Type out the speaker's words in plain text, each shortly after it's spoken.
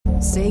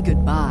Say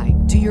goodbye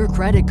to your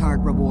credit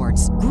card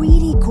rewards.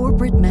 Greedy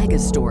corporate mega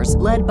stores,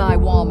 led by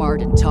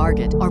Walmart and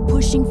Target, are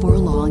pushing for a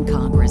law in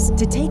Congress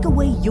to take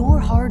away your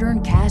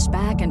hard-earned cash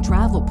back and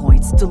travel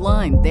points to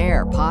line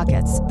their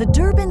pockets. The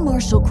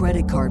Durbin-Marshall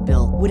credit card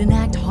bill would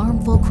enact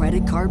harmful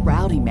credit card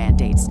routing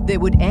mandates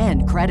that would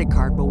end credit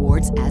card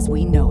rewards as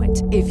we know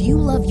it. If you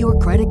love your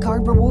credit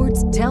card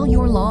rewards, tell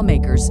your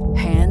lawmakers,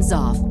 hands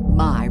off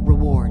my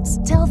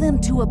rewards. Tell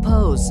them to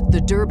oppose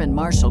the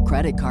Durbin-Marshall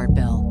credit card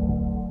bill.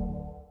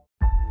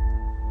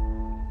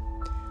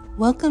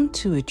 Welcome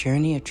to a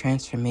journey of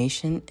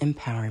transformation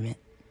empowerment.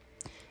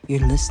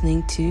 You're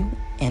listening to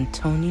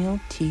Antonio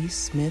T.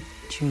 Smith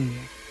Jr.,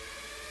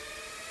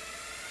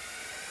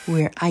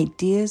 where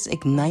ideas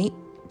ignite,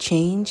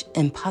 change,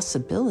 and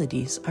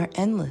possibilities are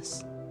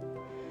endless.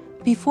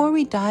 Before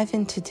we dive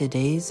into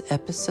today's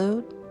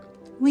episode,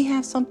 we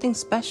have something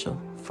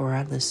special for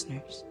our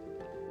listeners.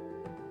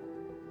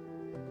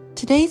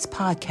 Today's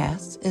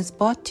podcast is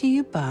brought to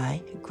you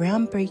by a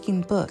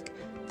groundbreaking book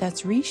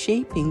that's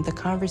reshaping the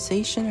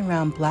conversation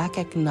around Black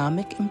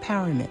economic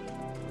empowerment.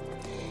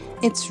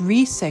 It's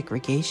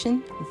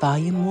Resegregation,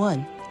 Volume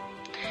 1,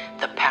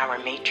 The Power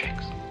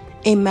Matrix,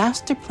 a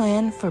master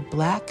plan for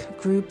Black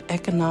group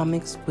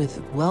economics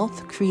with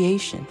wealth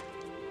creation,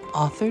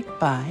 authored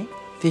by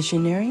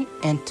visionary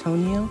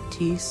Antonio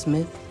T.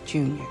 Smith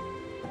Jr.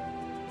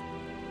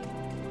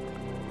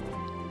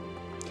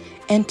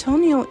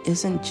 Antonio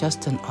isn't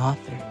just an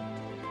author.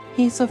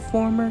 He's a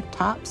former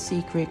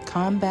top-secret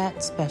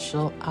combat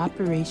special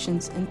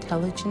operations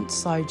intelligence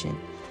sergeant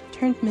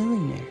turned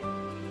millionaire.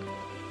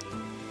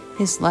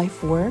 His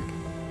life work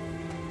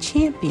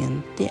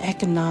championed the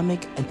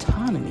economic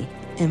autonomy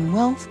and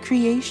wealth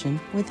creation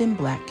within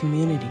Black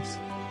communities.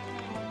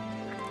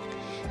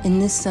 In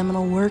this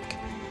seminal work,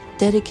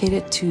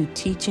 dedicated to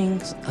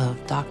teachings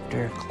of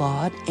Dr.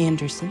 Claude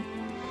Anderson,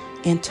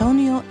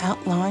 Antonio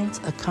outlines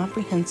a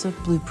comprehensive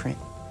blueprint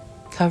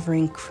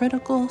covering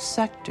critical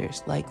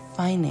sectors like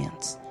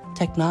finance,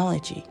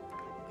 technology,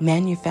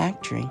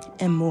 manufacturing,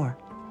 and more.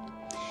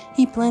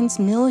 He blends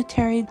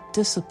military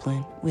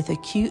discipline with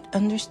acute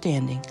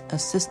understanding of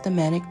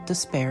systematic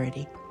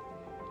disparity.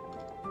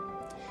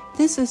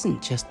 This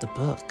isn't just a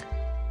book.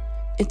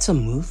 It's a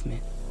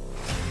movement,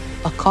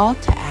 a call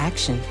to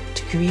action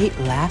to create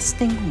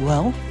lasting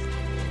wealth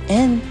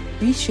and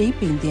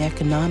reshaping the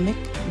economic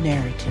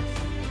narrative.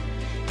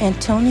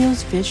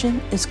 Antonio's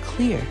vision is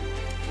clear: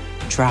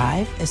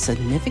 drive a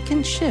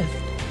significant shift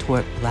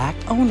toward Black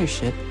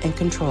ownership and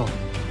control.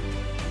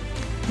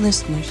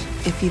 Listeners,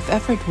 if you've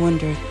ever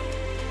wondered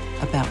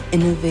about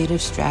innovative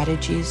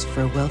strategies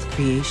for wealth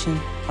creation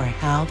or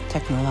how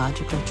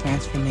technological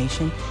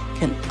transformation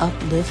can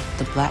uplift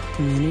the Black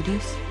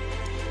communities,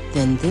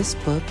 then this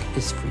book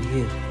is for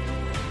you.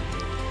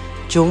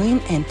 Join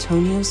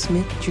Antonio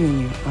Smith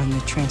Jr. on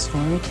the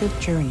transformative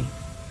journey.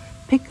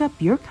 Pick up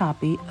your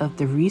copy of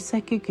the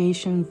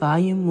Resegregation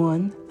Volume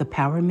 1, The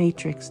Power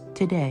Matrix,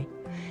 today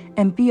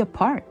and be a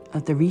part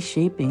of the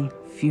reshaping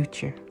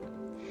future.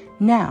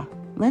 Now,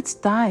 let's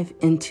dive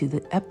into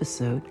the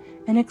episode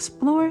and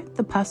explore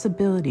the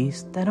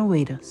possibilities that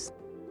await us.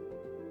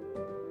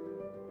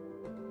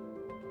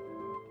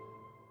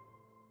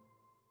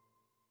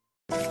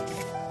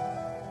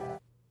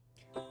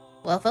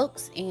 Well,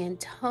 folks,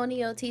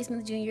 Antonio T.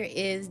 Smith Jr.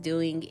 is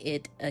doing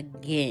it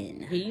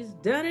again. He's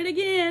done it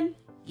again.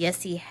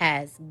 Yes, he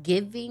has,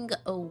 giving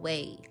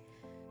away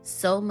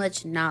so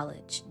much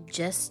knowledge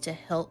just to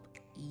help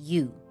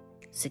you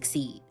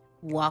succeed,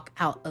 walk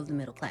out of the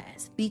middle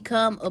class,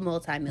 become a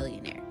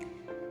multimillionaire.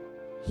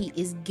 He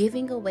is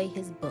giving away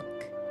his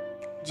book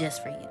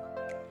just for you.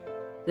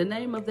 The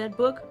name of that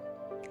book,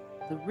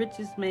 The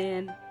Richest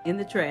Man in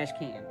the Trash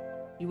Can.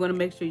 You want to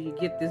make sure you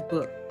get this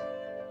book.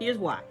 Here's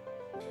why.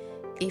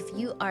 If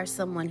you are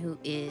someone who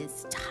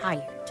is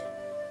tired,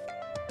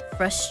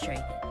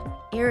 frustrated,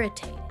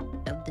 irritated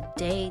of the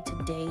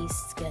day-to-day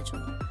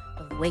schedule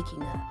of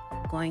waking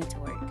up, going to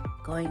work,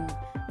 going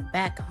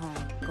back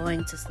home,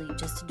 going to sleep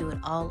just to do it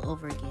all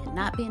over again,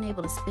 not being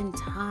able to spend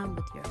time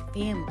with your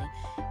family,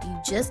 you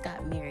just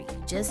got married,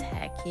 you just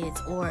had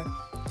kids, or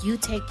you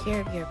take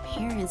care of your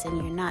parents and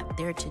you're not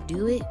there to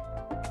do it,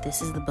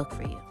 this is the book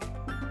for you.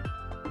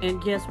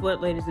 And guess what,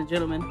 ladies and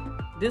gentlemen?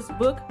 This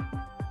book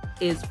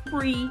is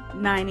free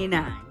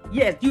 99.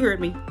 Yes, you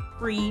heard me.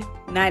 Free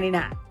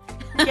 99.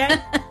 Okay?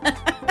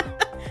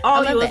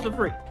 All yours for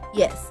free.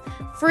 Yes.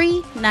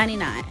 Free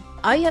 99.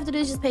 All you have to do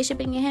is just pay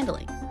shipping and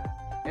handling.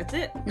 That's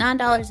it.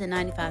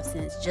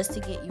 $9.95 just to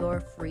get your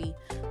free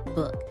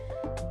book.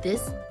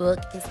 This book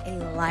is a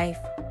life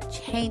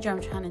changer.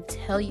 I'm trying to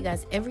tell you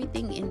guys,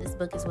 everything in this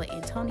book is what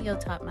Antonio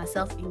taught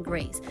myself and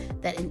Grace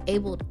that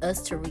enabled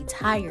us to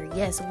retire.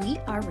 Yes, we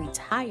are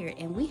retired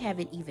and we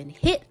haven't even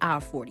hit our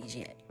 40s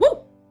yet. Woo!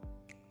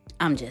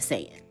 I'm just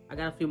saying. I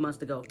got a few months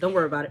to go. Don't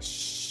worry about it.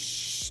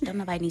 Shh. Don't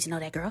nobody need to know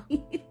that, girl.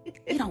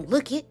 You don't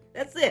look it.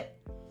 That's it.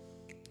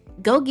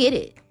 Go get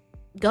it.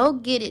 Go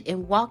get it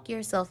and walk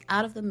yourself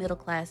out of the middle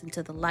class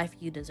into the life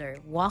you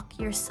deserve. Walk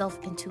yourself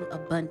into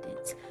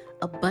abundance.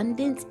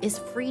 Abundance is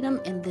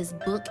freedom, and this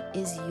book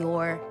is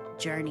your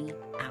journey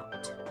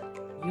out.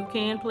 You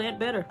can plant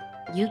better.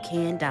 You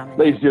can dominate.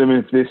 Ladies and gentlemen,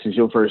 if this is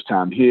your first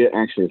time here,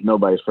 actually it's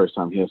nobody's first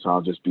time here, so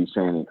I'll just be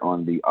saying it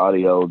on the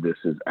audio. This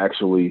is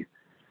actually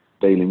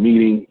daily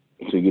meeting,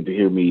 so you get to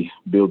hear me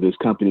build this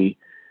company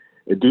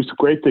and do some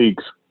great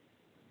things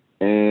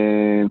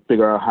and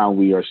figure out how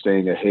we are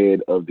staying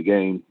ahead of the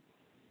game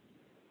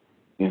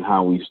and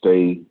how we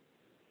stay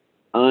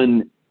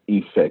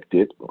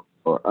unaffected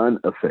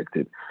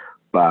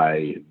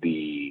by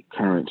the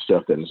current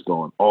stuff that is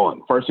going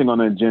on. First thing on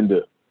the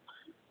agenda,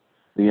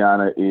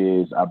 Deanna,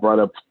 is I brought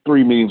up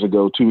 2 meetings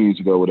ago,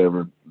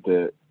 whatever,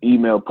 the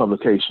email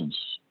publications.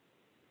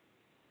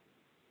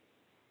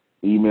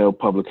 No,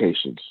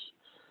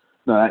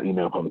 not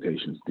email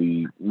publications.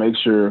 Make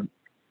sure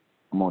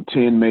I'm on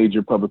 10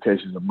 major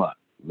publications a month.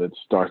 Let's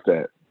start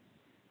that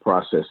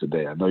process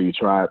today. I know you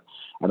tried.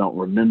 I don't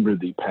remember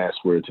the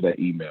password to that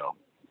email,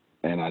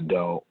 and I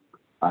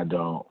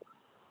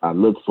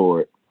look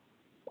for it,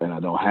 and I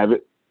don't have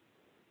it.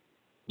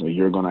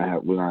 We're gonna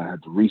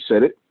have to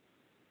reset it,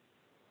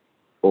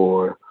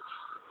 or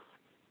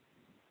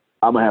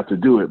I'm gonna have to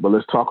do it. But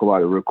let's talk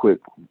about it real quick.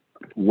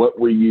 What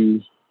were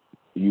you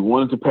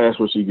wanted the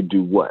password so you could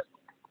do what?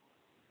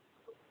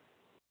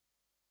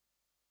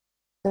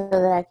 So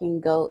that I can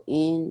go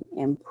in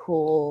and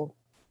pull.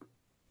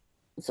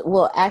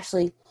 Well,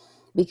 actually,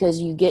 because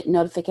you get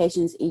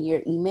notifications in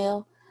your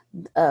email,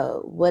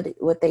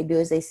 what they do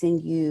is they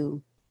send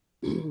you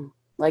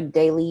like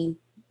daily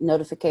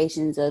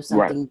notifications of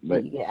something.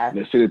 Right. You get.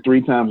 They send it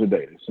 3 times a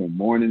day. They send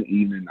morning,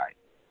 evening, night.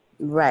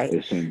 Right.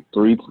 They send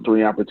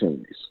three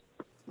opportunities.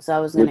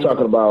 So we're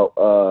talking about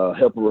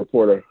help a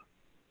reporter,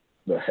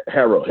 the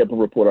HARO, help a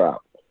reporter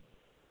out.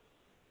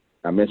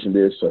 I mentioned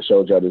this. I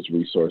showed y'all this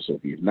resource. So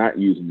if you're not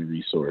using the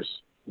resource,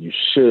 you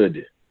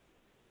should.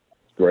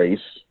 Grace.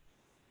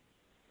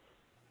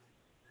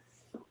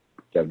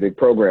 Got a big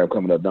program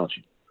coming up, don't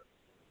you?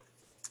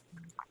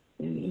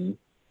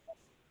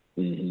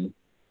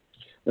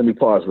 Let me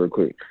pause real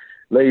quick.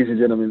 Ladies and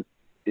gentlemen,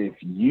 if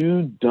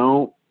you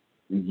don't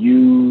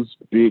use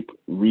big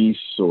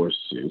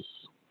resources,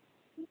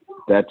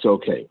 that's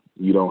okay.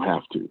 You don't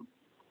have to.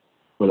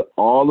 But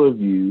all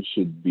of you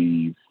should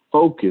be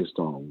focused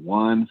on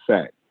one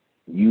fact.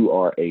 You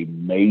are a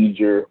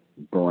major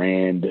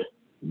brand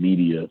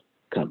media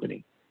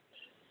company.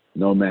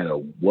 No matter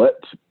what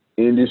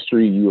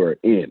industry you are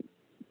in,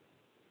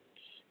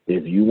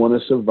 if you want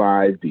to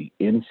survive the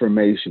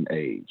information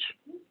age,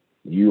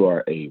 you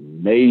are a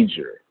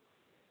major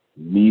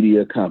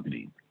media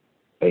company,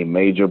 a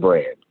major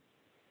brand.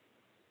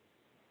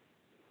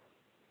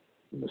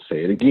 I'm going to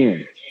say it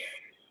again.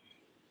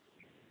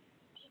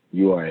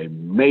 You are a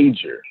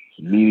major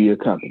media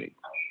company.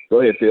 Go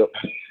ahead, Phil.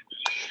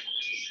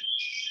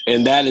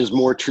 And that is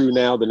more true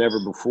now than ever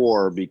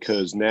before,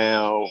 because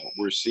now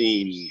we're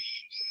seeing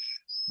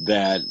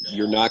that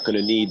you're not going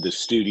to need the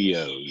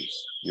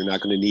studios. You're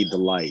not going to need the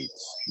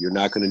lights. You're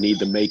not going to need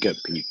the makeup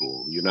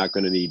people.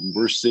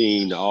 We're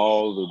seeing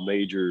all the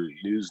major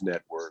news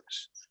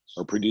networks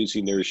are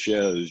producing their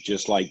shows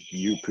just like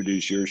you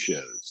produce your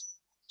shows.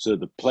 So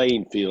the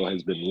playing field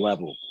has been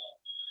leveled.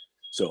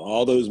 So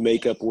all those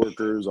makeup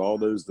workers, all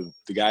those, the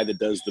guy that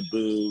does the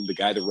boom, the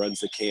guy that runs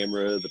the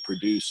camera, the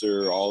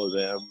producer, all of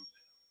them,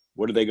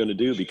 what are they going to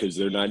do? Because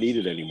they're not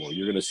needed anymore.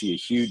 You're going to see a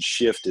huge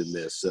shift in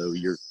this. So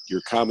your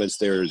comments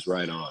there is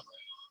right on.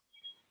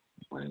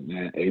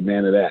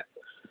 Amen to that.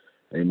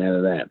 Amen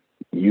to that.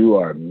 You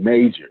are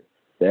major.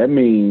 That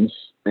means,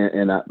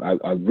 and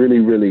I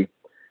really,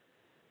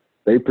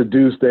 they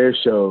produce their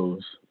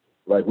shows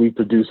like we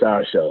produce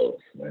our shows.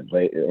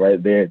 Right?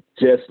 They're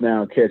just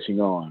now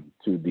catching on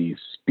to the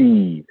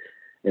speed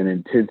and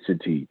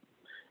intensity.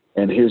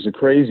 And here's the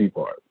crazy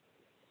part.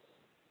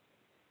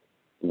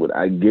 When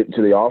I get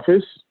to the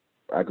office,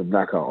 I could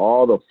knock out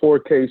all the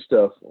 4K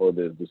stuff, or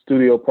the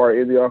studio part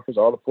in the office,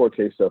 all the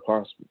 4K stuff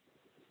possible.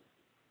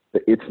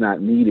 But it's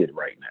not needed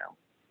right now.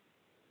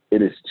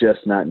 It is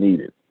just not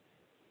needed.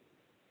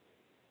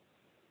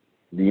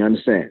 Do you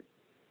understand?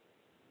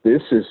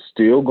 This is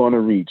still going to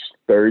reach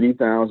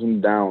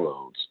 30,000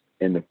 downloads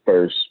in the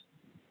first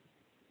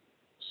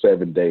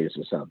 7 days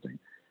or something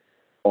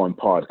on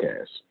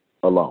podcasts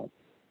alone.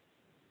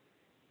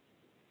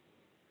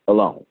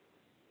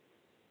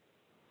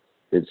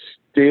 It's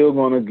still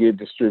going to get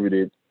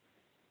distributed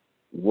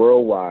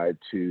worldwide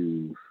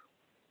to,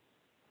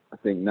 I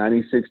think,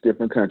 96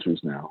 different countries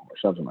now, or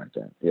something like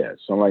that. Yeah,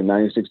 something like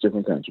 96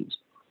 different countries.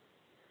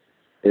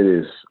 It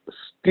is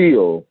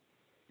still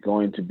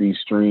going to be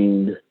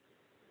streamed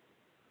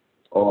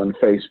on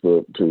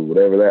Facebook to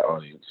whatever that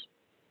audience.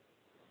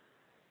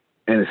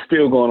 And it's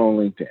still going on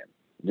LinkedIn.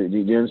 Do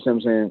you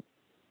understand what I'm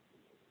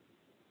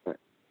saying?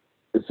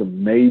 It's a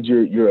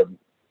major,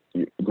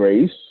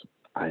 Grace,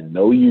 I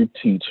know you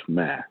teach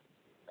math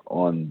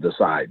on the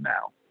side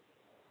now.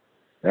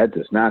 That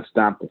does not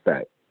stop the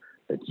fact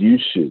that you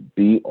should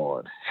be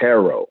on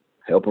HARO,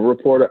 Help a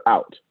Reporter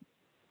Out,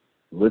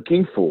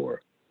 looking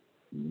for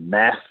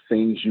math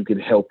things you can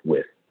help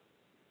with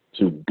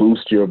to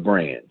boost your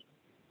brand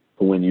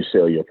for when you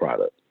sell your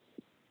product.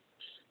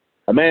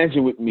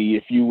 Imagine with me,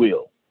 if you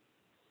will,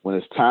 when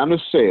it's time to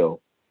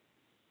sell,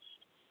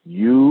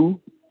 you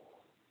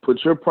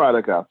put your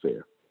product out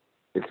there.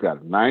 It's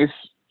got a nice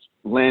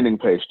landing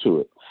page to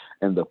it.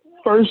 And the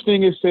first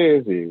thing it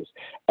says is,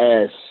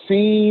 as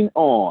seen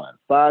on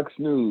Fox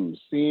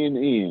News,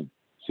 CNN,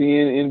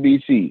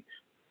 CNNBC,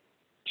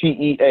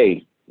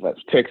 TEA, that's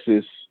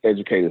Texas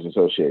Educators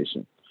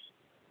Association.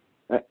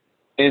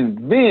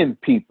 And then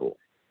people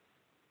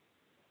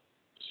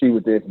see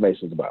what the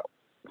information is about.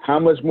 How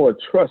much more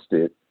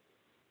trusted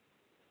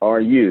are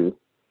you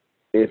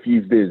if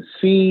you've been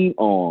seen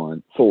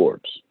on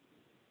Forbes?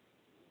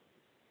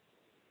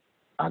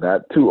 I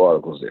got 2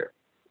 articles there.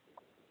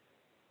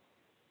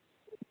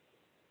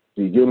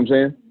 Do you get what I'm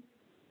saying?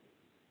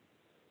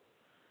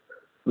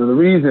 Now, the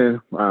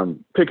reason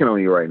I'm picking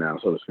on you right now,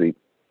 so to speak,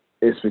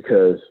 is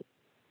because,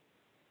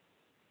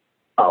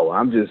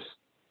 I'm just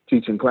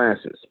teaching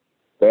classes.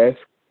 That's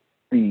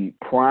the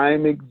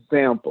prime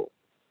example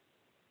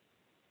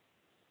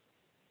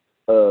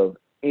of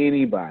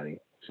anybody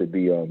should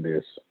be on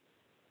this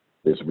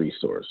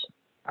resource.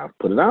 I've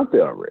put it out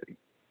there already.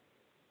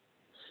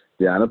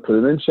 Deanna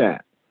put it in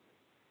chat.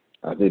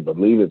 I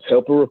believe it's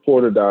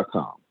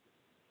helpareporter.com.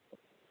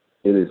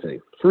 It is a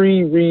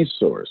free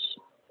resource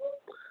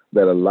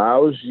that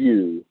allows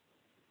you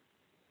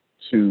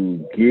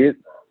to get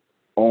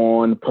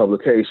on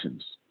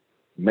publications,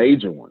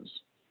 major ones,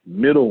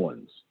 middle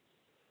ones.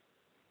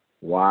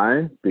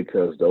 Why?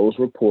 Because those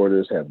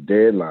reporters have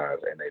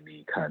deadlines and they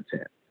need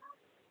content.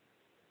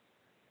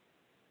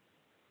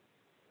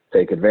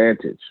 Take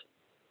advantage.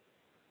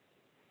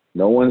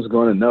 No one's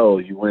going to know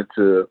you went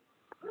to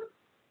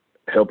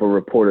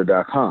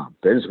helpareporter.com.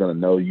 They're just going to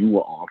know you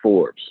were on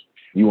Forbes.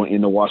 You were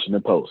in the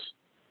Washington Post.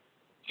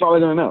 That's all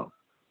they're going to know.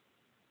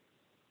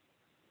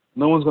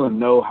 No one's going to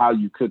know how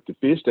you cooked the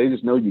fish. They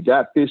just know you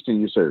got fish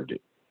and you served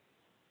it.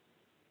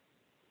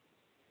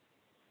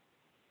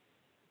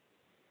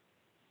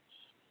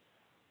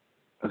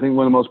 I think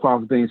one of the most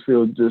powerful things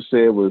Phil just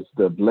said was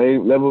the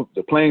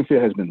playing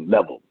field has been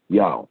leveled,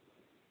 y'all.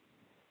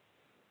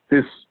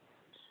 This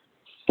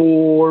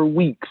 4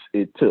 weeks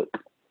it took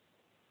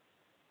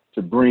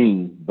to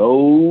bring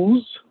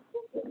those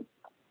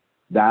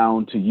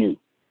down to you.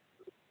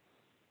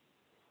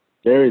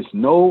 There is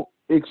no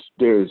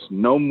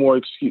more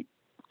excuse.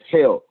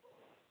 Hell,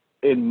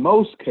 in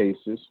most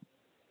cases,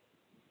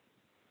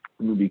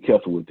 let me be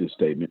careful with this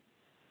statement,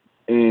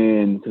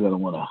 and because I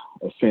don't want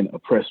to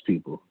oppress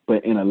people,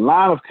 but in a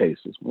lot of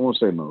cases, I won't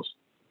say most,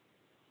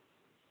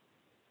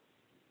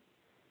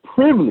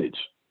 privilege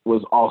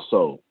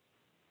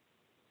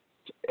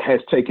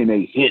has taken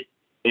a hit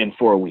in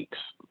 4 weeks.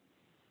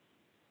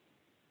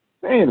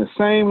 They're in the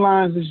same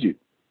lines as you.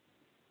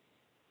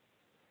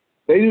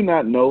 They do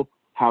not know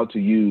how to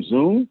use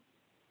Zoom.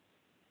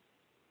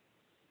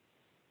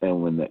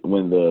 And when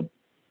the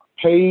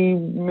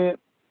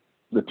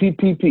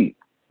PPP,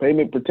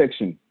 payment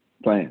protection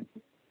plan,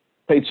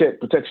 paycheck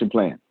protection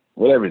plan,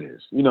 whatever it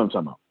is, you know what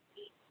I'm talking about.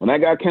 When that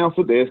got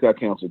canceled, theirs got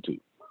canceled too.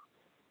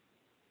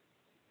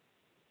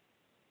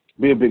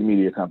 Be a big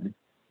media company.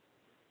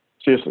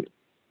 Seriously.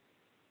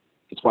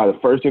 That's why the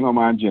first thing on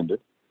my agenda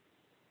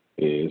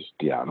is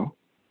Deanna.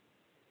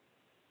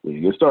 When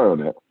you get started on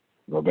that,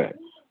 go back.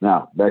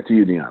 Now, back to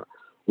you, Deanna.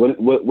 What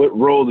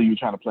role are you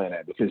trying to play in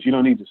that? Because you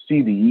don't need to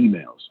see the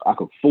emails. I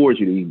could forward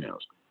you the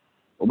emails.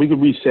 Or we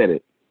could reset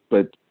it,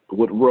 but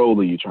what role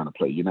are you trying to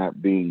play? You're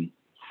not being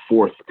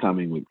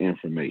forthcoming with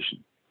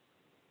information.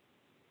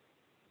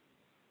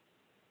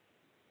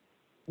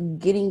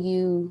 Getting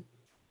you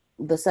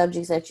the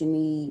subjects that you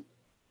need.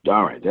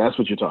 All right, that's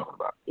what you're talking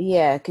about.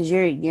 Yeah, because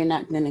you're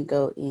not going to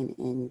go in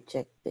and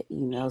check the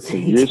emails. So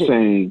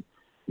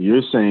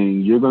you're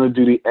saying you're going to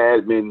do the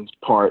admin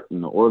part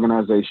and the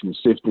organization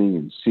sifting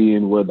and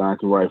seeing what I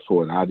can write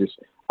for. And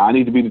I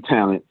need to be the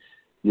talent.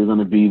 You're going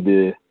to be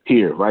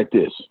write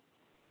this.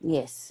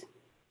 Yes.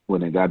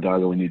 When they got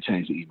doggo, we need to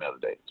change the email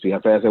today. See how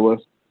fast that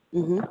was?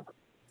 Mm-hmm.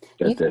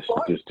 You can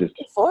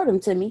forward them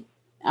to me.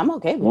 I'm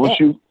okay with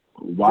that.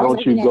 Why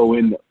don't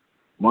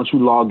you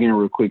log in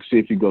real quick, see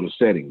if you go to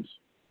settings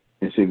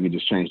and see if you can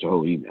just change the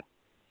whole email.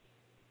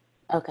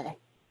 Okay.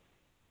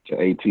 To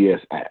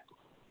ATS app.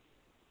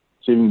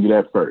 See if you can do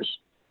that first.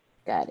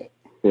 Got it.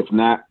 If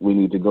not, we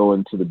need to go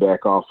into the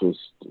back office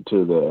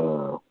to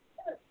the,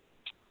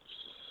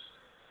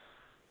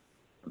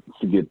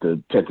 forget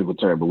the technical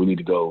term, but we need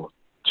to go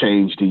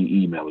change the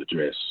email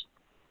address.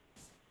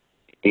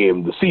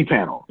 And the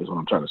cPanel is what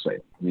I'm trying to say.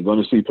 You go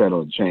to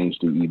cPanel and change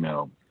the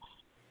email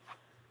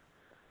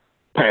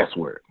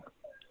password.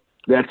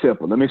 That's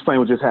simple. Let me explain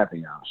what just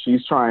happened, y'all.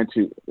 She's trying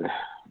to.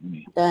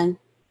 Done.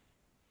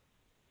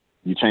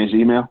 You changed the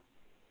email?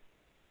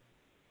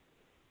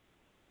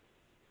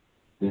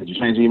 Did you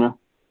change the email?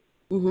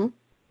 Mm-hmm.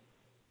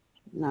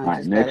 No, all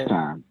right, next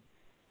time.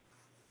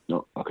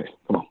 No, okay,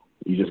 come on.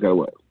 You just got to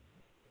what?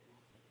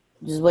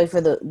 Just wait for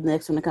the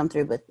next one to come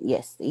through. But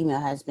yes, the email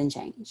has been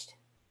changed.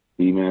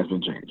 The email has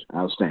been changed.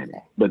 Outstanding.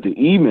 Okay. But the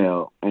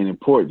email ain't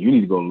important. You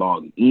need to go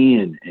log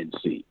in and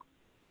see.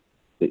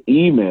 The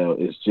email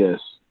is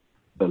just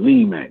a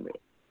lead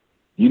magnet.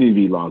 You need to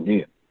be logged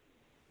in.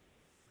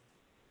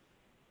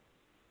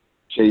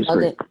 Share your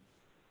screen.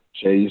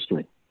 Share your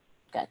screen.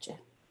 Gotcha.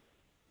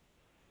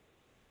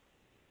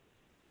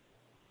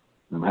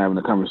 I'm having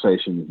a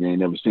conversation. If you ain't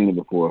never seen it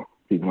before,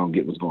 people don't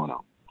get what's going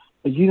on.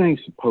 But you ain't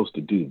supposed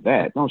to do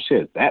that. Don't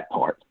share that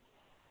part.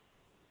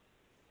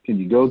 Can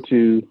you go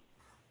to,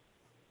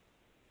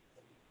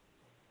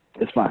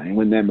 it's fine. It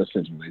wasn't that much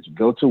sense.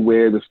 Go to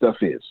where the stuff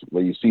is,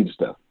 where you see the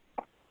stuff.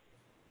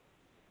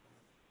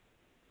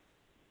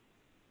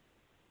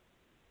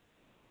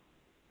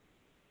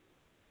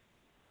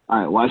 All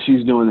right, while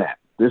she's doing that,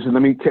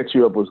 let me catch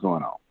you up what's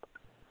going on.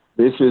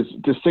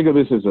 Just think of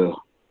this as a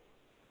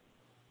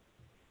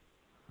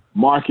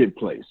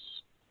marketplace.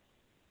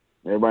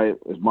 Everybody,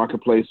 is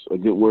marketplace a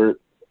good word?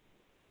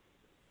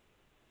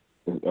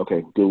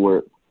 Okay, good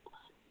word.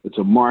 It's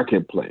a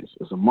marketplace.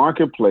 It's a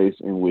marketplace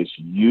in which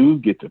you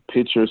get to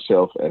pitch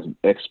yourself as an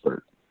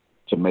expert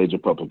to major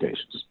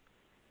publications.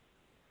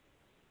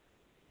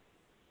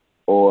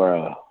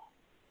 Or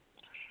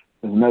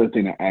there's another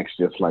thing that acts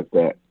just like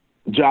that.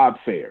 Job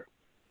fair.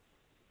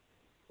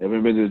 Ever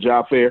been to the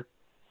job fair?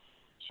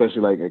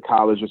 Especially like at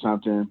college or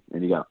something,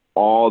 and you got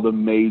all the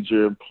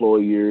major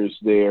employers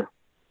there,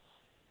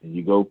 and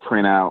you go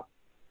print out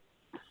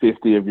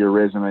 50 of your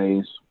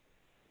resumes.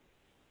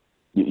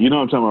 You know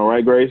what I'm talking about,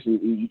 right, Grace?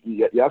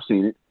 Yeah, I've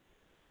seen it.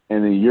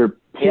 And then you're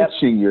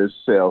pitching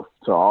yourself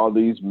to all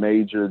these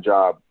major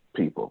job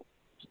people.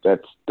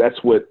 That's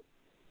what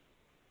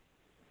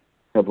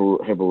have a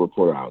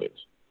reporter out is.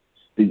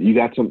 You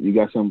got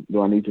some?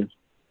 Do I need to?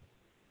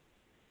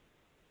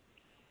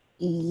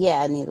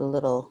 Yeah, I need a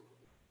little.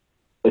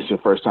 It's your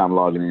first time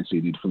logging in, so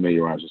you need to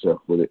familiarize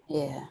yourself with it.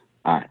 Yeah.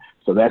 All right.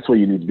 So that's where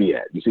you need to be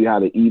at. You see how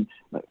the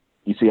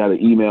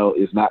email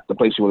is not the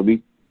place you want to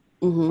be?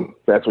 Mm-hmm.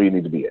 That's where you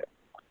need to be at.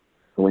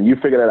 So when you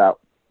figure that out,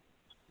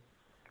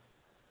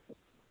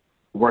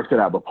 work that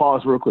out. But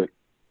pause real quick,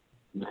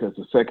 because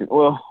the second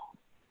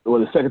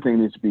thing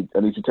needs to be, I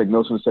need you to take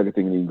notes on the second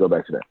thing, and you can go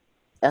back to that.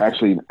 Okay.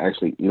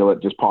 Actually, you know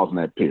what? Just pause on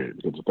that period,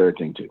 because the third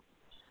thing too.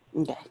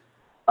 Okay.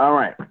 All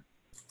right.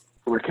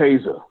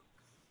 Ricasa.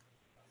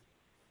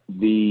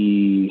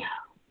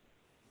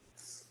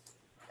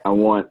 I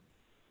want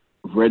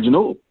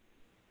Reginald,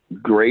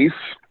 Grace,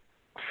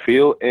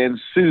 Phil, and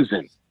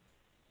Susan.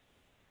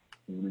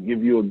 I'm going to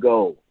give you a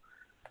goal.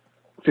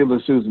 Phil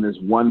and Susan is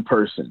one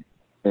person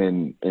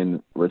in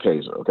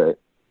Ricasa, okay?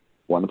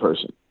 One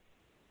person.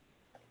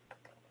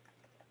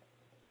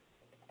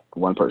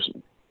 One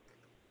person.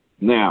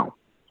 Now,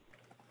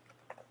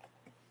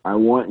 I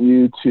want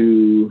you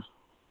to,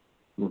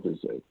 what did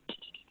it say?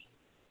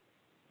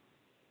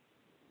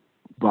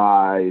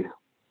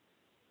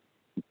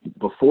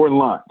 Before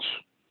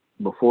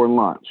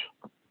lunch,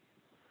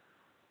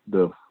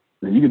 and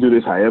you can do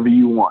this however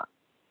you want,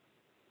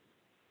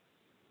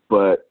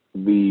 but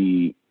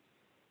your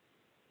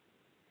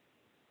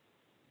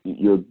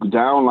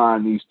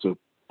downline needs to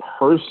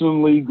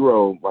personally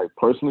grow, like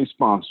personally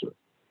sponsor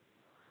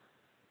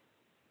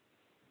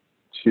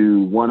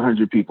to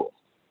 100 people.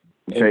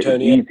 Okay,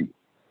 Antonio, it's easy.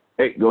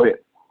 Hey, go ahead.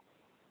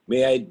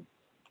 May I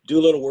do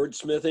a little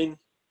wordsmithing?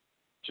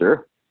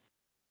 Sure.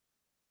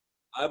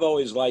 I've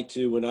always liked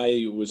to, when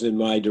I was in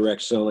my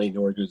direct selling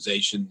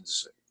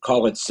organizations,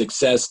 call it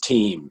success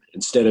team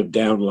instead of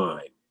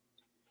downline.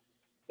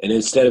 And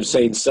instead of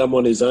saying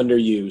someone is under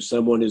you,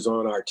 someone is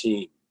on our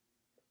team.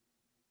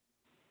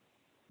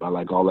 I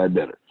like all that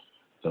better.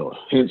 So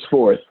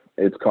henceforth,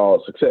 it's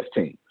called success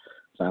team.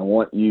 So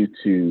what do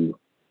you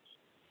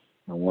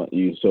want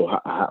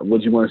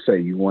to say?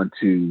 You want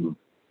to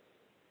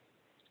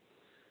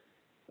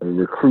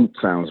recruit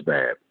sounds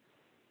bad.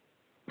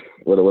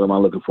 What am I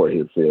looking for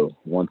here, Phil?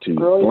 Want to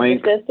grow your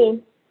success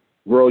team?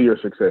 Grow your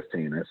success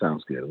team. That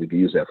sounds good. We can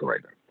use that for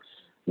right now.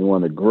 We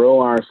want to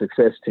grow our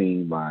success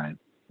team by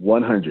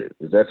 100.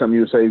 Is that something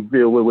you would say,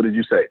 Phil? What did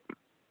you say?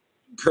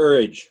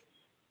 Courage.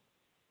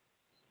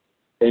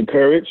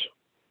 Encourage?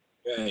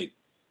 Right.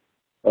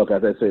 Okay,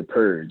 I said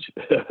purge.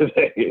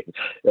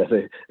 That's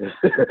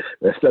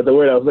not the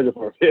word I was looking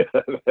for.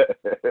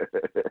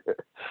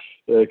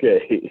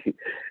 Okay.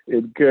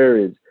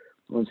 Encourage.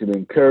 I want you to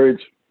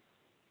encourage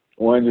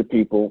 100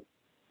 people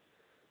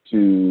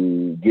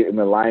to get in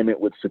alignment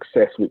with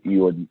success with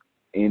you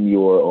on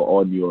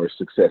your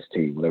success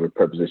team, whatever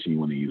preposition you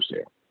want to use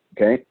there.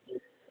 Okay?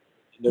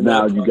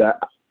 Now you got,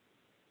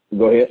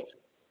 go ahead.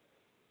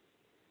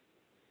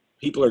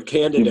 People are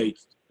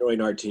candidates to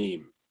join our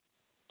team.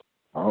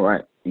 All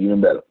right, even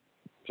better.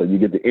 So you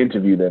get to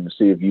interview them and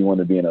see if you want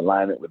to be in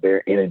alignment with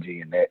their energy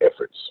and their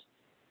efforts.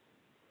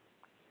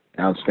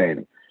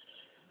 Outstanding.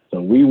 So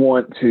we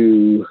want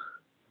to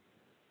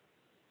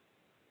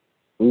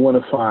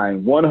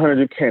find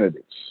 100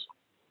 candidates.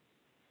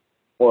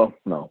 Well,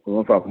 no, we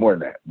want to find more than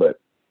that, but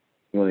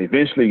you want to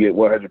eventually get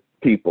 100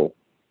 people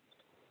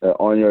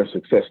on your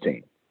success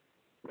team.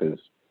 Because,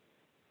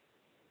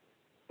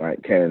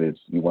 right, candidates,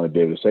 you want to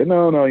be able to say,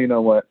 no, you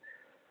know what?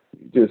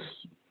 You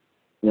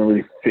don't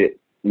really fit,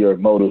 your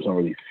motives don't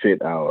really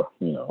fit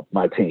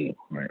my team,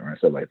 right,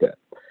 stuff like that.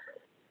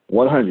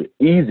 100,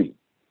 easy.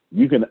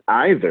 You can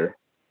either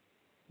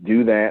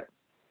do that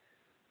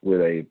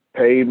with a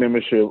paid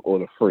membership or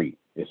the free.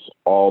 It's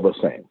all the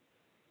same.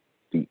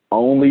 The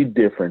only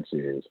difference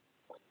is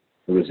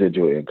the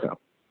residual income.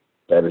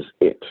 That is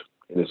it.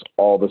 It is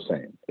all the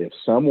same. If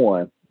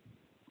someone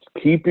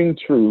is keeping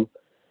true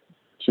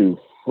to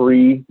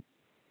free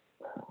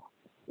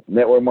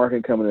network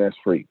marketing company that's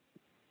free,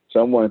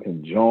 someone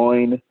can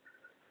join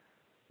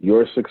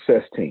your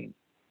success team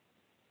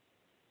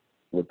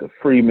with the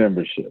free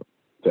membership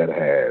that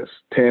has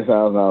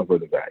 $10,000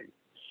 worth of value.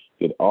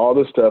 Get all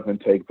the stuff and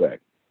take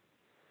back.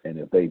 And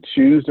if they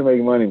choose to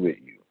make money with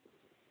you,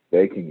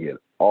 they can get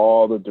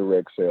all the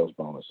direct sales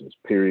bonuses,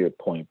 period,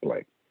 point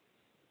blank,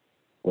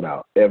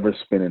 without ever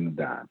spending a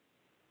dime.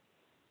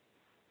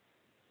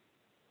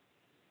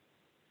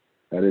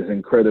 That is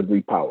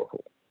incredibly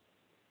powerful.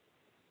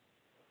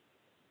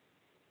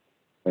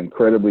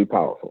 Incredibly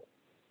powerful.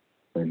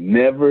 And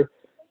never,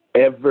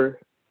 ever,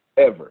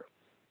 ever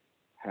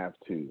have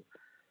to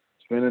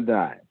spend a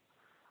dime.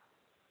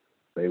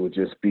 They would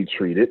just be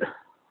treated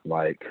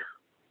like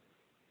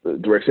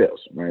direct sales,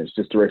 right? It's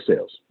just direct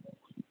sales.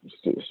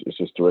 It's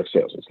just direct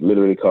sales. It's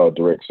literally called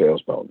direct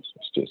sales bonus.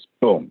 It's just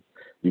boom.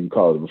 You can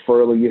call it a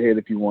referral in your head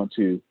if you want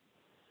to.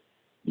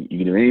 You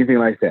can do anything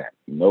like that.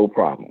 No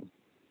problem.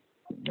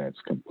 That's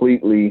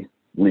completely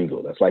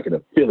legal. That's like an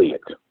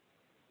affiliate.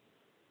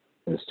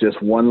 It's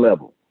just one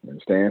level. You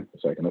understand?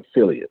 It's like an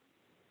affiliate.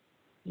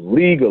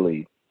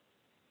 Legally,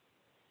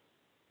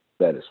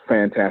 that is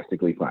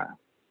fantastically fine.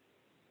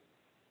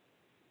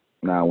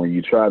 Now, when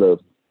you try to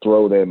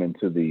throw them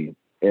into the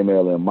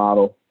MLM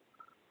model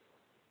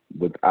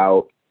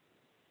without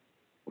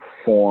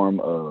form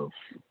of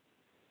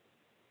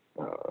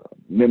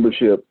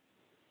membership,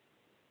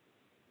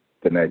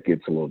 then that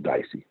gets a little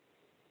dicey.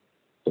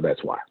 So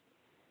that's why.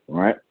 All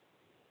right?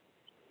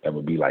 That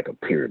would be like a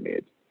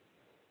pyramid.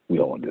 We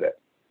don't want to do that.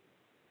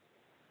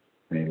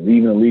 And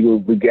leaving the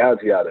legal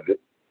legality out of it.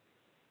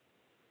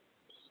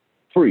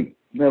 Free.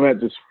 Never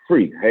just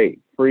free. Hey,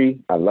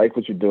 free. I like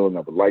what you're doing.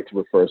 I would like to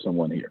refer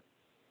someone here.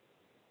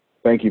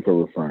 Thank you for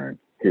referring.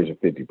 Here's a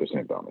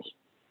 50% bonus.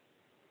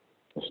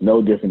 It's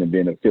no different than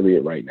being an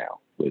affiliate right now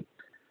with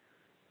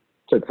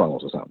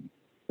ClickFunnels or something.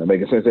 That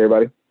making sense to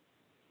everybody?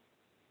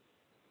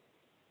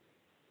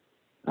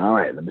 All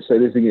right, let me say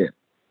this again.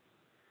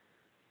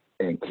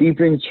 And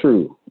keeping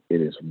true,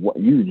 it is what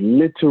you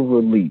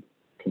literally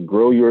can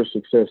grow your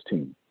success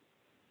team.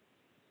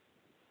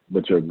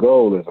 But your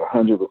goal is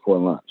 100 before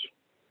lunch.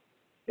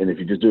 And if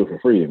you just do it for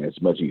free, then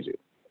it's much easier.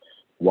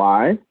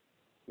 Why?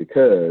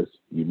 Because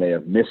you may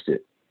have missed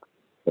it,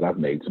 but I've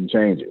made some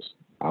changes.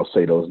 I'll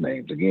say those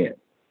names again.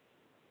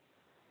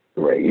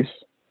 Grace,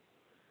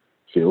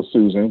 Phil,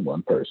 Susan,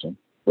 one person,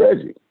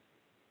 Reggie.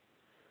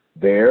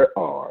 There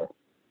are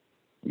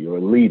your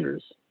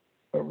leaders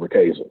of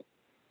Ricasel.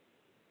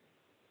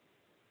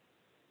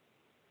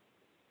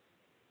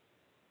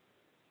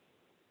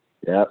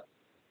 Yep.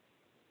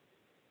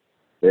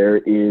 There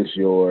is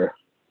your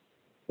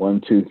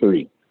 1, 2,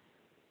 3.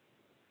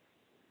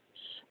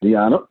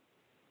 Deanna,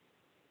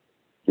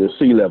 you're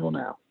C level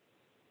now.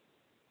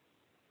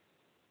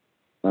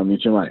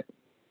 Unmute your mic.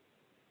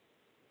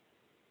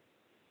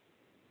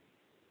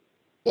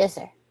 Yes,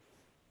 sir.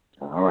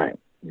 All right.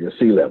 You're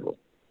C level.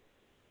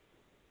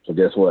 So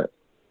guess what?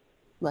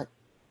 What?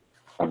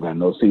 I've got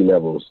no C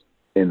levels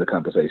in the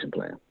compensation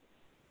plan.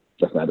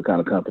 That's not the kind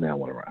of company I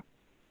want to run.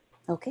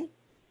 Okay.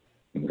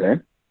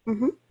 Okay?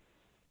 Mm-hmm.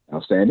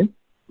 Outstanding.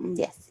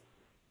 Yes.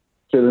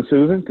 Phil and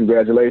Susan,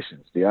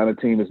 congratulations. The honor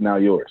team is now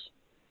yours.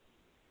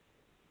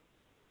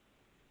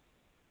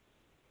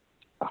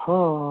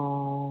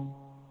 Oh.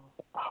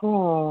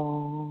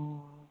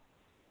 Oh.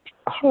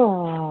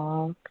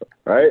 Oh.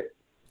 Right?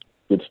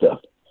 Good stuff.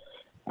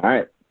 All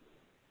right.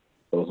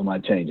 Those are my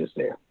changes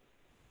there.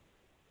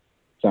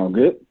 Sound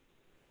good?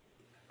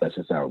 That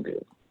should sound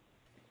good.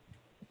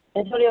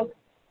 Antonio,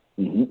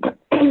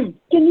 Mm-hmm.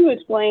 can you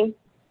explain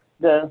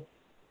you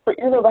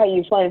remember how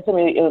you explained it to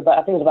me? It was,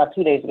 I think it was about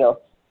 2 days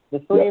ago. The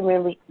free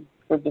members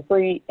with the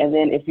free, and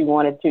then if you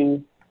wanted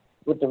to,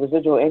 with the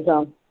residual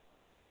income.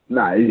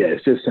 Nah, yeah,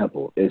 it's just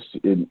simple. It's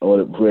in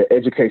order for an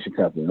education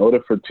company.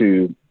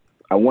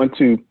 I want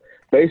to.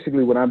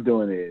 Basically, what I'm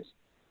doing is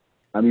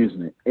I'm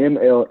using an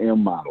MLM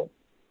model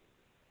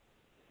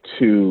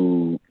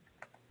to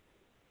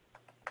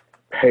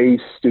pay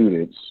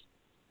students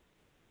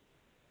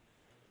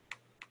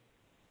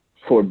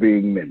for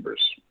being members,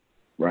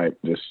 right?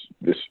 Just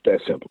that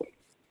simple.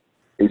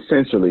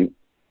 Essentially,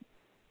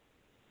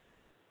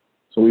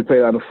 so we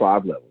pay out of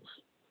 5 levels.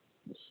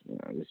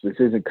 This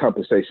isn't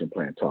compensation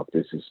plan talk.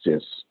 This is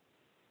just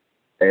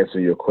answer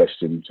your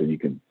question so you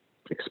can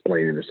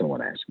explain it if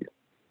someone asks you.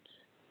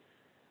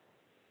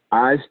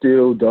 I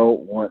still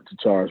don't want to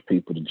charge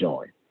people to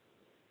join.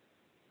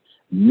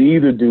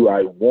 Neither do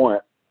I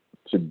want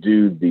to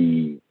do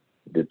the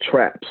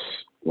traps.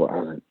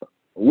 Well,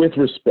 with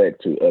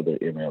respect to other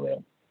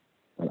MLM,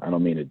 I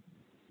don't mean it.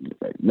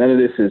 None of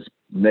this is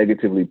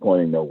negatively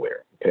pointing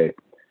nowhere. Okay,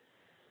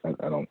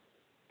 I don't.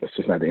 That's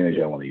just not the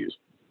energy I want to use.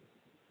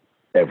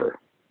 ever.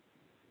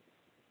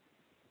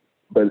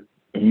 But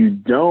you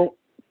don't,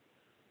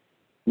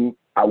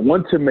 I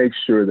want to make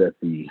sure that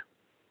the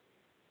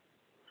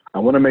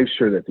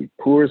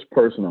poorest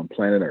person on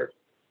planet Earth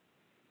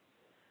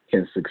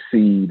can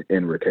succeed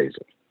in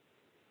Ricasa.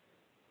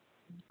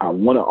 I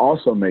want to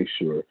also make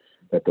sure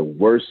that the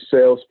worst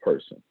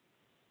salesperson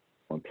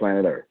on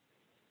planet Earth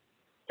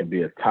can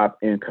be a top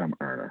income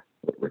earner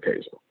with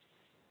Ricasa.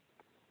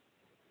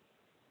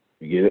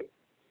 You get it?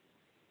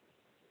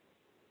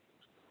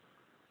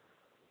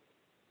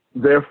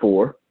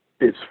 Therefore,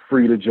 it's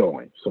free to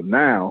join. So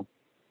now,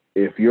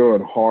 if you're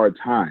in hard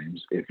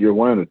times, if you're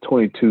one of the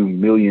 22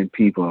 million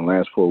people in the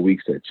last 4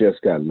 weeks that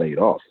just got laid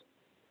off,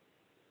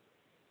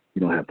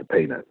 you don't have to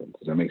pay nothing.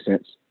 Does that make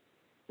sense?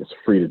 It's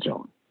free to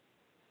join.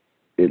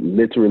 It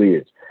literally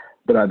is.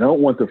 But I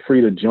don't want the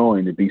free to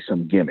join to be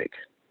some gimmick.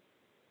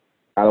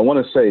 I don't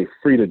want to say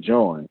free to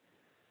join.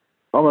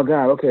 Oh my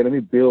God, okay, let me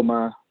build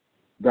my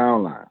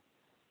downline,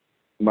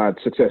 my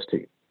success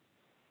team.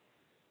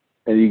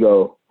 And you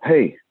go,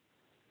 hey,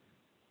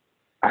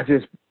 I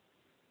just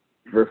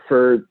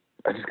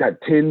got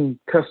 10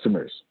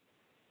 customers.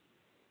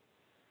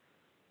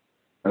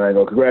 And I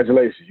go,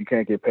 congratulations, you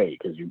can't get paid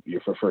because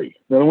you're for free.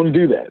 I don't want to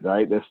do that,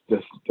 right? That's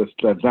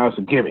now it's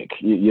a gimmick.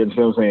 You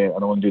understand what I'm saying? I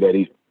don't want to do that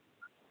either.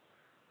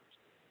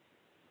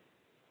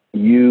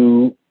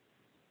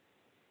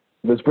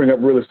 Let's bring up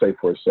real estate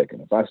for a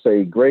second. If I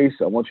say, Grace,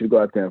 I want you to go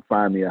out there and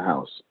find me a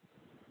house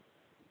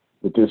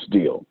with this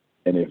deal.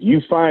 And if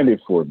you find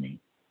it for me,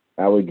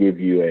 I would give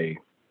you a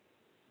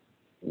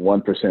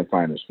 1%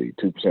 finder's fee,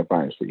 2%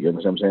 finder's fee. You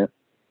understand what I'm saying?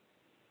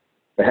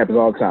 That happens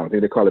all the time. I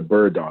think they call it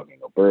bird dogging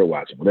or bird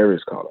watching, whatever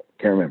it's called.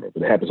 Can't remember,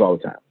 but it happens all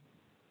the time.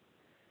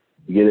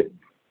 You get it?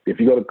 If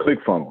you go to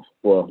ClickFunnels,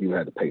 well, you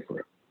had to pay for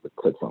it, the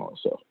ClickFunnels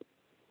itself.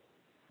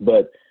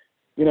 But,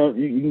 you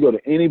can go to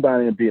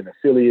anybody and be an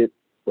affiliate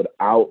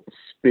without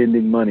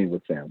spending money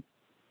with them.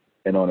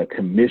 And on a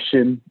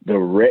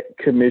direct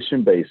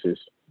commission basis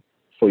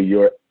for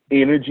your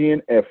energy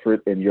and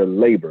effort and your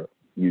labor,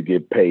 you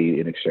get paid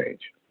in exchange.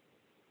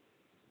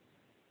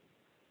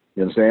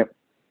 You understand?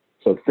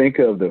 So think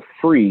of the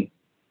free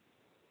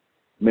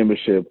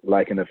membership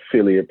like an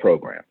affiliate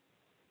program.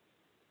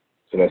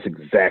 So that's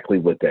exactly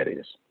what that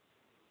is.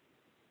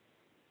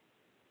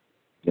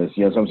 You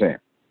know what I'm saying?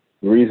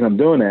 The reason I'm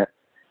doing that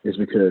is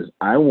because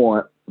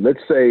let's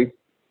say,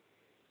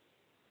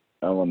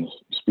 I don't want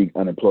to speak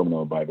unemployment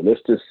on everybody, but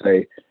let's just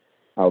say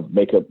I'll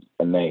make up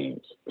a name.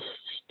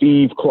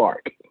 Steve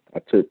Clark. I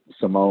took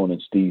Simone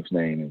and Steve's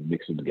name and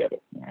mixed them together.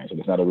 All right, so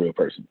it's not a real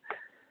person.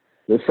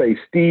 Let's say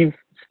Steve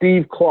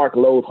Clark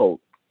Lodeholt.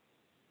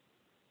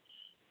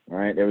 All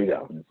right, there we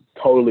go. It's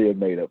totally a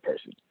made-up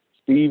person.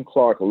 Steve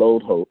Clark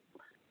Lodeholt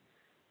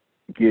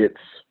gets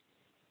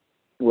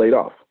laid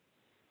off.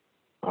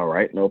 All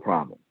right, no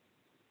problem.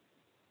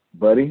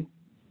 Buddy,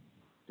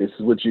 this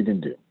is what you can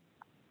do.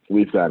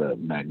 We've got a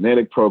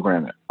magnetic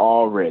program that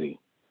already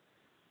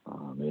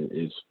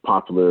is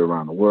popular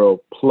around the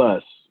world.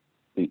 Plus,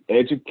 the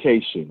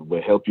education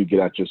will help you get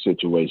out your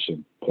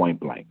situation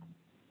point blank.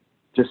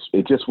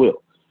 It just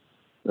will.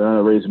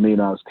 Raise $1 million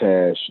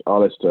cash,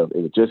 all that stuff.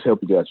 It will just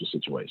help you get out your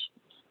situation.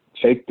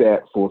 Take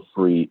that for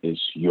free.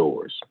 It's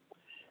yours.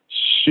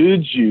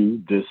 Should you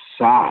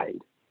decide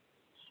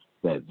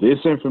that this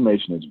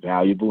information is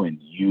valuable and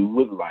you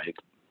would like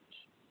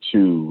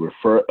to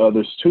refer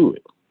others to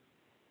it,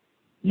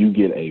 you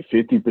get a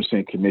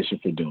 50% commission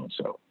for doing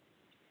so.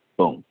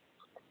 Boom.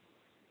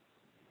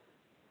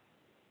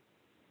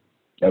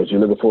 That what you're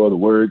looking for, the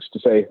words to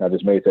say? I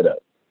just made that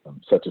up.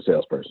 I'm such a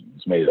salesperson.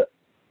 Just made it up.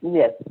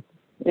 Yes.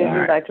 If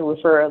you'd like to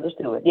refer others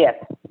to it. Yes.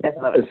 That's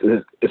what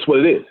it's what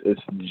it is. It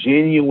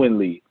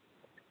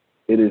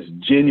is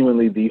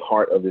genuinely the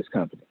heart of this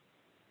company.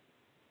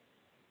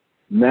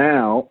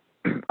 Now,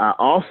 I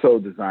also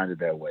designed it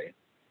that way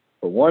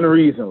for one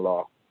reason,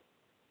 Law,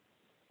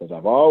 because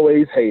I've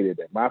always hated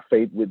that my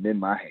fate wasn't in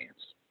my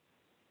hands.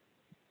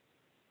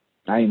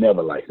 I ain't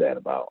never liked that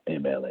about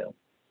MLM.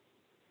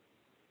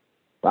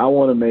 If I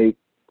want to make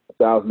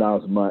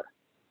 $1,000 a month,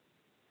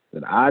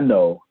 then I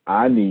know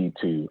I need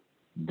to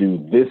do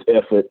this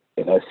effort,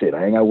 and that's it.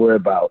 I ain't got to worry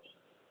about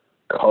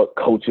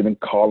coaching and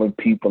calling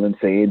people and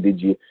saying, did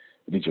you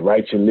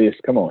write your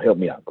list? Come on, help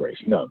me out, Grace.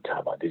 You know what I'm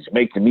talking about. Did you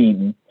make the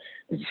meeting?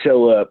 Did you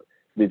show up?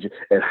 Did you?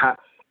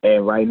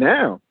 And right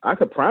now, I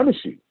can promise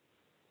you,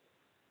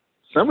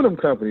 some of them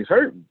companies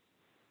hurting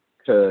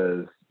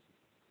because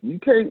you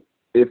can't.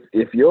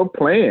 If your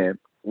plan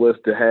was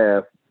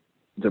to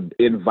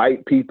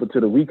invite people to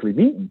the weekly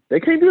meeting, they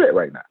can't do that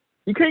right now.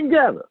 You can't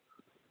gather.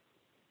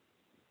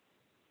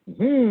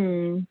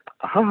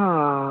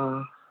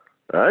 All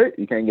right,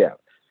 you can't gather.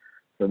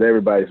 So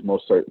everybody's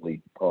most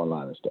certainly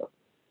online and stuff.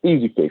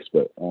 Easy fix,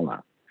 but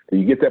online. So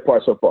you get that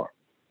part so far?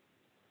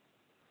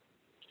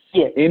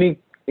 Yes.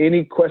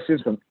 Any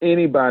questions from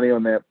anybody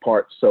on that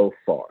part so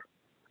far?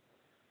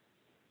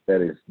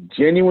 That is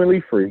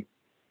genuinely free.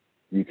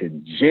 You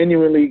can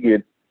genuinely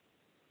get,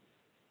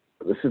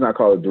 this is not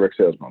called a direct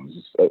sales bonus,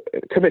 it's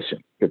a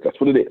commission, because that's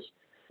what it is.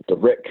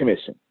 Direct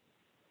commission.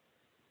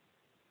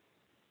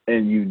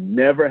 and you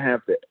never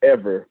have to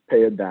ever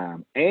pay a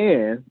dime.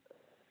 And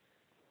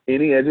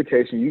any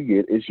education you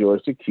get is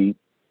yours to keep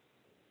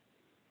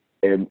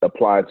and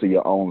apply to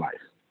your own life.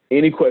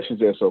 Any questions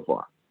there so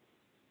far?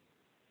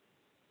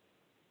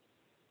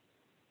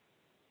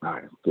 All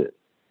right, good.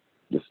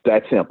 It's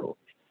that simple.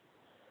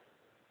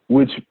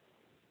 Which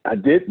I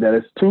did, that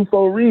is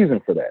twofold reason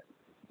for that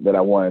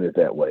I wanted it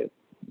that way.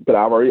 But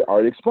I've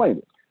already explained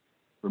it.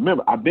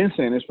 Remember, I've been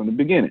saying this from the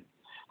beginning.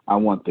 I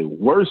want the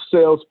worst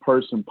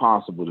salesperson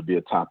possible to be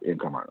a top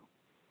income earner.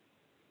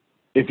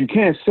 If you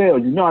can't sell,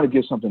 you know how to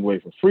give something away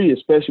for free,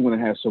 especially when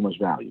it has so much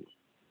value.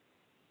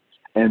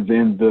 And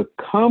then the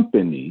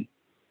company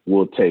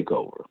will take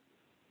over.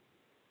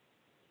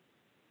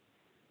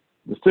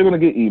 They're still going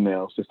to get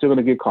emails. They're still going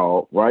to get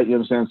called, right? You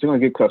understand? They're still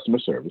going to get customer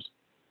service.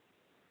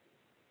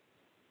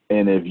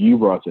 And if you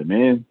brought them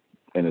in,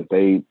 and if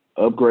they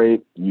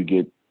upgrade, you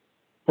get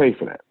paid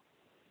for that.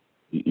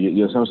 You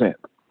know what I'm saying?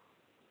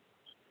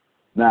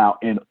 Now,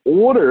 in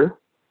order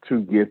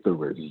to get the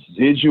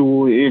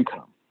residual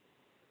income,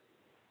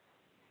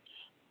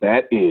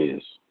 that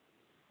is,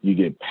 you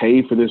get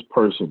paid for this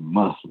person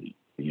monthly.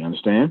 You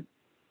understand?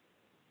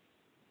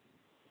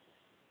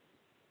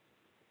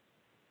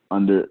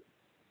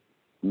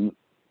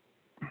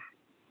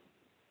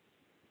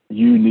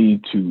 You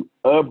need to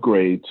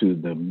upgrade to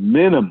the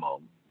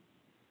minimum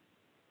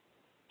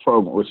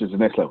program, which is the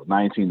next level,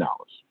 $19,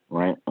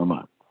 right, a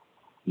month.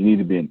 You need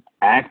to be an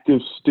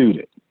active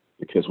student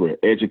because we're an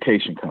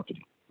education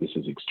company. This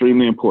is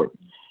extremely important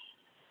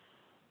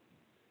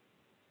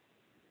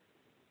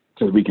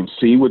because we can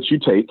see what you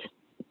take.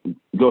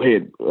 Go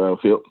ahead,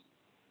 Phil.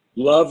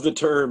 Love the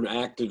term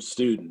active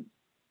student.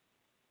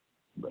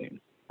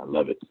 I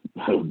love it.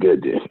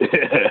 Good, dude.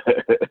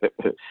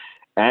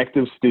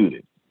 Active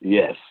student.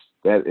 Yes.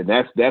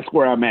 That's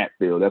where I'm at,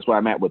 Phil. That's where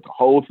I'm at with the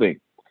whole thing.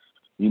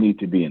 You need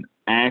to be an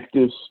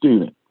active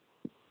student.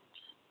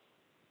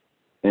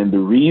 And the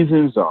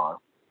reasons are,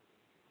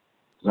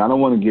 I don't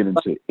want to get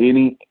into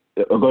any.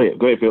 Go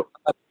ahead, Phil.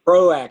 A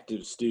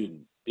proactive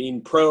student,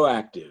 being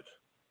proactive.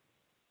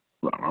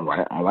 All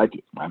right, I like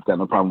it. I've got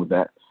no problem with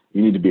that.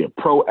 You need to be a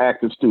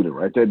proactive student.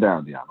 Write that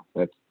down, Deanna.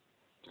 That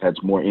has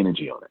more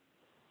energy on it.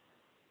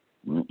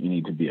 You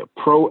need to be a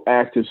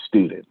proactive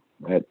student.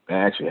 That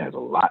actually has a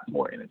lot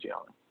more energy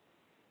on it.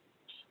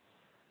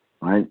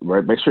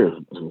 Right? Make sure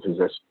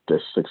because the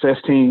success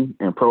team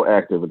and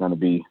proactive are going to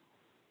be.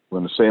 We're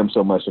going to say them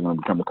so much they're going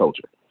to become the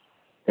culture.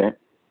 Okay.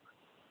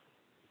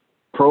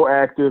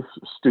 Proactive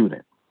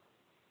student.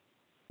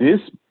 This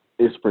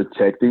is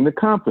protecting the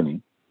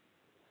company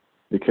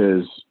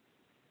because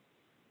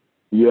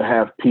you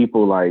have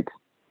people like,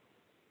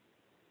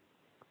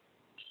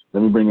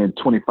 let me bring in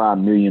 25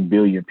 million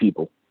billion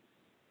people.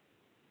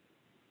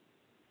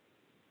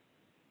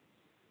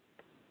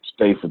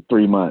 Stay for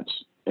 3 months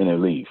and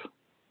then leave.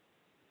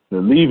 The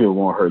leaving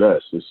won't hurt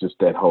us. It's just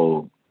that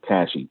whole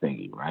cashy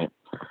thingy, right?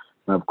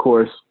 Now, of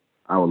course,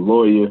 our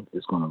lawyer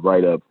is going to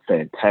write up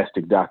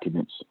fantastic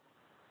documents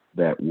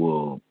that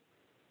will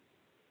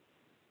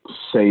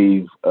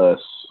save us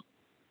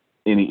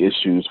any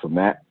issues from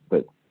that,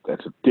 but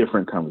that's a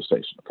different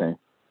conversation, okay?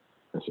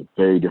 That's a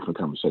very different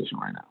conversation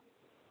right now.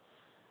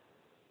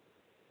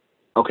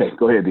 Okay,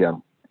 go ahead,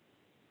 Deanna.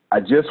 I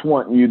just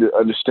want you to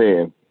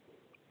understand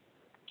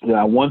that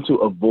I want to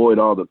avoid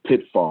all the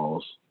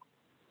pitfalls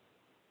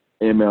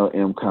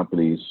MLM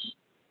companies,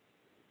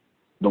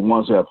 the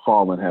ones that have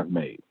fallen, have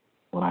made.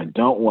 When I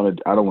don't want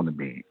to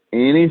be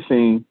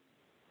anything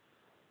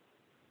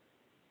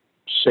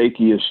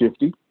shaky or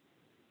shifty.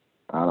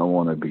 I don't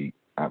want to be.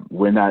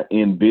 We're not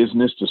in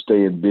business to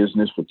stay in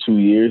business for 2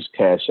 years,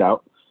 cash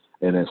out,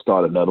 and then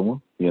start another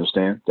one. You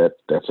understand? That's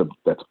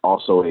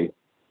also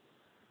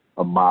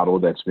a model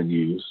that's been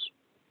used.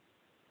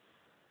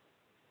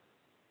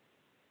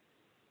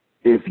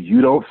 If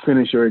you don't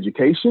finish your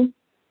education,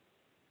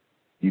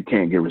 you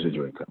can't get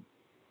residual income.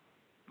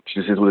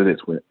 This is what it is.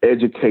 We're an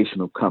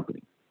educational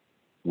company.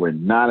 We're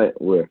not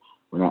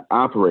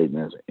operating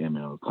as an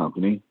ML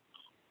company.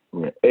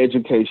 We're an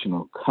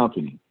educational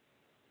company.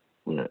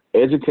 We're an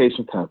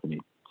education company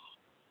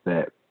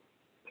that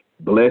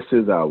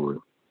blesses our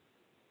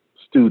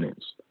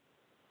students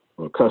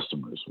or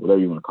customers, whatever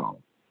you want to call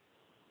them,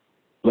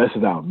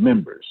 blesses our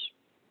members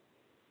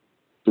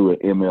through an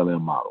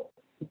MLM model.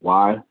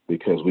 Why?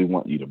 Because we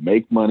want you to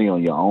make money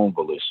on your own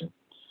volition,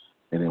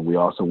 and then we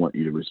also want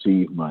you to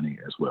receive money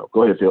as well.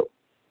 Go ahead, Phil.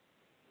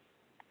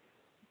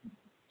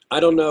 I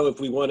don't know if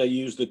we want to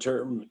use the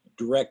term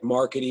direct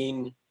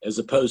marketing as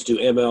opposed to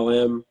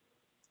MLM.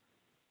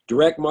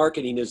 Direct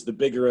marketing is the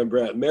bigger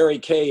umbrella. Mary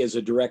Kay is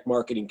a direct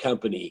marketing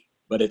company,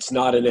 but it's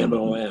not an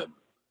MLM.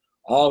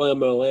 All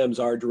MLMs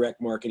are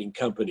direct marketing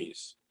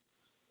companies.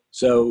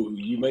 So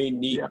you may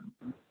need,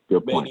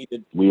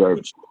 We are.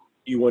 which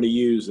you want to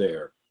use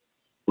there.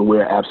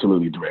 We're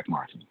absolutely direct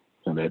marketing.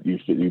 So that you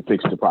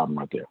fixed the problem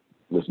right there.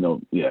 There's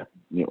no,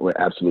 we're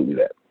absolutely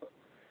that.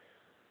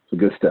 So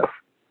good stuff.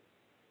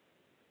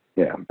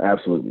 Yeah,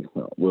 absolutely.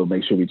 We'll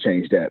make sure we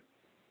change that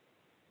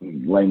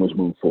language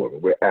moving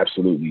forward. We're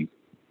absolutely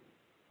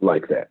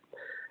like that.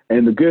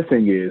 And the good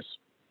thing is,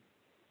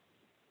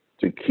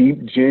 to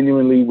keep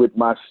genuinely with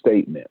my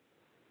statement,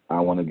 I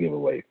want to give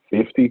away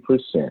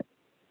 50%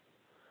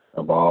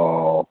 of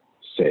all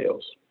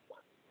sales.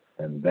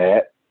 And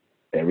that,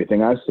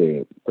 everything I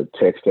said,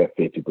 protects that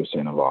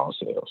 50% of all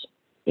sales.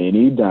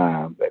 Any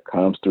dime that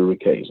comes through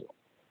Recasal,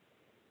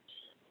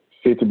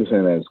 50% of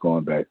that is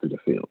going back to the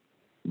field.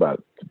 Back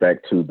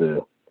to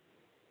the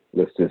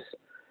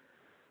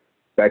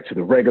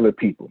regular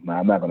people. Now,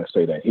 I'm not going to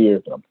say that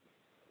here, but I'm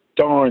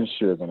darn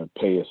sure going to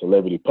pay a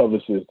celebrity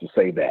publicist to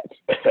say that.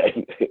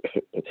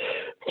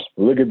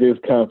 Look at this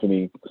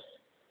company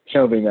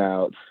helping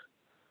out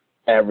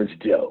average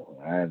Joe.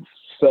 I'm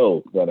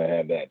so going to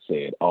have that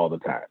said all the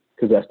time,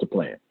 because that's the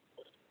plan.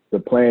 The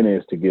plan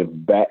is to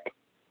give back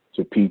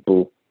to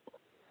people.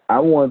 I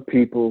want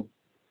people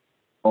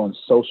on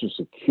Social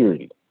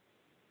Security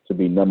to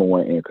be number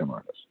one income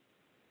earners.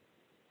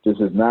 This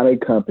is not a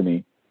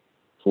company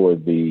for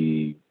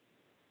the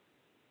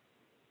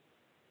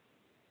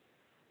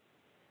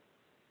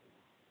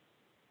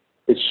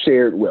it's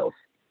shared wealth.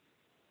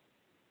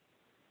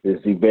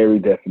 It's the very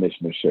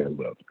definition of shared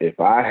wealth. If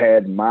I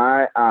had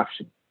my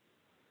option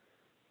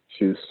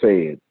to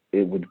say it,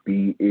 it would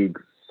be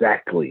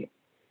exactly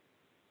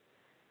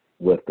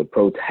what the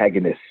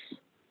protagonists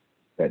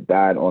that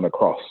died on a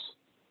cross,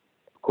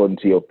 according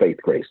to your faith,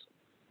 Grace,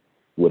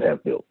 would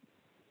have built.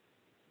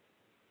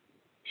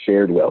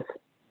 Shared wealth.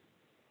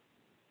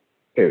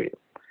 Period.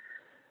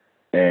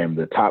 And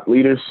the top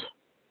leaders,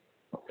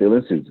 Phil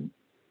and Susan,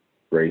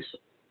 Grace,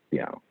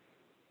 Deanna.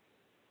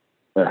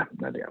 Not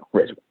Deanna,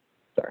 Regiment.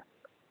 Sorry.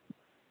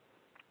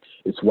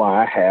 It's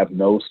why I have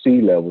no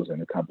C levels in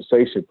the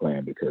compensation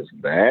plan, because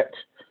that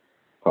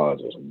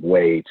causes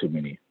way too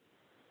many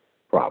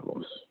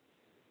problems.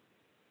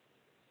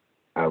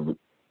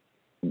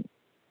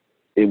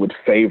 It would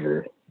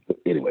favor,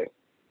 anyway,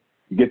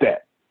 you get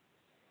that.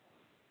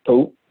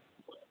 Cool.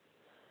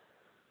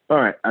 All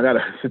right,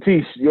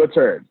 Satish, your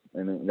turn.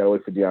 And then gotta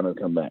wait for Deanna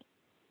to come back.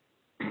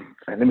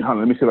 Let me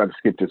see if I can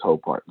skip this whole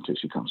part until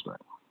she comes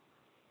back.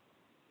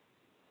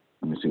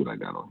 Let me see what I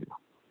got on here.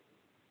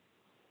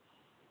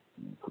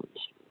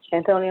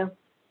 Antonio?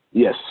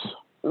 Yes.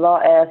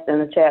 Law asked in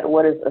the chat,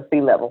 what is a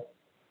C level?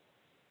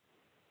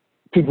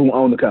 People who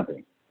own the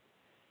company.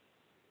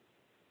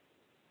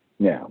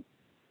 Yeah.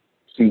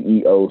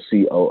 CEO,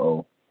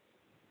 COO.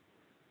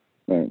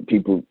 And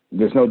people,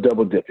 there's no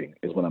double dipping,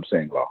 is what I'm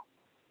saying, Law.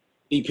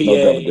 EPA. No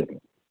double dipping.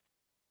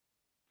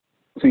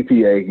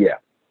 CPA, yeah.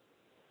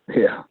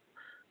 Yeah.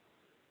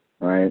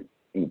 All right.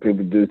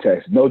 People do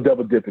tax. No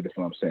double dipping is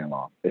what I'm saying,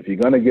 Law. If you're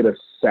going to get a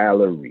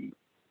salary,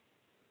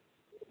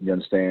 you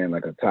understand,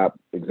 like a top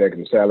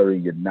executive salary,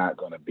 you're not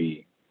going to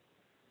be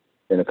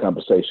in a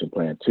compensation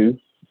plan too,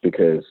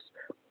 because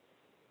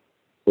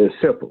it's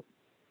simple.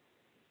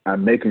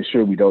 I'm making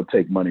sure we don't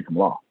take money from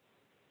law.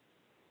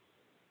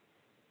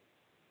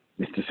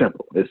 It's just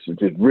simple. It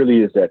just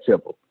really is that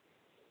simple.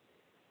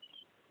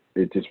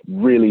 It just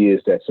really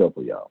is that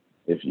simple, y'all.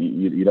 If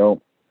you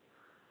don't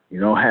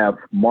have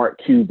Mark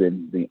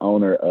Cuban, the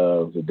owner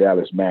of the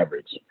Dallas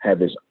Mavericks, have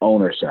his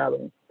owner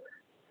salary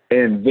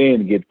and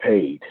then get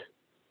paid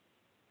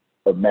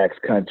a max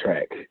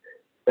contract,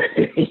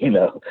 max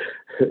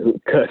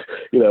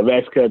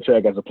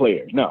contract as a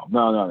player. No.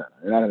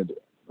 They're not gonna do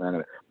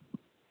it.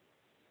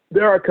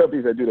 There are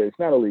companies that do that. It's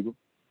not illegal.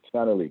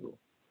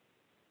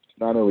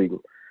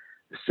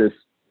 It's just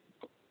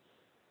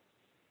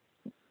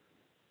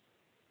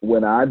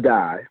when I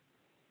die,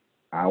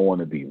 I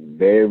want to be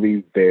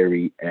very,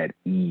 very at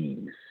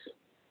ease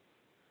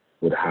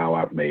with how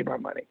I've made my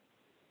money.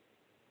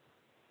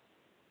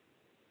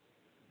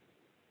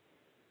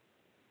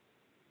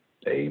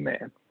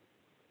 Amen.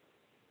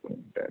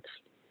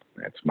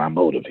 That's my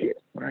motive here.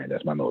 All right,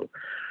 that's my motive.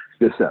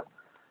 Good stuff.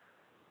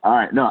 All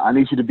right, no, I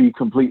need you to be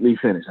completely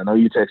finished. I know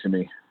you texted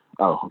me.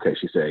 Oh, okay.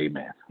 She said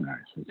amen. All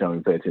right, so tell me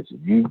to pay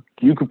attention.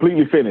 You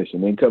completely finish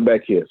and then come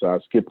back here. So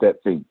I'll skip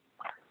that thing.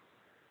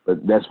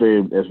 But that's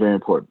very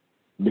important,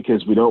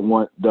 because we don't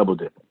want double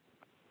dipping.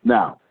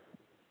 Now,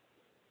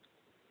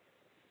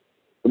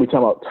 let me talk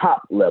about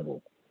top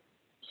level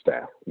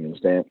staff. You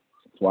understand?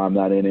 That's why I'm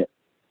not in it.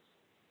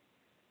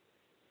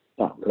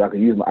 No, because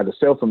I could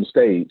sell from the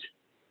stage,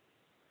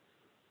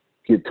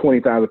 get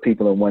 20,000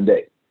 people in one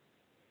day,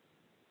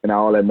 and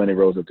all that money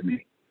rolls up to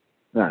me.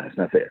 No, it's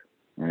not fair.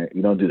 All right,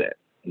 you don't do that.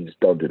 You just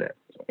don't do that.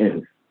 So,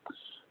 anyway,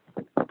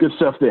 good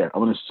stuff there.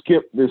 I'm going to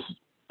skip this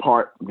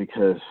part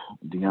because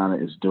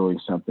Deanna is doing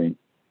something.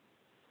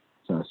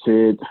 So I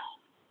said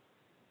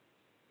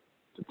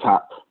the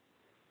top.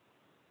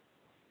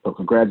 So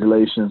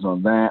congratulations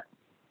on that.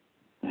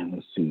 And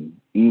let's see.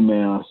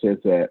 Email says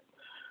that.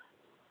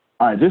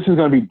 All right, this is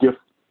going to be different.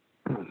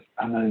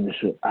 I'm not even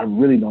sure. I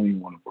really don't even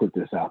want to put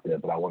this out there,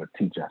 but I want to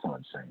teach us at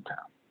the same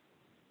time.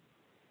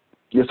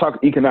 Let's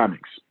talk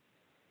economics.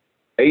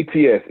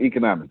 ATS,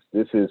 economics.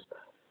 This is,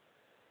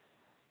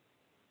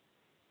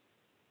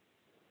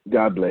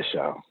 God bless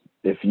y'all.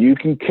 If you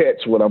can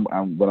catch what I'm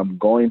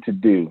going to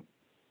do,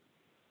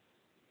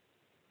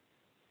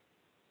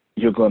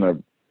 you're going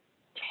to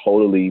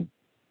totally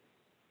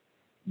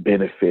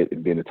benefit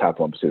and be in the top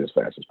 1% as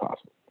fast as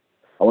possible.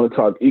 I want to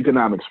talk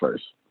economics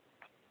first.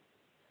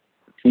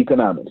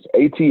 Economics,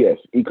 ATS,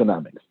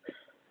 economics.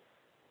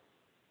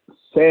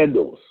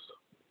 Sandals,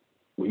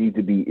 we need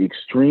to be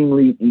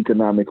extremely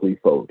economically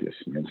focused.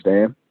 You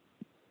understand?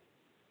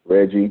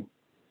 Reggie,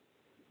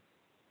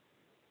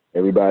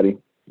 everybody,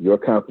 your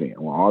company. I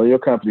want all of your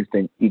companies to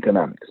think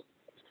economics.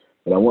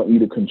 But I want you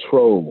to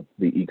control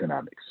the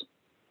economics.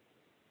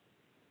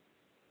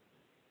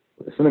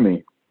 Listen to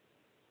me.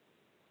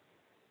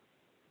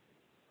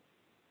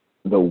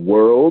 The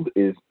world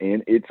is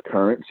in its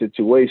current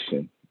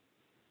situation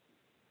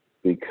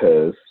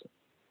because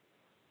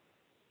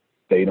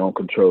they don't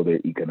control their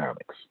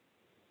economics.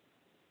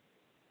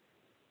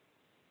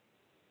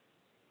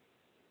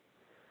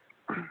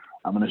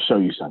 I'm going to show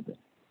you something.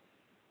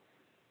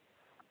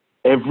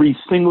 Every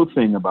single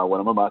thing about what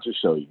I'm about to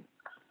show you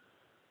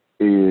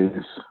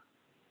is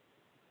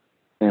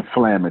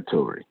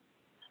inflammatory.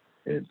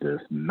 It does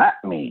not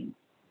mean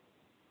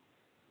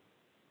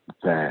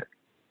that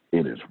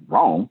it is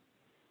wrong.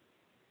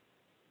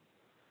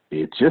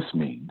 It just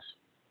means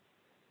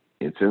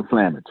it's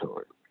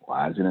inflammatory.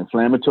 Why is it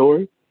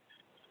inflammatory?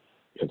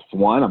 Because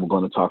one, I'm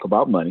going to talk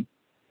about money.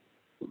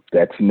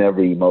 That's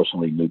never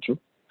emotionally neutral.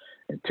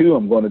 And two,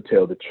 I'm going to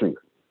tell the truth.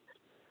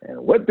 And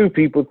what do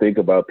people think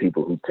about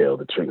people who tell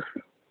the truth?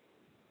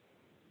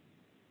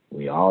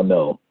 We all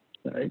know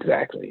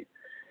exactly.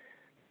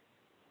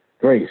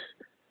 Grace.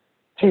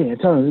 Hey,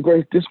 Antonio,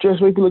 Grace, this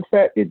dress make you look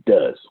fat? It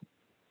does.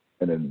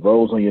 And then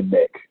rolls on your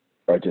neck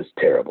are just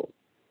terrible.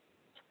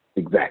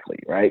 Exactly,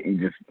 right?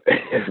 You just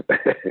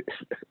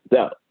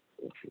no.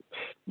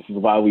 This is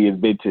why we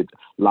invented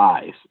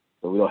lies,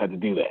 so we don't have to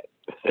do that.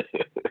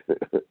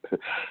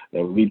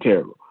 That would be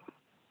terrible.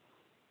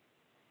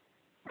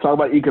 Talk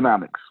about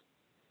economics.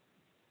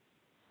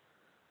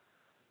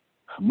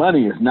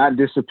 Money is not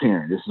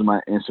disappearing. This is my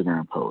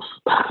Instagram post.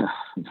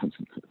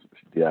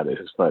 Yeah, this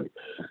is funny.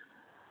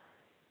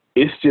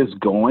 It's just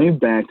going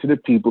back to the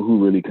people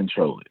who really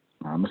control it.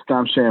 I'm going to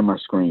stop sharing my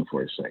screen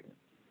for a second.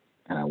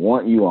 And I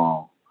want you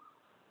all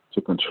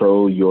to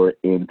control your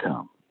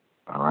income.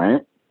 All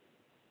right?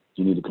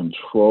 You need to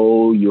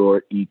control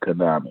your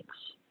economics.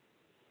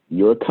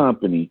 Your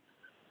company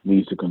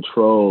needs to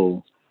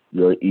control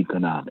your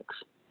economics.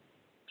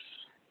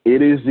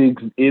 It is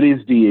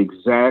the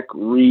exact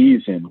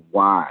reason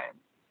why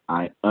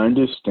I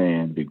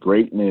understand the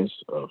greatness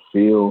of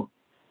Phil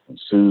and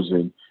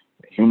Susan,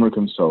 the Humor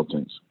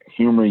Consultants,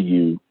 Humor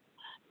You,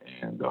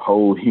 and the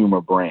whole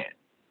Humor brand.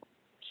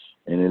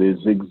 And it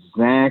is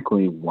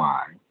exactly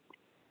why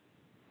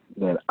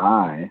that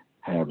I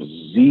have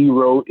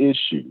zero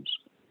issues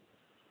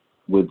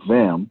with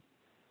them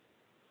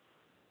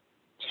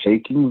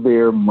taking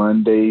their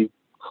Monday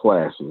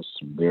classes,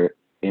 their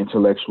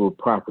intellectual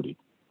property,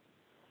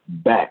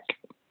 back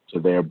to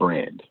their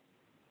brand.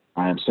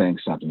 I am saying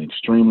something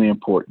extremely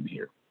important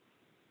here.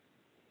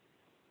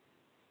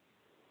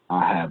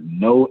 I have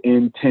no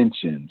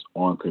intentions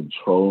on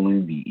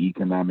controlling the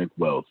economic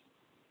wealth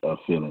of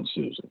Phil and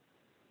Susan.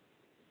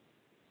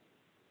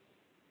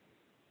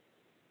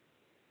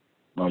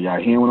 Are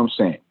y'all hearing what I'm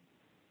saying?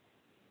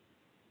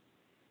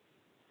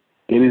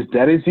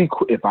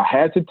 If I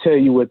had to tell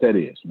you what that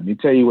is, let me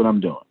tell you what I'm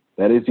doing.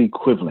 That is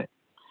equivalent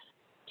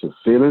to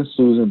Phil and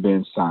Susan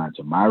being signed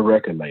to my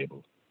record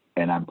label,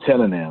 and I'm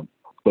telling them,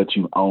 but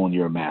you own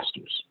your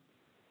masters.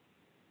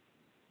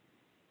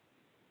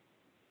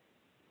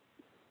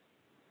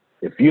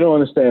 If you don't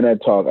understand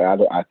that talk,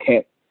 I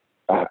can't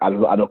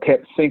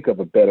think of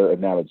a better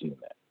analogy than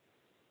that.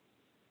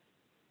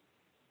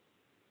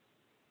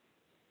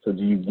 So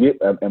do you get,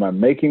 am I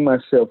making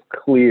myself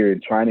clear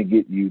in trying to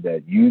get you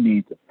that you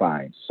need to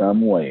find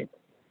some way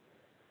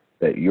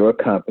that your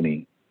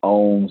company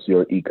owns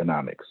your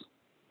economics?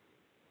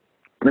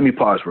 Let me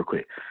pause real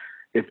quick.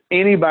 If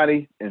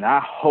anybody, and I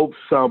hope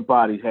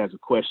somebody has a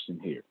question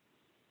here,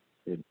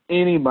 if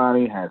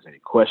anybody has a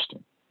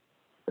question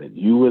that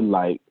you would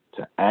like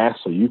to ask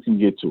so you can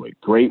get to a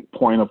great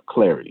point of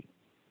clarity,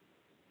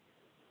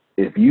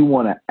 if you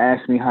want to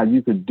ask me how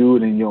you can do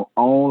it in your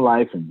own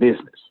life and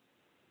business,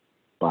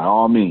 by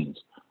all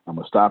means, I'm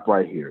going to stop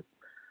right here.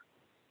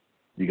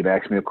 You can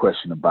ask me a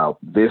question about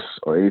this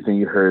or anything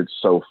you heard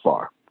so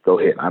far. Go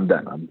ahead. I'm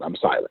done. I'm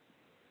silent.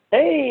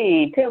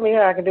 Hey, tell me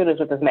how I can do this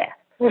with this math.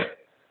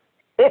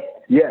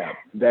 Yeah,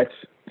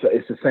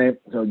 it's the same.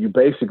 So you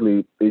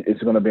basically,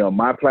 it's going to be on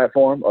my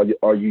platform.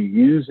 Are you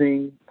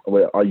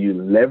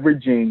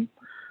leveraging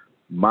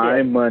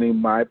my money,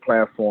 my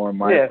platform,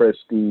 my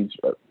prestige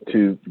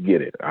to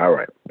get it? All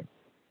right.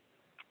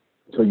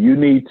 So you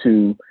need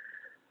to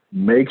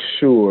make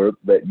sure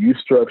that you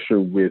structure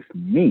with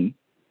me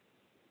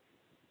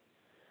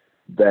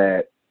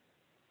that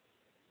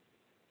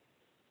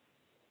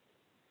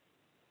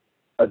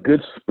a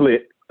good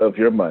split of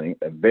your money,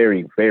 a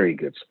very, very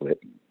good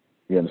split.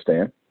 You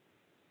understand?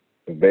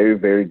 A very,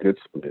 very good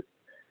split.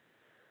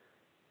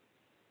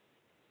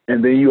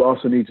 And then you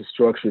also need to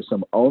structure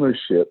some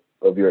ownership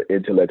of your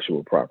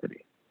intellectual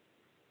property.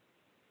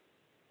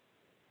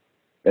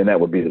 And that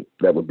would be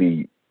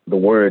the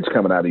words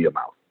coming out of your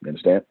mouth. You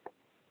understand?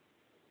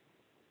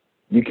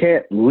 You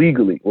can't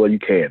legally, well, you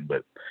can,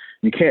 but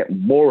you can't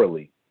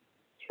morally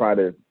try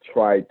to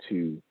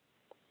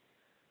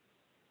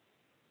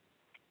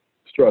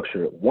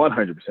structure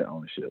 100%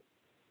 ownership.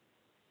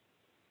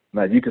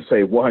 Now, you can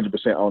say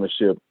 100%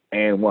 ownership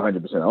and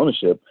 100%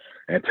 ownership.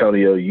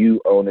 Antonio, you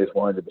own this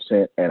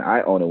 100% and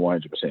I own it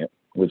 100%,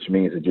 which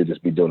means that you'll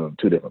just be doing it on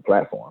two different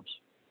platforms.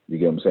 You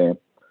get what I'm saying?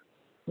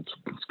 It's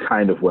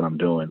kind of what I'm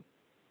doing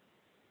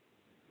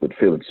with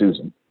Phil and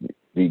Susan.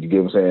 You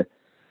get what I'm saying?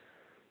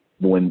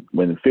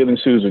 When Phil and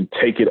Susan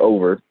take it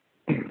over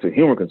to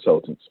humor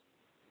consultants,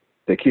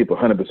 they keep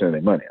 100% of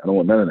their money. I don't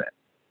want none of that.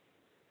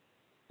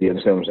 You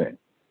understand what I'm saying?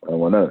 I don't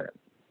want none of that.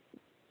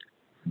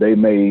 They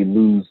may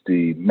lose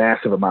the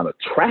massive amount of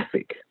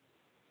traffic.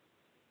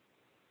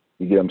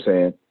 You get what I'm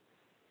saying?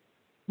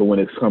 But when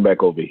it's come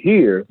back over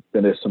here,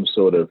 then there's some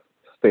sort of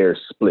fair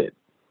split.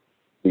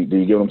 Do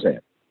you get what I'm saying?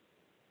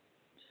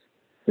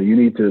 So you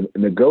need to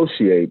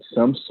negotiate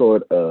some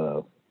sort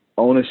of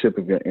ownership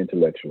of your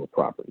intellectual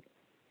property.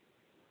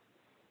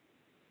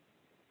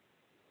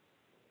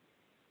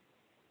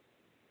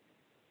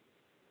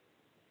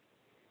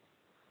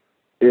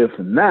 If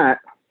not,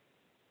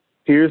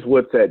 here's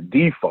what's at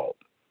default.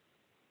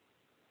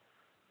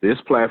 This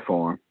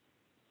platform,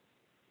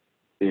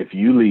 if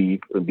you leave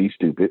and be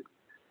stupid,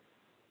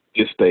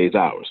 it stays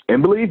ours.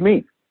 And believe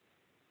me,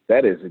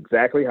 that is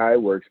exactly how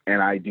it works,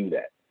 and I do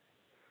that.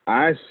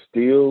 I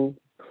still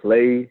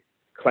play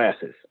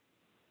classes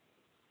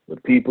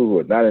with people who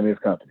are not in this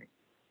company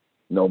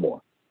no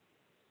more.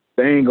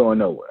 They ain't going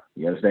nowhere.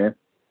 You understand?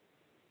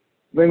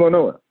 They ain't going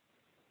nowhere.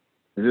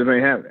 It just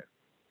ain't happening.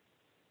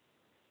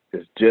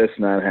 It's just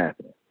not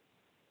happening.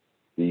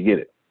 Do you get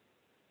it?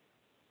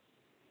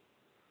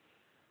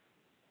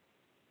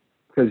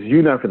 Because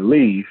you're not going to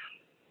leave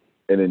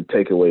and then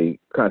take away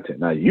content.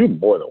 Now, you're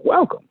more than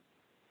welcome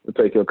to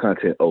take your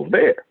content over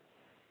there.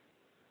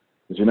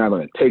 Because you're not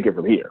going to take it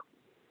from here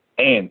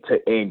and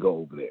go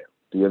over there.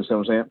 Do you understand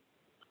what I'm saying?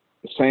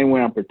 The same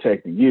way I'm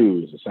protecting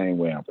you is the same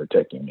way I'm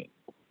protecting me.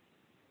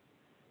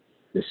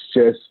 It's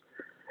just,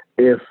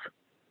 if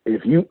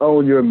you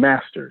own your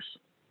masters,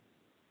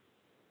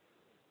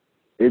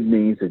 it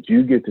means that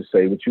you get to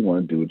say what you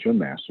want to do with your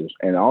masters.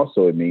 And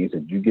also it means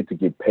that you get to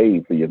get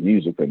paid for your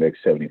music for the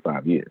next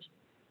 75 years.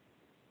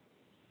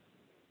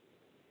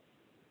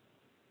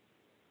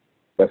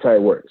 That's how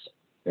it works.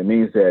 It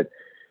means that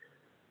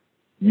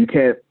you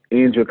can't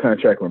end your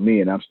contract with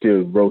me and I'm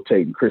still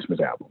rotating Christmas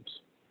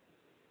albums.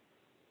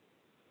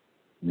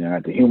 You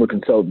know, the humor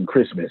consultant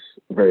Christmas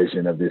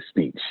version of this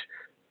speech.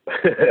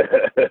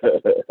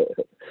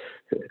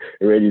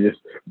 Ready to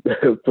just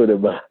put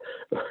in my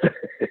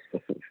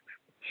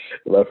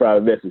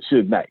private message,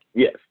 Suge Knight.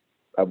 Yes,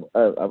 I'm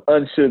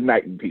un-Suge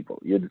Knighting people.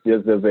 You just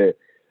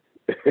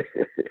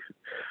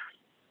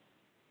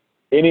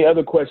any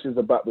other questions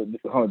about did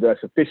I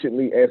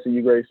sufficiently answer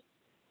you, Grace?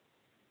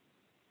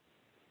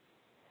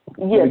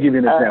 Yes. Let me give you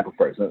an example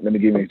first. Let me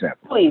give you an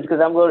example. Please, because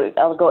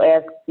I'll go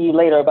ask you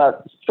later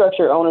about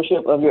structure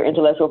ownership of your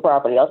intellectual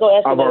property. I'll go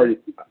ask you.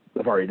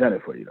 I've already done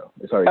it for you though.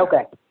 It's already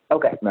okay. Done.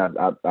 Okay. Now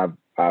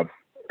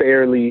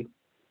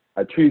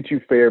I treated you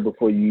fair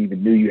before you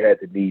even knew you had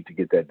the need to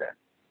get that done.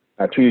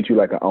 I treated you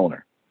like an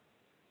owner.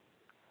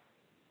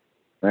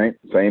 Right?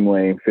 Same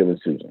way Phil and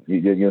Susan.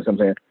 You know what I'm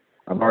saying?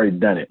 I've already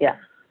done it. Yeah.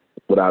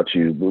 Without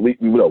you, but we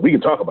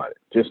can talk about it.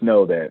 Just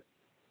know that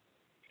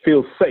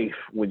feel safe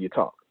when you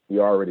talk.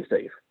 You're already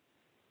safe.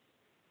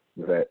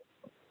 Is that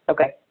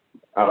okay?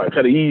 All right,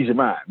 try to ease your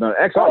mind. Now,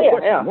 ask all the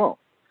questions you want.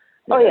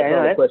 Yeah, ask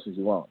all the questions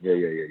you want. Yeah.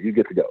 You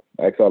get to go.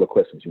 Ask all the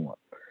questions you want.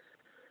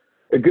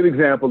 A good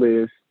example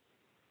is,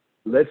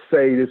 let's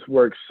say this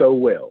works so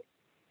well,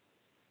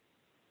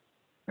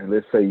 and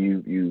let's say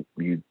you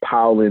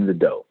pile in the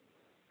dough.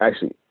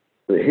 Actually,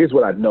 here's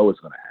what I know is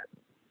going to happen.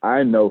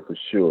 I know for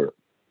sure.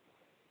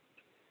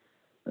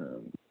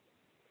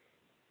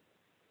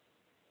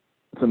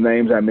 Some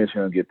names I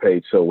mentioned will get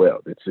paid so well.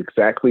 It's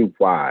exactly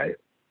why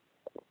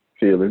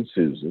Phil and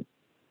Susan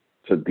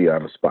took me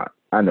on the spot.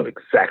 I know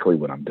exactly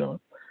what I'm doing,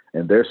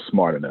 and they're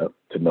smart enough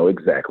to know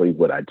exactly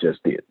what I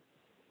just did.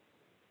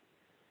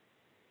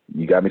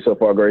 You got me so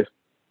far, Grace?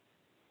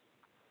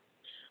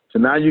 So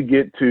now you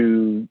get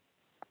to,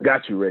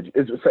 got you, Reggie.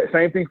 It's the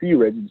same thing for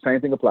you, Reggie. The same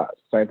thing applies.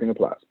 What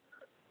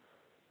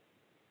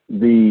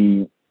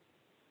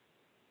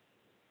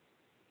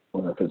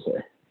am I going to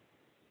say?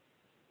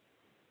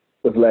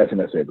 What's the last thing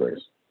I said, Grace?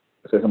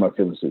 I said something about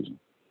Phil and Susan.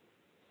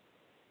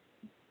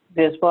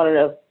 They're smart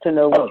enough to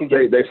know what you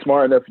did. They're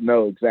smart enough to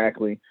know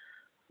exactly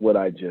what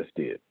I just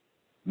did.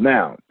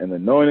 Now, and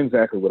then knowing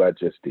exactly what I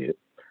just did,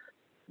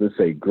 let's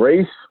say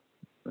Grace,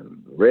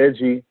 and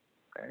Reggie,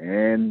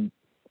 and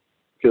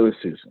Phil and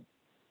Susan.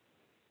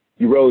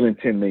 You rolled in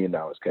 $10 million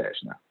cash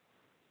now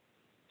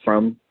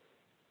from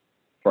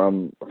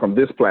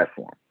this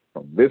platform,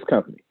 from this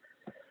company.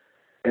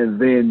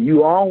 And then you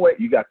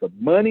got the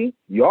money.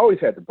 You always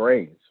had the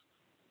brains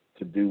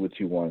to do what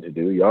you wanted to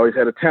do. You always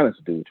had the talent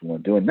to do what you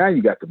want to do. And now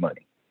you got the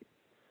money.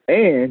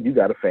 And you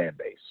got a fan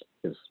base.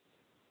 Because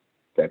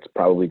That's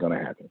probably going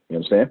to happen. You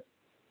understand?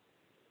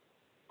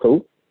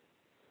 Cool.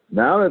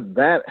 Now that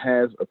that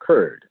has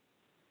occurred,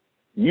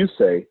 you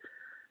say,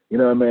 you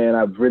know, man,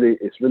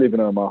 it's really been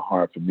on my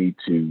heart for me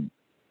to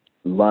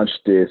launch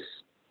this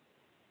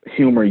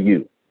Humor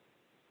You.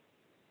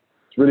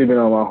 It's really been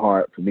on my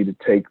heart for me to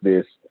take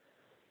this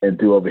and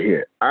do over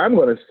here. I'm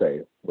going to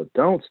say, well,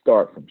 don't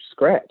start from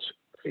scratch,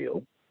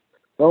 Phil.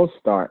 Don't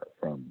start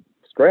from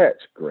scratch,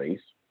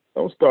 Grace.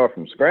 Don't start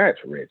from scratch,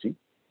 Reggie.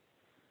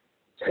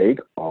 Take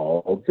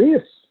all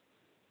this.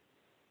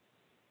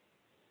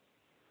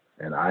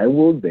 And I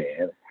will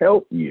then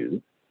help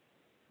you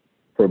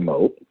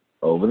promote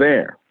over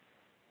there.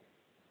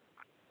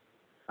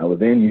 I will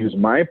then use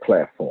my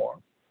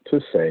platform to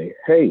say,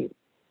 hey,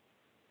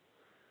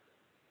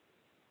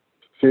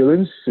 Phil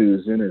and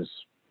Susan is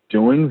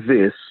doing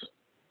this.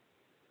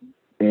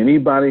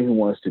 Anybody who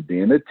wants to be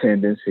in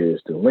attendance,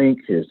 here's the link,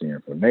 here's the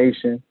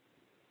information.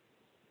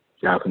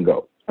 Y'all can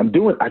go. I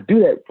do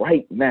that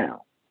right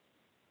now.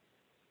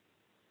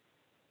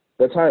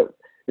 That's how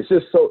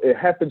it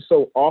happens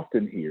so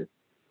often here.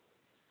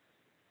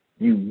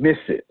 You miss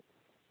it.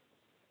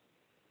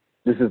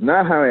 This is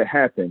not how it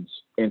happens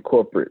in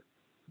corporate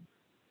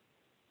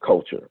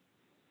culture.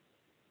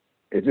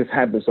 It just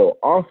happens so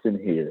often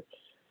here,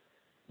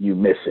 you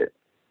miss it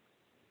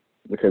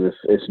because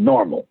it's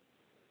normal.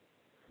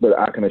 But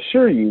I can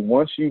assure you,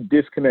 once you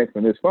disconnect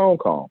from this phone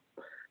call,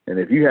 and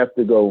if you have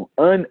to go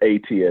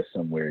un-ATS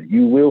somewhere,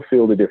 you will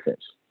feel the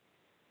difference.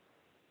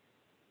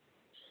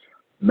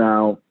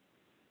 Now,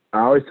 I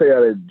always say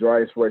that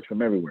advice works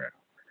from everywhere.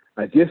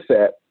 I get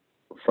that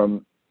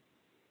from,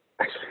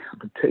 actually, I'm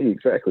going to tell you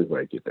exactly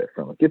where I get that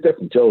from. I get that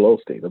from Joel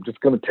Osteen. I'm just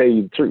going to tell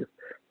you the truth.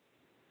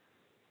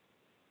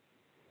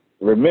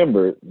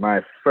 Remember,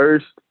 my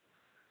first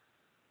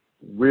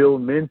real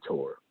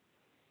mentor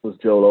was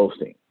Joel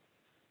Osteen.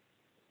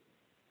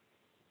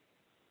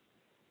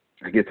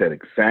 I get that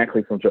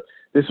exactly from Joel.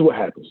 This is what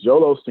happens.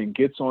 Joel Osteen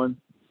gets on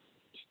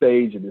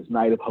stage in this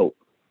night of hope.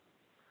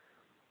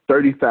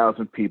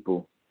 30,000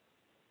 people,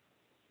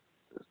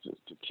 just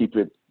to keep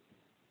it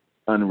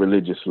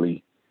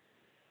unreligiously,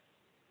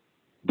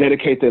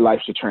 dedicate their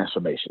lives to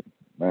transformation.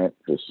 Right?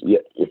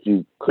 If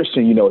you're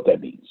Christian, you know what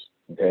that means.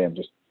 Okay, I'm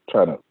just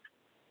trying to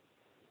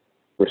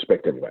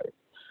respect everybody.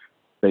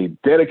 They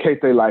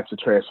dedicate their life to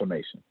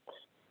transformation.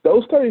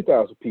 Those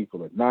 30,000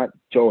 people are not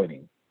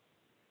joining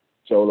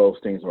Joel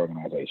Osteen's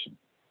organization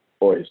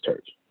or his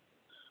church.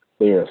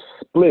 They are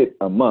split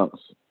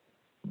amongst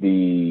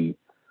the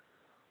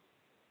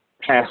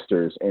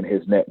pastors in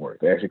his network.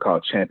 They're actually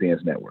called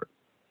Champions Network.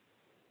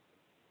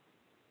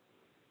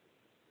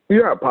 You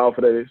know how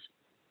powerful that is?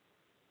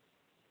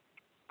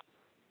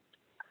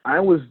 I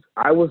was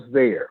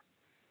there.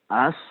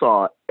 I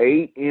saw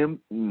I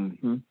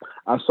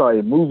saw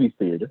a movie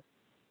theater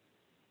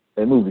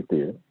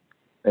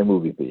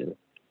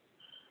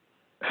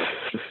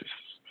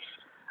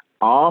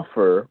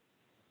offer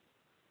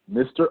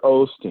Mr.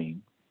 Osteen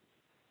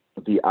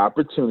the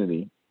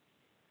opportunity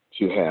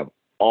to have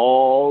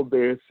all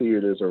their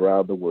theaters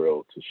around the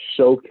world to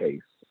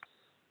showcase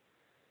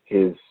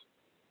his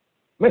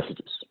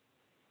messages.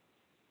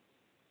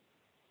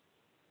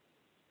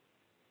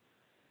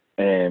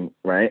 And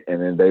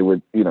then they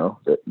would,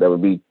 that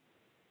would be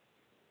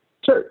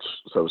church,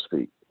 so to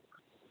speak.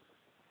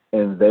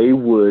 And they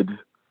would,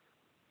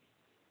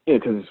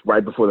 because it's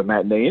right before the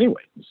matinee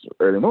anyway. It's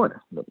early morning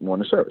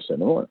service in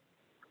the morning.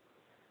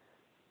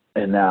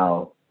 And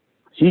now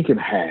he can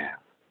have,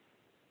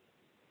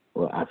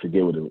 I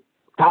forget what it was,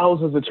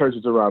 thousands of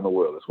churches around the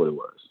world. That's what it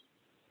was.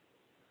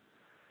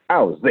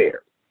 I was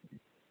there.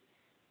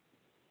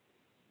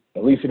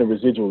 At least in the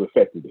residual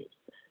effect it is.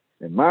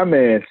 And my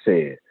man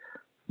said,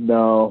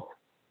 no,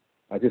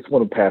 I just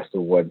want to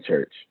pastor one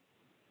church.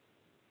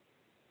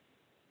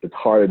 It's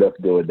hard enough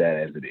doing that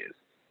as it is.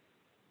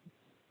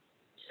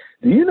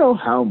 Do you know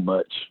how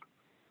much,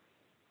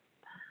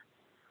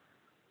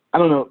 I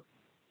don't know,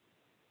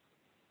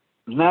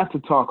 not to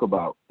talk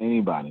about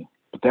anybody,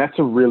 but that's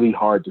a really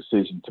hard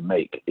decision to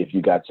make if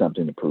you got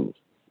something to prove.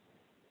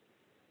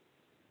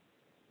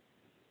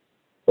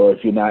 Or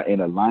if you're not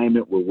in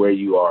alignment with where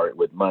you are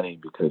with money,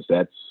 because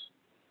that's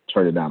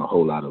turning down a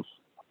whole lot of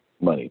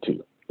money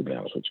too, to be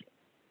honest with you.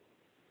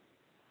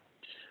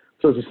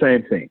 So it's the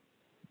same thing.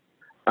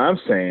 I'm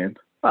saying,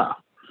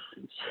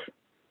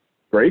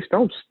 Grace,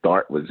 don't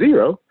start with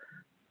zero.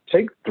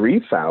 Take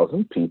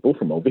 3,000 people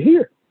from over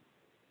here.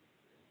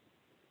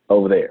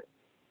 Over there.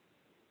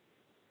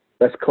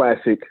 That's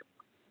classic,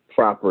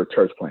 proper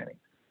church planning.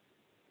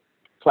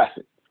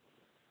 Classic.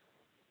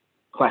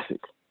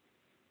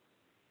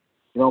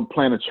 You don't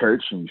plan a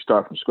church and you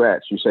start from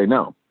scratch. You say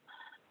no.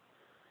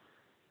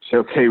 Say,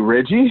 okay,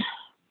 Reggie,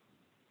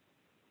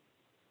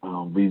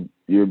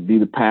 you'll be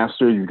the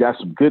pastor. You've got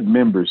some good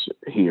members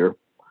here.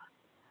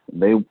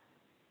 They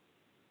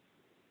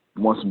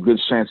want some good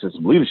chances,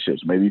 some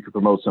leaderships. Maybe you could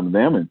promote some of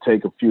them and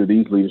take a few of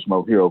these leaders from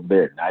over here, over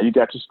there. Now you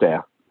got your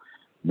staff.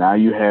 Now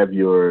you have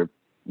your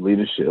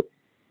leadership.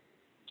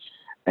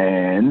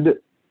 And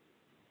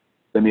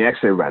let me ask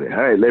everybody,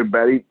 all right,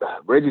 everybody,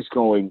 Reggie's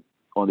going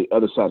on the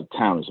other side of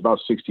town. It's about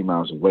 60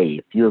 miles away.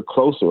 If you're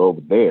closer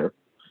over there,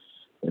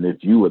 and if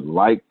you would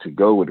like to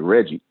go with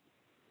Reggie,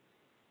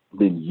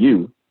 then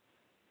you,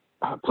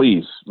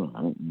 please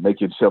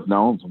make yourself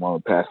known.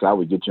 Tomorrow pass out,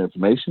 we get your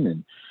information,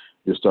 and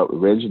you'll start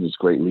with Reggie. It's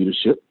great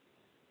leadership.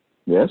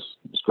 Yes,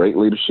 it's great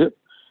leadership.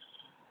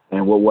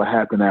 And what will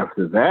happen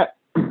after that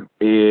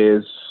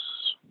is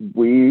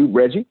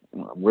Reggie,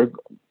 we're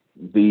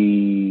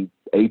the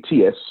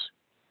ATS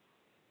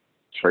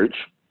church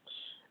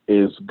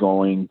is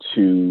going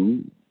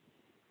to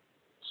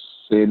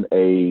send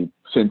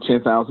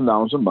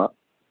 $10,000 a month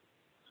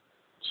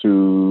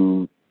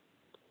to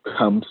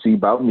come see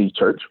about me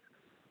church.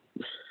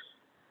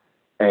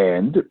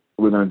 And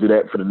we're going to do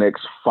that for the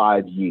next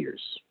 5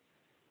 years.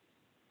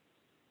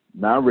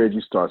 Now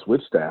Reggie starts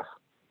with staff,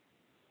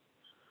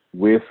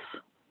 with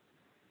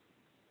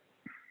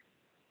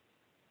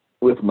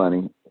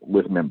money,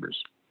 with members.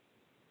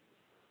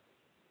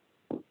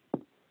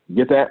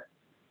 Get that?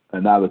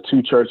 And now the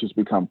two churches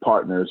become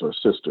partners or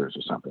sisters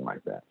or something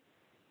like that.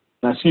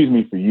 Now, excuse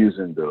me for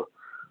using the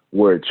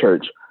word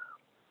church.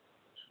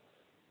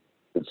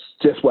 It's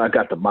just where I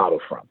got the model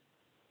from.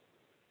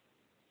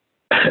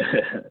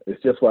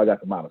 It's just where I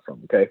got the model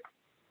from, okay?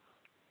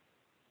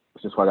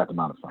 It's just where I got the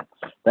model from.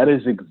 That's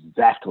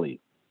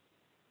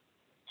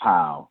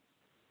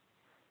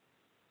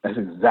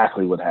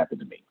exactly what happened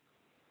to me.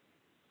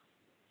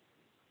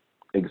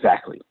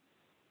 Exactly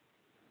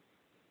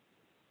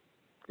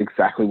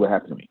what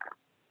happened to me.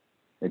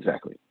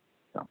 Exactly.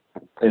 So,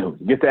 anyway,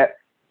 get that,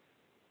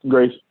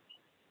 Grace?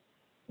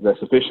 Is that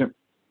sufficient?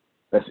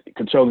 That's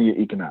controlling your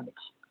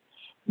economics.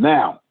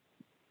 Now,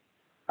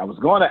 I was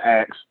going to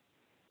ask,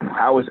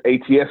 how is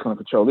ATS going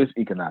to control this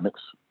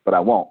economics? But I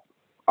won't.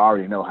 I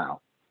already know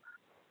how.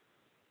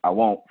 I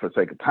won't for the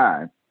sake of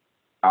time.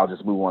 I'll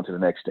just move on to the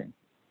next thing.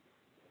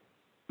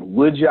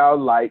 Would y'all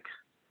like,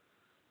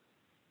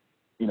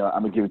 I'm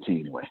going to give it to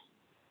you anyway.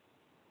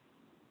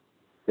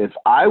 If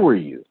I were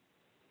you,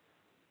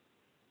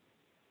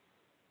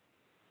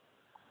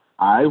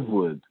 I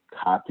would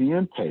copy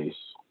and paste.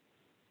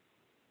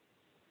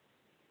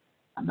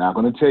 I'm not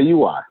going to tell you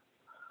why,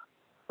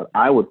 but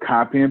I would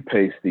copy and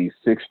paste these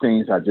 6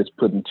 things I just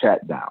put in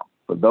chat down.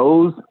 For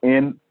those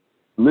in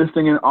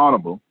listening in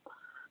Audible,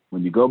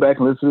 when you go back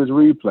and listen to this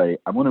replay,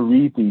 I'm going to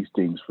read these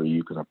things for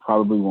you because I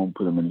probably won't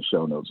put them in the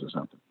show notes or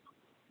something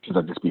because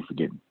I'll just be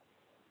forgetting.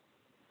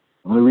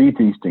 I'm going to read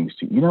these things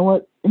to you. You know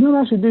what? You know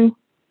what I should do?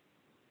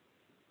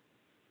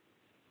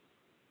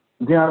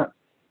 Deanna,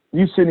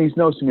 you send these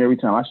notes to me every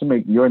time. I should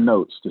make your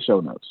notes the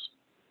show notes.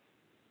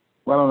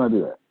 Why don't I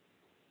do that?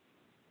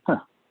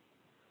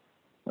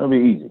 That'll be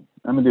easy.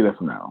 I'm going to do that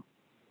from now on.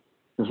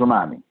 Just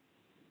remind me.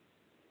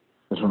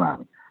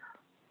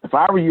 If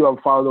I were you, I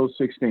would follow those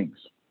 6 things.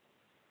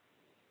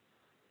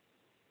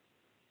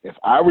 If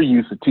I were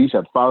you, Satish,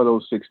 I'd follow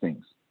those 6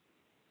 things.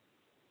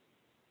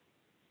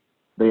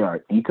 They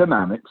are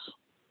economics,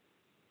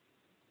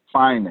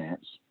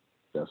 finance,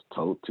 that's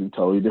 2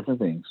 totally different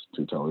things,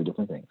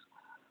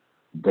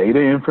 data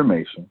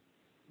information,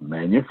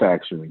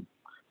 manufacturing,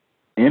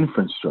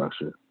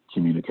 infrastructure,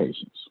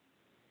 communications.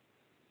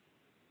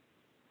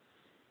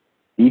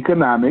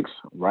 Economics,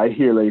 right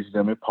here, ladies and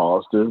gentlemen,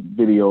 pause the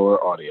video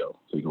or audio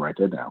so you can write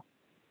that down.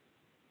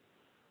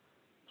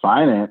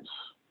 Finance,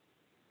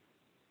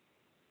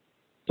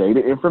 data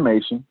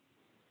information,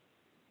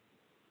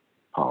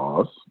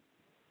 pause,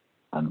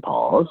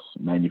 unpause,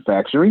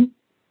 manufacturing,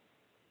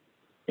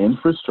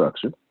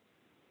 infrastructure,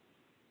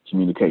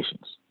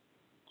 communications.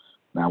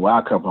 Now, where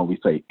I come from, we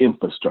say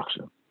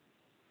infrastructure.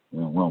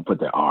 We don't put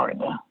that R in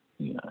there.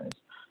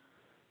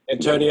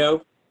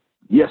 Antonio?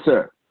 Yes,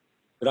 sir.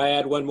 Could I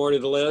add one more to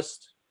the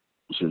list?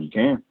 Sure you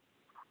can.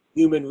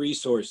 Human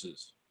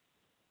resources.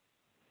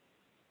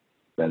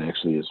 That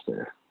actually is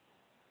fair.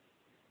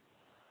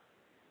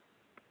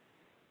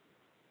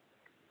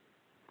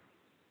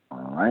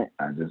 All right,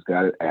 I just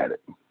got it added.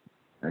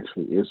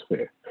 Actually is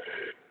fair.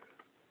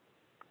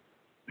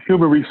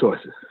 Human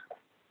resources.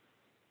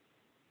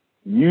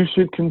 You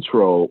should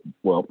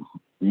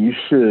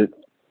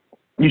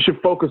you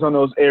should focus on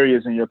those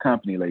areas in your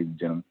company, ladies and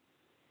gentlemen.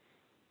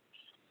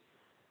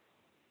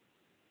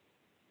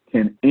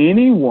 Can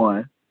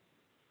anyone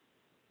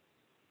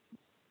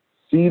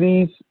see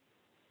these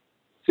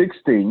 6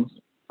 things?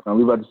 I'll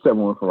leave out the 7th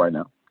one for right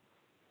now.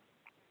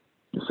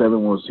 The 7th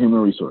one was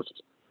human resources.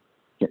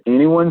 Can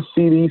anyone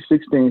see these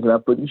 6 things that I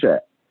put in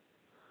chat?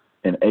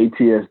 And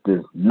ATS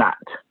does not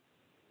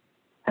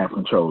have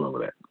control over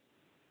that.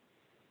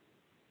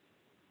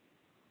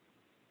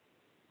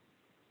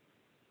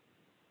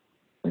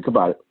 Think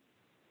about it.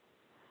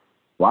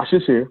 Watch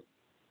this here.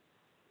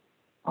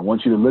 I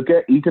want you to look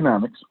at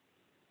economics,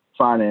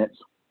 finance,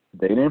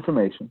 data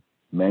information,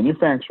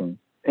 manufacturing,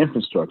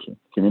 infrastructure,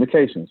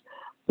 communications.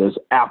 Does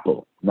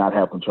Apple not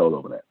have control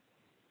over that?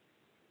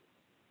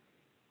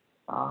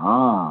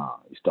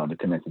 You're starting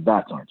to connect the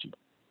dots, aren't you?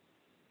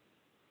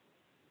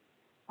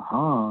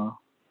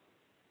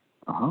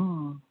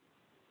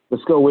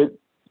 Let's go with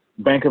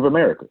Bank of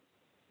America.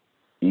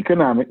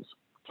 Economics,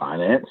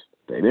 finance,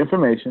 data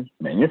information,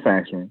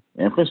 manufacturing,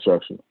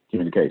 infrastructure,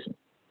 communications.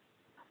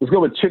 Let's go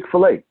with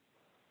Chick-fil-A.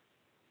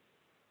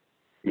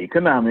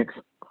 Economics,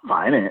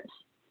 finance,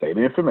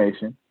 data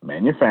information,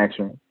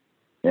 manufacturing,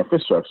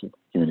 infrastructure,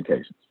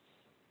 communications.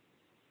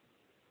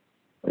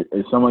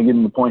 Is someone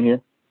getting the point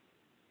here?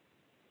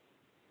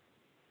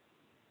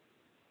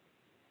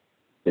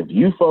 If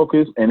you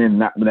focus, and then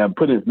now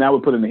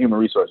we put in the human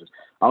resources.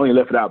 I only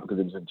left it out because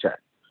it was in chat.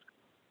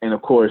 And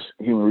of course,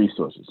 human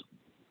resources.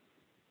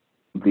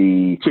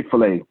 The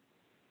Chick-fil-A,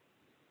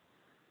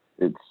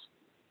 it's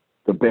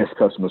the best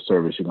customer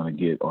service you're going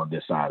to get on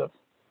this side of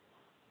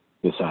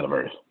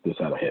earth, this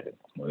side of heaven,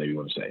 whatever you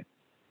want to say.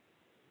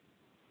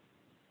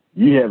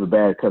 You have a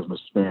bad customer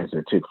experience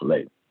at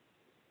Chick-fil-A.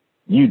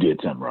 You did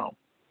something wrong.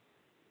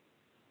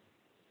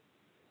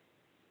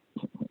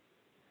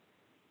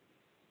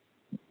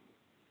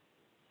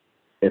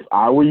 If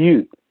I were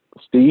you,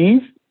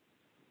 Steve,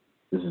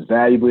 this is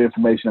valuable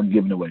information I'm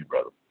giving away,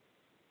 brother.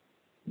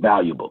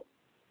 Valuable.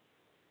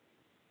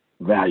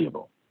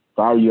 Valuable. If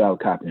I were you, I would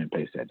copy and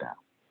paste that down.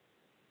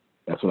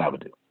 That's what I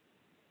would do.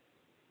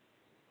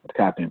 I'd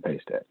copy and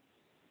paste that.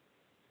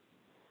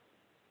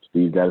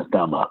 Steve got his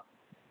thumb up.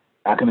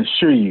 I can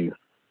assure you,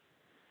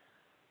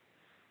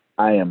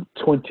 I am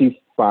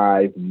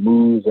 25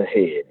 moves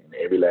ahead in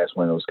every last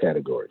one of those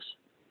categories.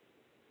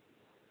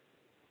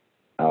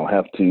 I'll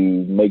have to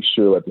make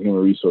sure at the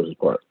human resources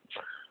part,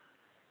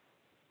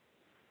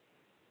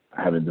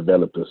 I haven't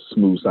developed a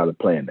smooth, solid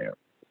plan there.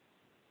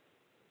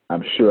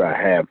 I'm sure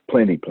I have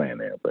plenty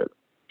planned there, but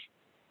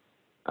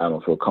I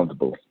don't feel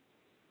comfortable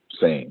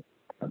saying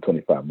I'm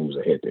 25 moves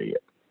ahead there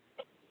yet.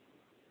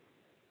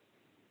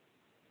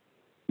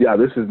 Yeah,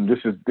 this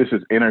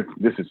is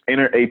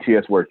inner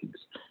ATS workings.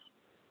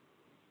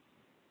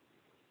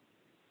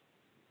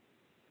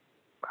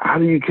 How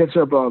do you catch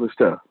up all this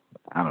stuff?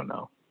 I don't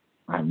know.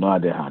 I have no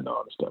idea how I know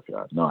all this stuff,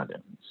 y'all. No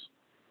idea.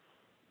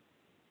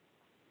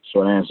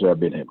 Short answer, I've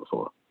been here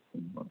before.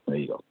 There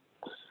you go.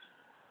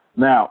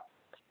 Now,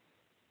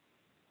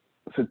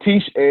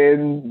 Satish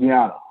and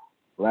Deanna,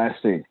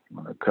 last thing.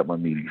 I'm going to cut my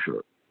meeting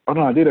short. Oh,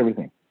 no, I did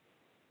everything.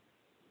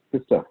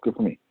 Good stuff. Good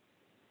for me.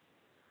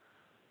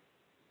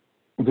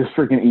 This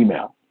freaking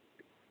email.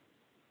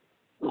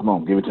 Come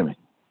on, give it to me.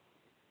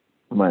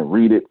 I might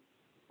read it.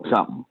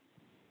 Something.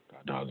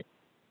 God dog it.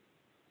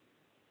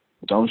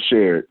 Don't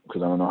share it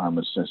because I don't know how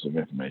much sensitive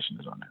information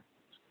is on there.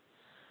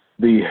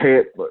 The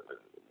head.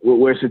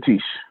 Where's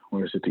Satish?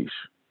 Where's Satish?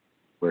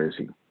 Where is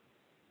he?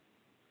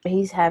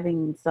 He's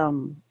having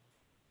some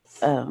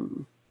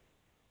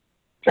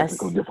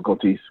technical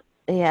difficulties.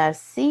 Yeah, I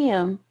see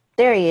him.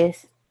 There he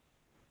is.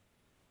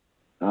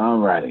 All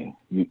righty.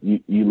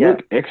 You look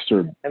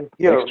extra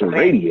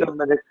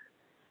radiant.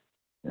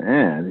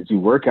 Yeah, did you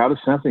work out or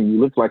something? You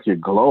look like you're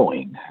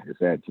glowing. Is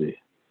that did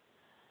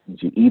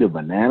you eat a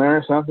banana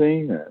or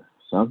something?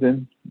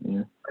 Something?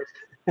 Yeah.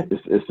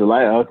 It's the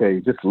light. Okay,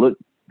 just look.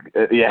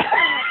 Yeah.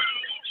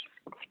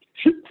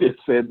 It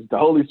said the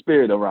Holy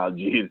Spirit around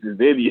you is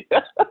in you.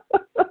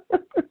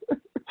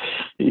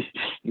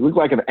 You look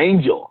like an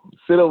angel.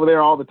 Sit over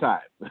there all the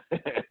time.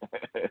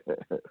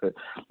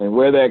 And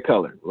wear that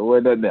color. We'll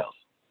wear nothing else.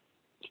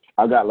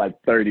 I got like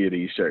 30 of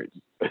these shirts.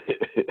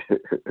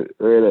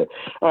 All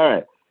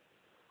right.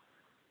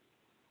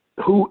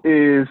 Who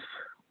is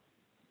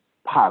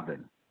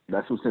Pavan?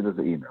 That's who sent us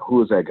the email.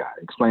 Who is that guy?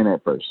 Explain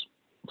that first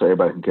so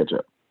everybody can catch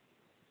up.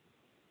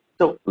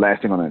 So,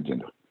 last thing on the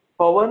agenda.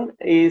 Pavan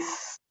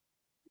is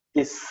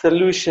a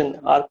solution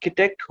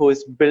architect who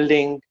is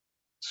building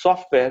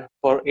software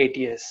for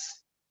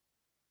ATS.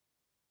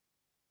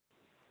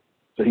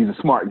 So he's a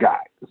smart guy,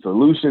 a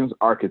solutions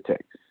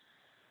architect.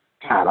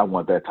 God, I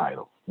want that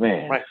title.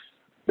 Man, right.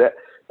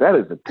 That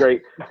is a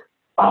great,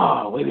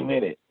 oh, wait a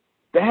minute.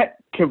 That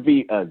could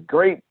be a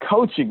great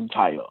coaching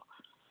title.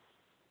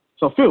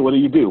 So Phil, what do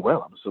you do?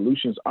 Well, I'm a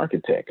solutions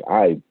architect.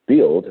 I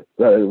build,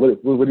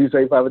 what do you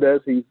say Papa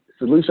does? He's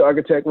solution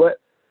architect what?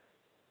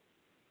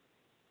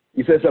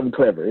 You said something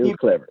clever. It was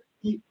clever.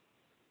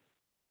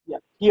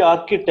 He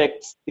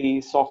architects the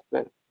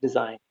software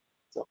design.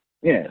 So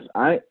yes,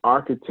 I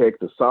architect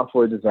the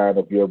software design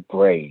of your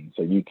brain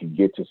so you can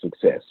get to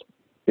success.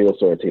 Phil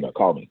Sorrentino,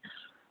 call me.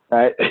 All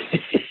right.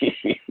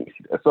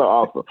 That's so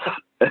awesome.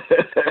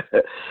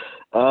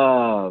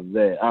 Oh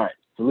man. All right.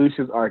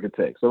 Solutions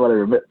architect. Somebody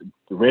remember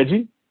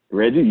Reggie?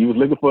 Reggie, you was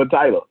looking for a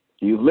title.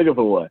 You was looking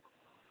for one.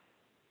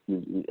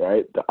 All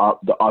right. The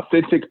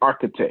authentic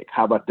architect.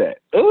 How about that?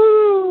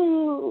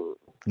 Ooh.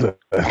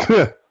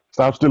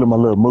 Stop stealing my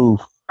little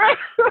move.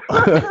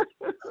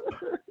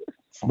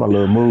 My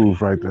little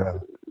move right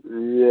there.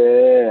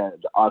 Yeah.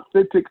 The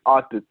authentic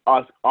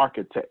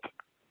architect.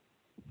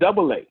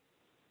 Double A.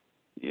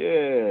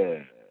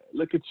 Yeah.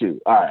 Look at you.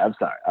 All right. I'm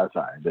sorry.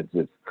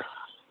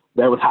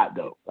 That was hot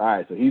though. All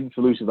right. So he's the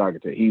solutions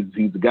architect. He's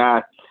the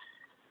guy.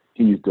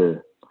 He's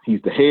the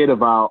head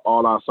of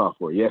all our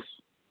software. Yes.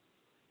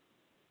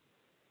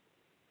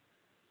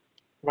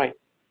 Right.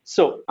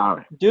 So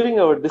during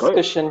our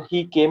discussion,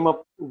 he came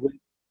up with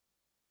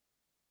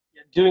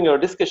during our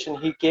discussion,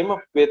 he came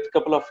up with a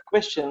couple of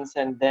questions,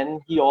 and then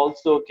he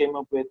also came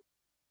up with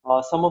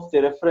some of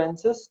the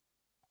references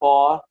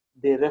for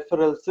the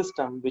referral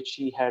system, which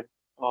he had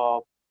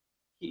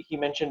he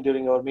mentioned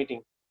during our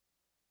meeting.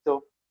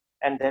 So,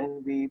 and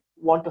then we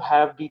want to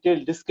have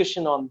detailed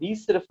discussion on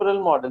these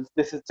referral models.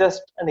 This is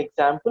just an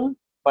example,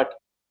 but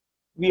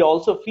we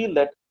also feel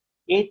that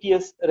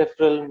ATS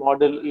referral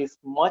model is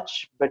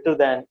much better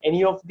than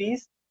any of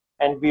these,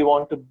 and we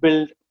want to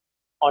build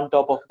on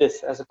top of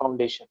this as a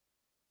foundation.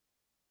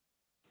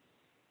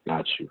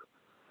 Got you.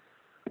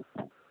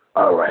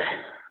 All right.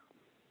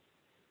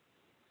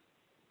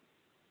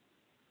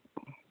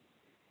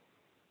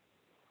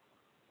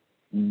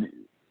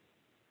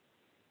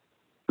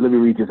 Let me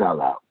read this out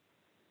loud.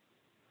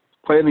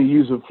 Plan the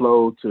user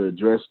flow to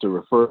address the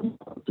referral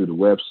through the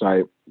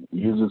website.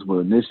 Users will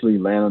initially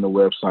land on the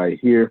website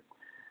here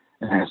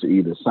and has to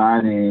either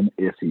sign in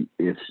if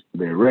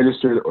they're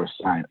registered or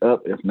sign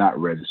up if not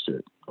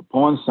registered.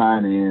 Upon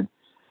sign in,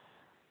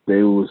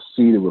 they will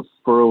see the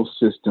referral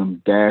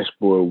system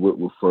dashboard with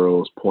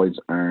referrals, points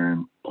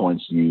earned,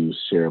 points used,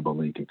 shareable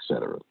link,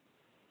 etc.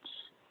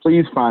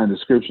 Please find the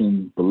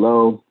description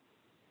below.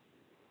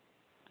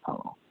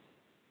 Hold on.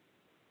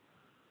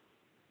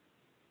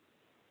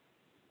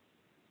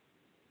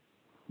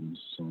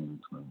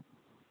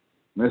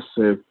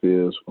 Necessary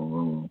fields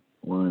for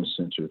one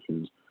essential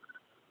fields.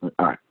 All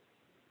right.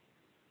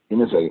 Give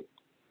me a second.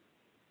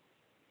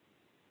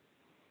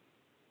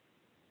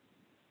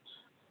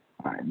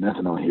 All right,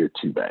 nothing on here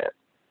too bad.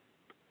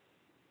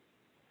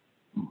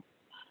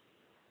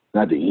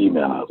 Not the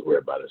email I was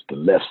worried about, it's the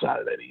left side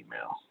of that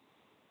email.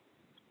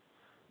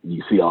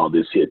 You see all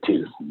this here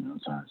too. You know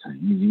what I'm trying to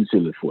say? You see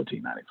the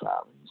 $14.95.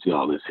 You see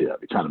all this here. I'll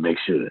be trying to make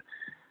sure that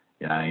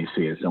I ain't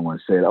seeing someone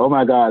say, "Oh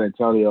my God,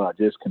 Antonio, I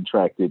just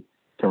contracted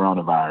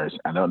coronavirus.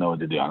 I don't know what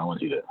to do." I don't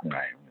want you to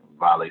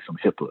violate some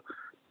HIPAA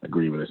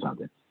agreement or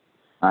something.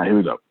 All right, here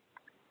we go.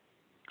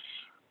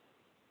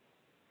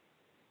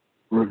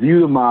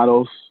 Review the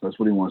models. That's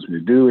what he wants me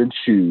to do, and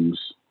choose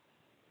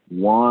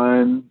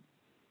one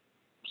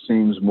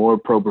seems more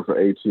appropriate for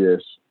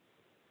ATS.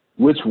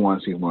 Which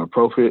one seems more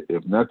appropriate?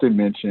 If nothing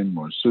mentioned,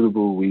 more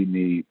suitable, we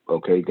need.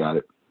 Okay, got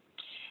it.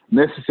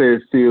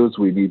 Necessary fields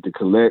we need to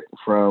collect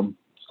from.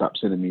 Stop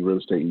sending me real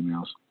estate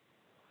emails.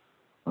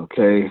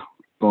 Okay,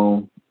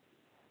 boom.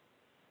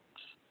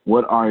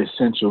 What are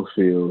essential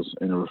fields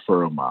in a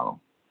referral model?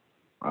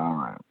 All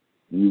right.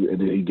 And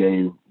then he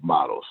gave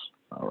models.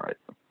 All right.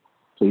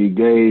 So he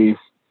gave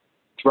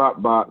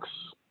Dropbox,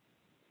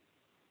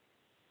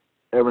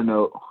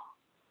 Evernote,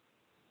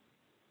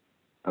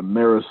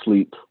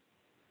 AmeriSleep.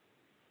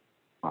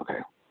 Okay.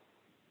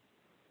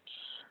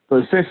 So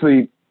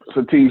essentially,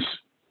 Satish,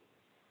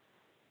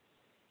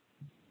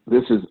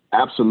 this is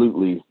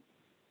absolutely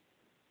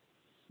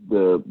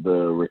the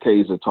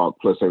Ricasa talk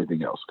plus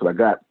everything else. Because I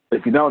got,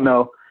 if you don't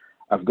know,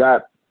 I've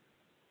got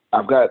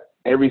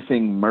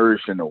everything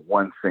merged into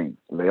one thing.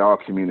 They all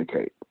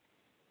communicate.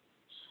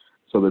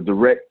 So the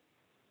direct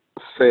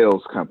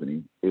sales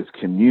company is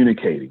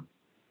communicating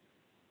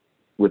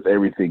with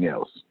everything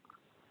else.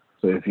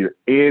 So if you're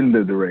in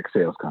the direct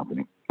sales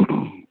company,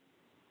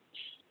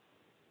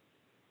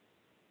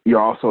 you're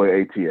also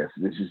an ATS.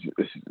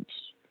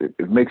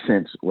 It makes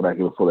sense when I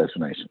give a full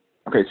explanation.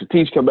 Okay, so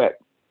Satish, come back.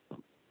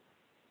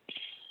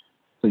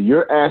 So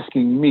you're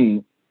asking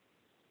me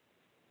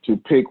to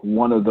pick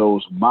one of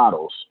those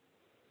models,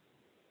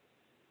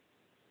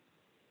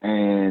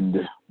 and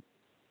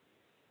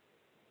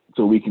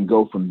so we can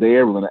go from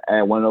there. We're going to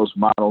add one of those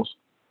models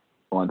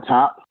on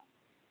top,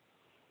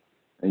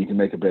 and you can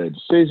make a better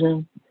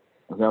decision.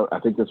 I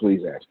think that's what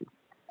he's asking.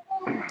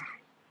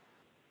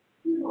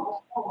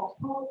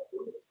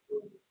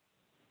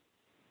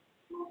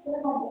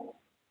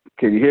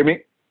 Can you hear me?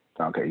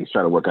 Okay, he's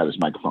trying to work out his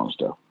microphone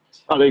stuff.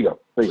 Oh, there you go.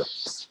 There you go.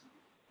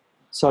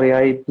 Sorry,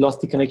 I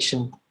lost the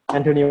connection.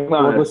 Antonio,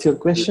 what was your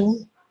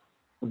question?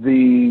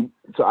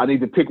 So I need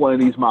to pick one of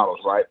these models,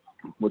 right?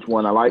 Which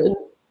one I like?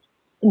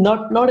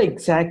 Not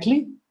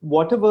exactly.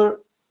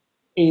 Whatever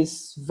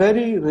is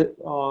very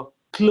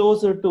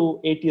closer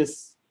to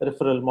ATS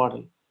referral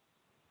model.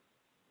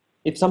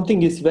 If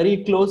something is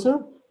very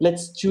closer,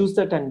 let's choose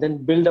that and then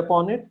build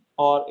upon it.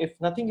 Or if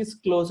nothing is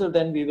closer,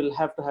 then we will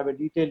have to have a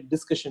detailed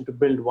discussion to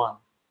build one.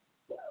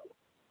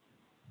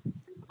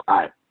 All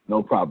right,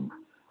 no problem.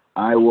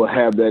 I will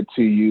have that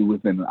to you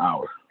within an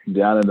hour.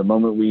 Down at the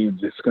moment we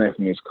disconnect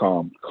from this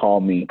call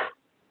me,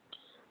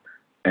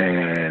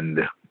 and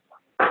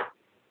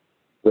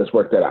let's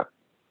work that out.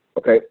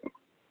 Okay?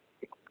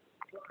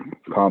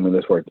 Call me,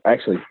 let's work.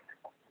 Actually,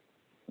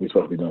 we're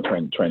supposed to be doing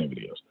training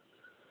videos.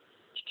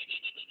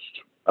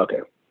 Okay.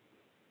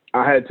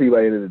 I'll have it to you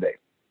by the end of the day.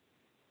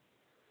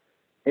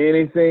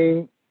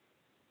 Anything,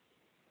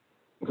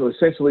 so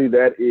essentially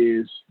that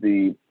is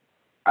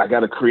I got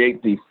to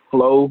create the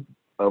flow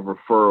of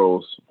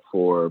referrals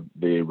for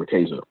the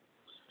Ricasa,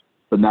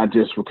 but not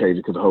just Ricasa,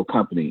 because the whole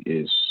company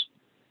is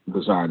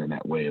designed in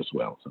that way as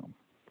well. So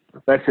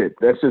that's it.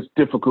 That's just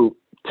difficult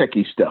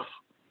techie stuff.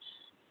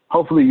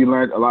 Hopefully you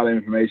learned a lot of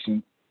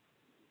information.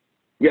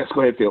 Yes,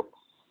 go ahead, Phil.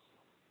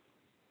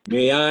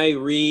 May I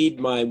read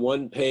my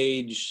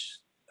one-page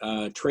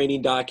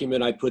training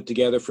document I put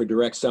together for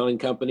direct selling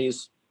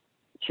companies?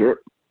 Sure.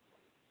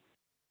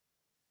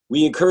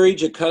 We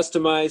encourage a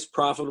customized,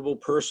 profitable,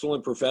 personal,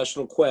 and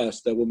professional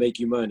quest that will make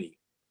you money.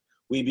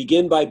 We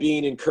begin by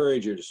being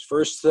encouragers,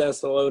 1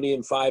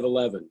 Thessalonians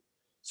 5:11.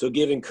 So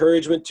give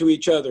encouragement to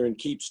each other and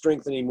keep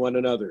strengthening one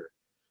another.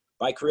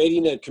 By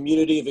creating a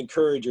community of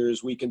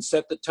encouragers, we can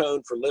set the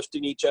tone for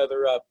lifting each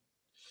other up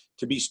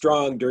to be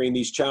strong during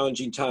these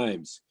challenging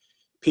times.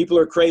 People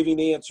are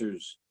craving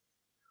answers.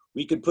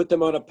 We can put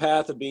them on a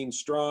path of being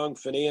strong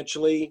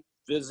financially,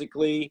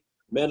 physically,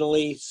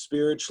 mentally,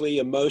 spiritually,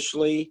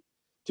 emotionally,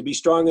 to be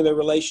strong in their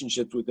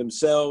relationships with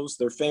themselves,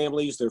 their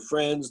families, their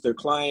friends, their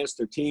clients,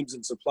 their teams,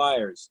 and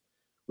suppliers.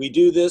 We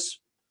do this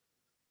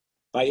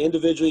by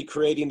individually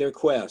creating their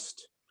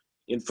quest.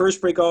 In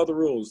First Break All the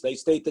Rules, they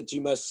state that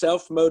you must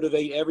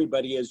self-motivate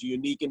everybody as a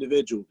unique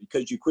individual.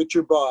 Because you quit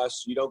your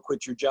boss, you don't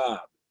quit your job.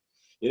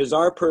 It is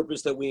our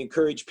purpose that we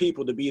encourage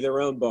people to be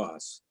their own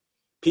boss.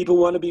 People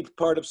want to be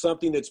part of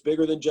something that's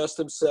bigger than just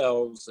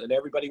themselves, and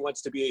everybody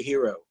wants to be a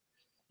hero.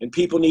 And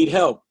people need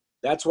help.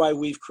 That's why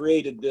we've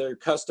created their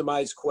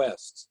customized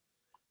quests.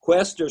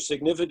 Quests are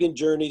significant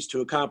journeys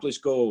to accomplish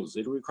goals.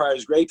 It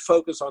requires great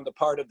focus on the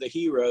part of the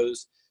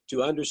heroes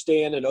to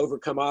understand and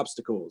overcome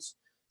obstacles.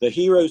 The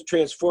heroes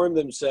transform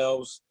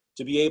themselves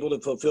to be able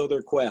to fulfill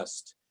their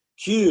quest.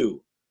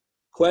 Q,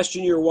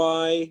 question your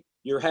why,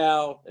 your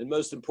how, and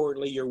most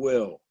importantly, your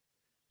will.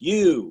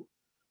 U,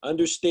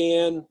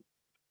 understand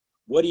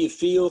what do you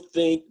feel,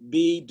 think,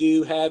 be,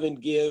 do, have,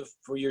 and give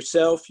for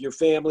yourself, your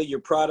family, your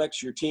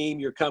products, your team,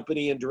 your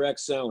company, and direct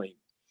selling.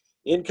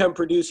 Income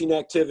producing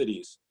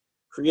activities.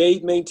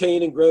 Create,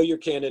 maintain, and grow your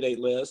candidate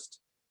list.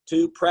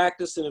 2,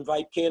 practice and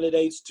invite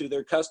candidates to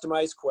their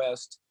customized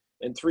quest.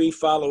 And 3,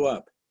 follow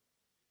up.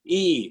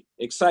 E,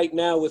 excite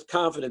now with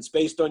confidence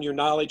based on your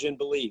knowledge and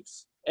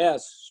beliefs.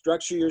 S,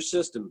 structure your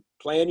system,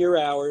 plan your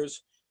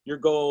hours, your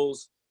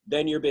goals,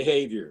 then your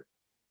behavior.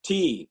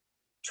 T,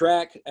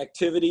 track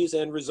activities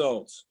and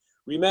results.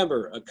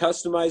 Remember, a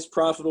customized,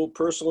 profitable,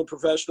 personal and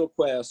professional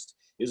quest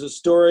is a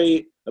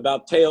story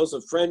about tales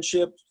of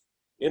friendship,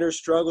 inner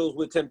struggles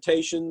with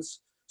temptations,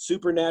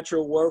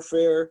 supernatural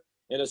warfare,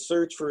 and a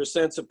search for a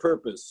sense of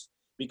purpose.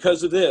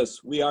 Because of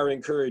this, we are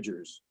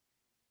encouragers.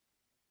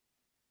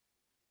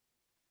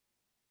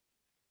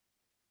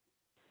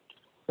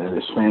 That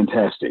is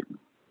fantastic.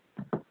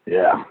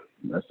 Yeah,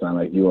 that sounds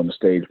like you on the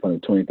stage in front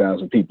of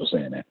 20,000 people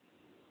saying that.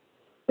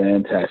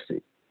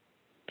 Fantastic.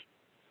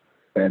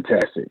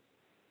 Fantastic.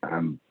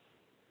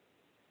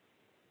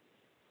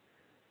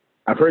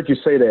 I've heard you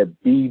say that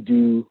be,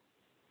 do,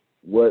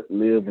 what,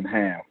 live, and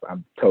have.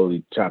 I'm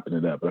totally chopping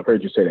it up, but I've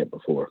heard you say that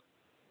before.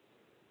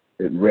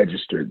 It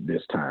registered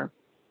this time.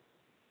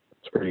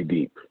 It's pretty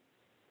deep.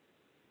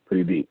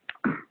 Pretty deep.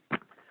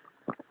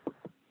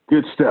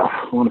 Good stuff.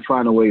 I want to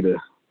find a way to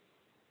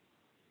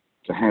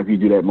have you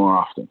do that more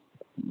often.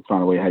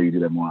 Find a way to have you do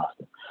that more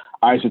often.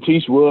 All right,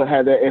 Satish, we'll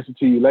have that answer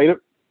to you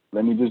later.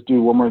 Let me just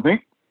do one more thing.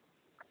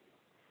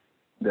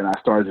 Then I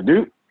started to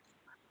do.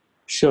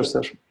 Sure,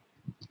 sir.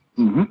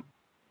 Mm-hmm.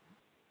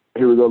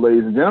 Here we go,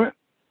 ladies and gentlemen.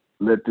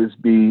 Let this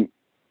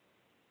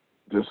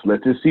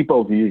seep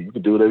over you. You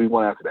can do whatever you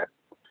want after that.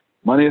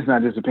 Money is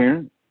not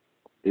disappearing.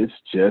 It's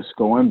just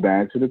going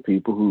back to the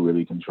people who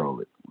really control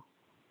it.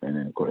 And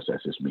then, of course,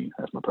 that's just me.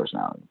 That's my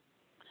personality.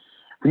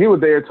 Forget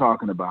what they're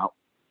talking about.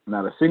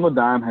 Not a single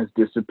dime has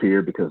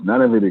disappeared because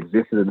none of it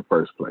existed in the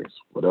first place.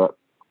 What up?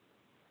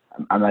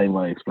 I'm not even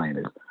going to explain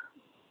this.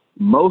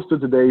 Most of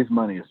today's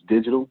money is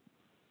digital,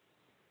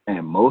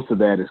 and most of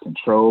that is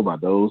controlled by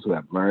those who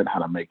have learned how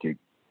to make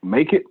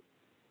it,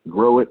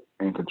 grow it,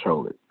 and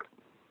control it.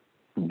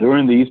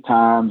 During these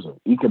times of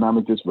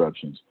economic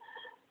disruptions,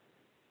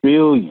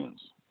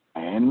 billions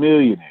and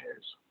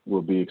millionaires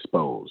will be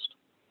exposed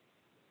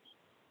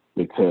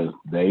because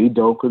they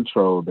don't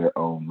control their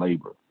own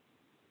labor.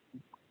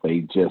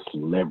 They just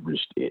leveraged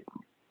it.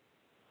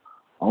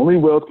 Only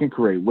wealth can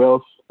create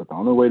wealth, but the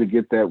only way to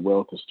get that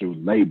wealth is through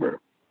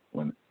labor.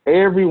 When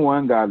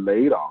everyone got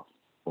laid off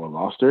or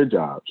lost their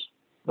jobs,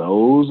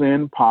 those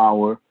in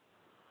power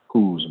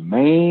whose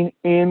main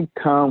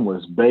income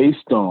was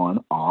based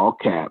on, all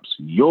caps,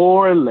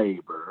 your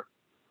labor,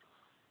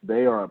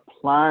 they are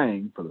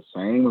applying for the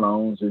same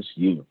loans as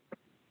you.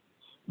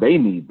 They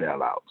need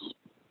bailouts.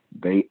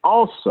 They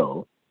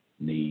also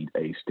need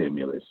a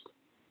stimulus.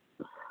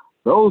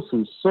 Those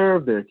who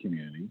serve their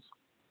communities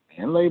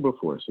and labor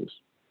forces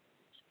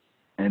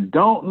and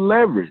don't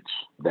leverage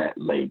that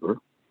labor,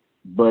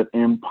 but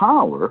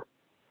empower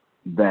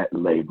that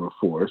labor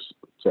force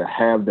to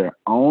have their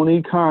own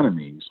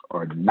economies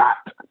are not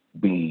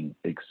being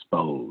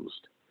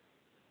exposed.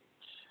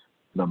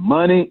 The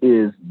money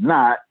is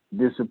not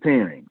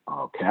disappearing,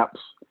 all caps.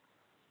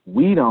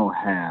 We don't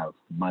have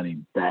money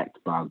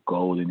backed by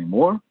gold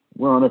anymore.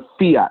 We're on a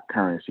fiat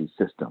currency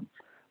system.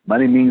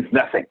 Money means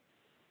nothing.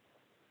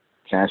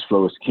 Cash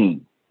flow is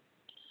king.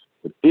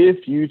 But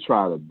if you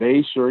try to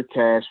base your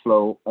cash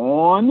flow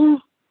on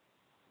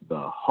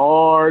the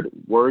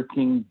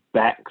hard-working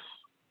backs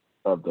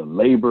of the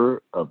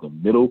labor of the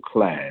middle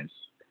class,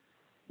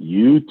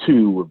 you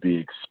too will be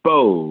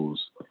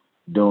exposed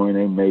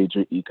during a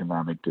major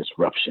economic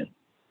disruption.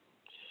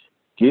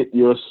 Get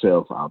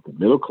yourself out the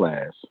middle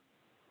class.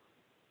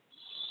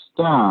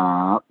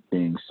 Stop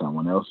being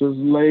someone else's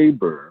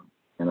labor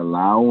and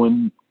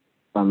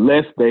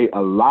unless they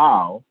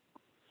are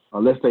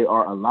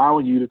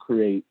allowing you to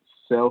create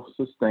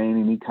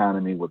self-sustaining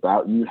economy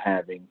without you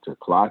having to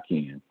clock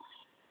in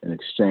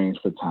exchange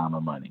for time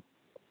or money.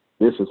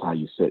 This is how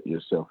you set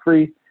yourself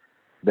free.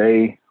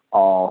 They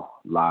all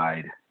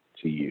lied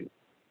to you.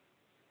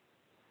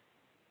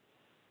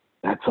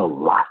 That's a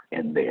lot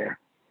in there.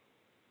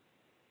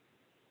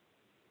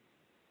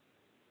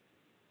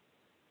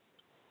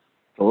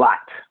 A lot.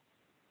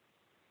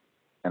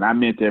 And I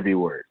meant every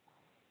word.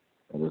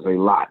 It is a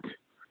lot.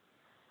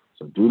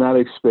 So do not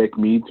expect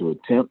me to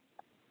attempt.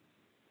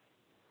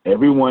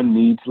 Everyone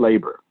needs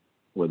labor,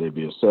 whether it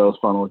be a sales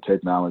funnel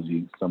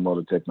technology, some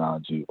other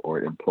technology,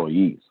 or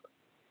employees.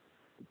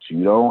 But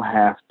you don't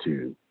have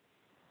to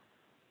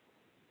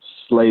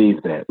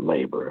slave that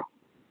labor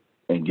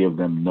and give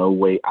them no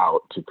way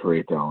out to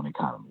create their own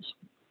economies.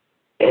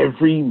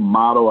 Every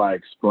model I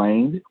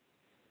explained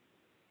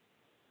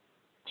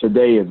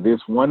today in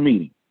this one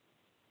meeting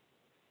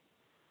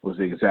was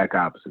the exact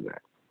opposite of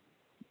that.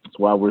 That's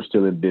why we're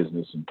still in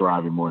business and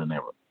thriving more than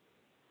ever.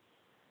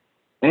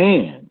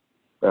 And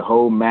the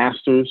whole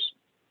master's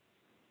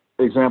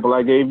example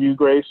I gave you,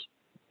 Grace,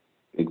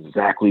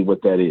 exactly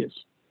what that is.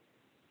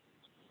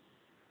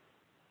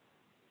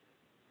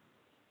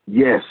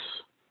 Yes,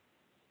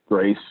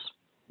 Grace,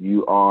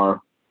 you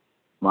are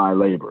my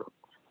labor.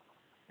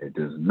 It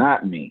does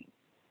not mean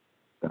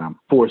that I'm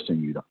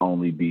forcing you to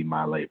only be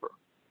my labor.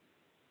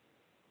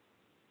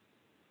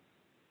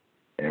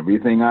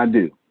 Everything I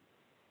do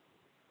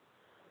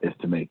is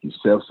to make you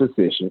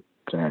self-sufficient,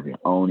 to have your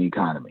own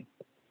economy.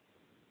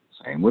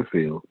 Same with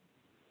Phil,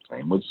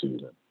 same with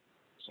Susan,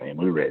 same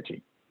with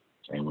Reggie,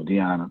 same with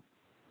Deanna,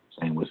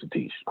 same with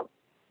Satish.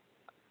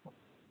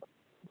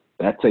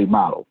 That's a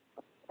model.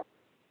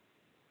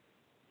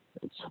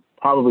 It's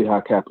probably how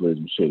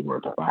capitalism should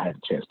work if I had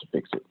a chance to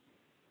fix it.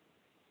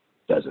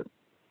 Doesn't.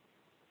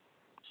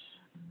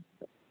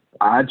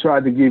 I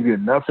tried to give you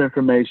enough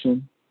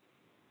information.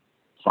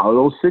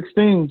 Follow those 6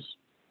 things.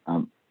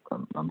 I'm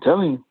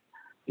telling you.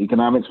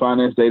 Economics,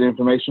 finance, data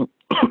information.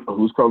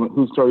 Who's calling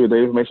your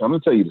data information? I'm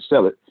going to tell you to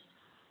sell it.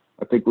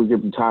 I think we're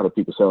getting tired of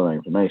people selling that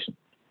information.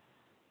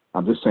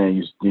 I'm just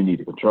saying you need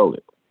to control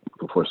it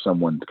before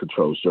someone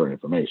controls your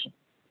information.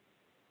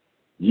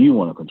 You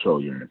want to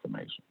control your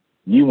information.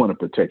 You want to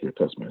protect your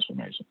customer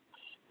information.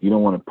 You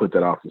don't want to put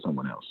that off to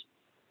someone else.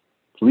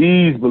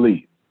 Please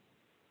believe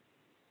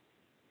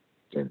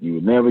that you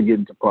would never get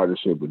into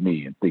partnership with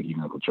me and think you're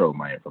going to control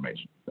my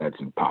information. That's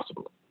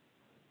impossible.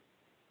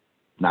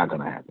 Not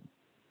going to happen.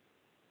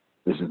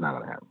 This is not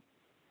going to happen.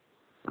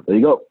 There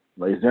you go.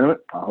 Ladies and gentlemen,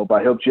 I hope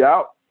I helped you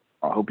out.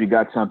 I hope you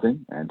got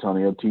something.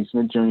 Antonio T.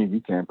 Smith Jr., if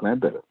you can plan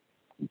better,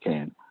 you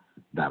can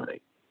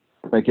dominate.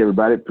 Thank you,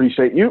 everybody.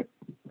 Appreciate you.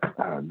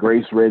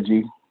 Grace,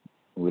 Reggie,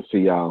 we'll see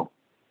y'all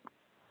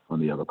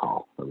on the other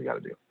call that we got to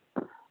do.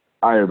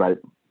 All right, everybody.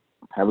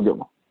 Have a good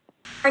one.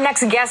 Our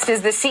next guest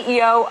is the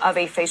CEO of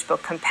a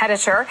Facebook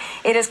competitor.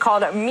 It is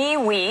called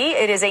MeWe.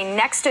 It is a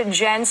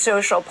next-gen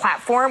social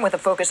platform with a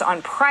focus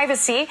on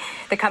privacy.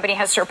 The company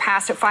has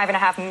surpassed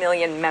 5.5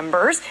 million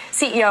members.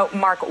 CEO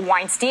Mark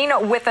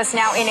Weinstein with us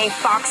now in a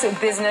Fox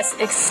Business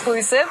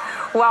exclusive.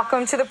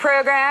 Welcome to the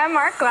program,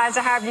 Mark. Glad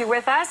to have you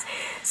with us.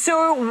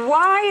 So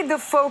why the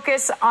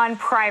focus on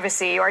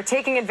privacy? You are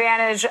taking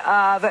advantage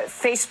of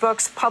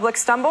Facebook's public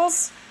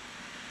stumbles?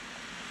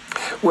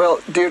 Well,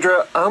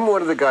 Deirdre, I'm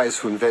one of the guys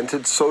who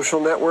invented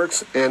social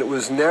networks, and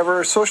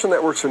social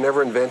networks were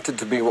never invented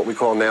to be what we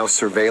call now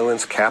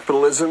surveillance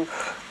capitalism,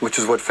 which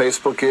is what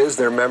Facebook is.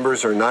 Their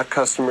members are not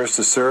customers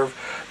to serve.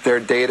 They're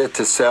data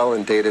to sell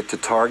and data to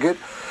target.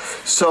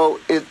 So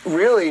it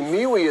really,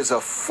 MeWe is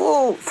a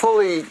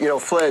fully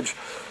fledged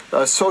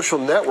social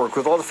network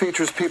with all the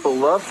features people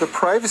love. The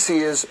privacy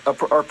is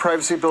our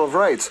Privacy Bill of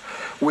Rights.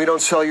 We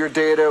don't sell your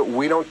data.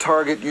 We don't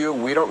target you.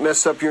 We don't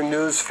mess up your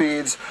news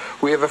feeds.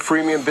 We have a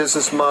freemium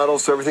business model,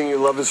 so everything you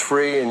love is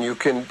free, and you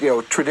can,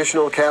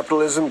 traditional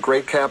capitalism,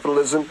 great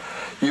capitalism.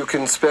 You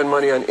can spend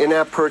money on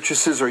in-app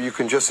purchases, or you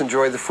can just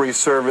enjoy the free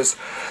service.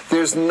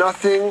 There's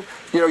nothing,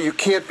 you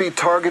can't be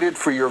targeted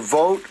for your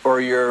vote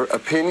or your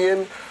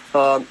opinion.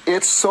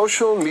 It's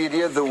social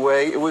media the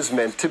way it was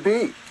meant to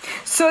be.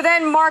 So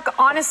then, Mark,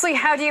 honestly,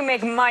 how do you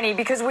make money?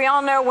 Because we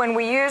all know when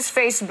we use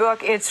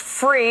Facebook, it's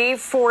free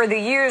for the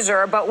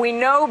user, but we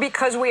know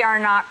because we are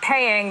not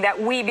paying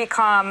that we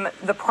become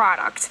the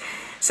product.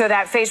 So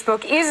that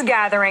Facebook is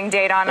gathering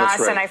data on us,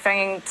 right. And I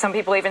think some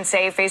people even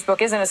say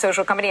Facebook isn't a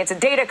social company, it's a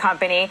data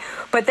company.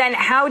 But then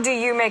how do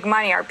you make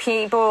money? Are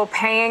people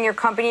paying your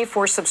company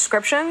for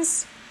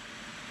subscriptions?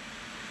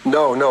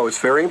 No, it's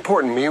very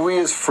important. MeWe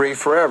is free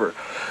forever.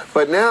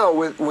 But now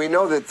we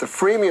know that the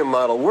freemium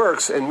model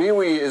works, and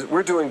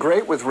we're doing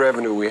great with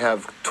revenue. We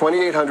have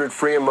 2,800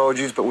 free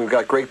emojis, but we've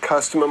got great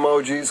custom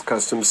emojis,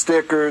 custom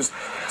stickers.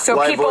 So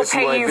live people voice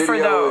and pay live you video for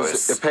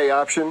those. is a pay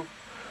option.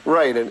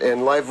 Right,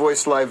 and live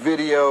voice, live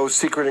video,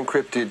 secret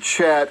encrypted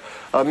chat.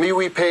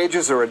 MeWe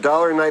pages are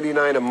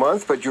 $1.99 a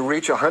month, but you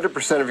reach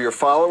 100% of your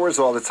followers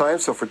all the time.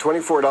 So for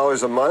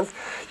 $24 a month,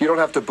 you don't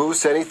have to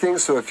boost anything.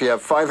 So if you have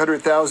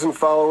 500,000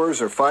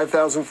 followers or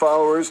 5,000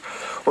 followers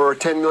or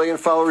 10 million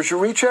followers, you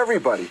reach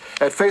everybody.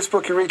 At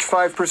Facebook, you reach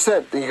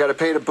 5%. Then you got to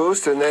pay to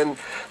boost, and then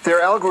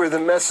their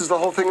algorithm messes the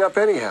whole thing up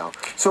anyhow.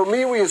 So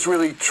MeWe is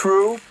really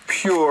true,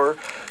 pure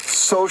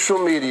social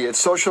media. It's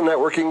social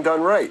networking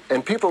done right,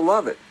 and people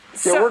love it.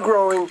 Yeah, we're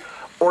growing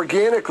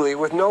organically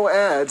with no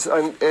ads,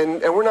 and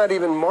we're not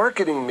even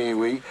marketing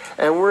MeWe,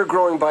 and we're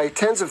growing by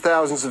tens of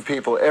thousands of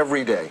people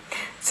every day.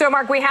 So,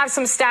 Mark, we have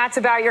some stats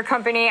about your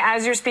company.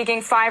 As you're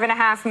speaking,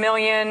 5.5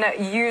 million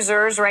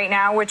users right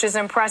now, which is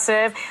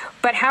impressive.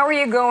 But how are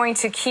you going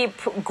to keep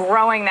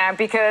growing that?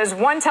 Because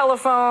one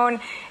telephone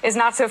is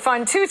not so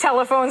fun. 2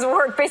 telephones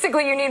work.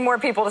 Basically, you need more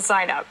people to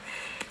sign up.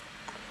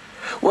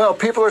 Well,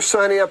 people are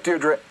signing up,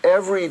 Deirdre,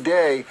 every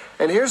day.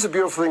 And here's the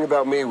beautiful thing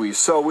about MeWe.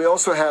 So we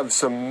also have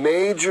some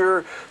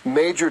major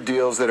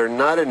deals that are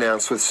not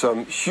announced with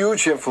some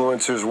huge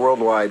influencers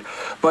worldwide.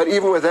 But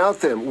even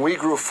without them, we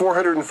grew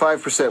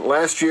 405%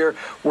 last year.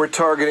 We're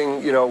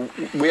targeting,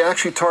 we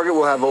actually target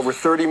we'll have over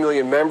 30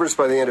 million members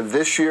by the end of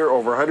this year,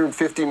 over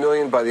 150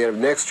 million by the end of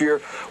next year.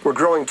 We're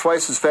growing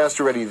twice as fast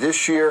already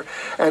this year.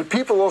 And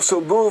people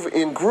also move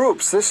in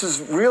groups. This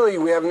is really,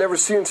 we have never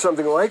seen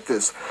something like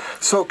this.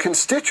 So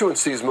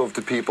constituencies move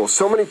to people.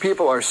 So many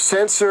people are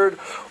censored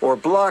or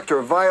blocked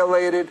or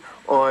violated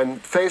on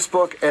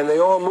Facebook, and they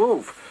all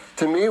move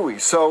to MeWe.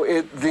 So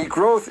the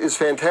growth is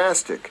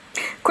fantastic.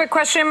 Quick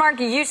question, Mark.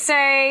 You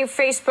say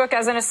Facebook,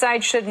 as an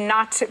aside, should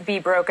not be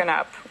broken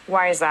up.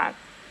 Why is that?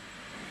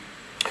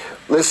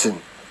 Listen,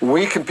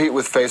 we compete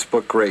with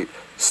Facebook great.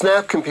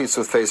 Snap competes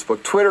with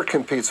Facebook. Twitter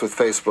competes with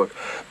Facebook.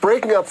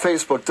 Breaking up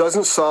Facebook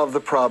doesn't solve the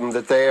problem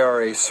that they are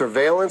a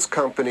surveillance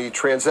company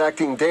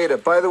transacting data.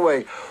 By the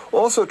way,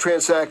 also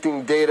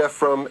transacting data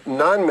from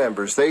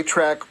non-members. They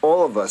track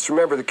all of us.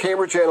 Remember, the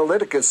Cambridge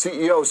Analytica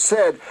CEO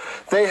said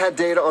they had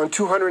data on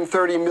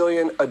 230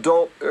 million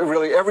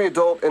every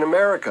adult in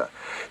America.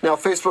 Now,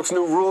 Facebook's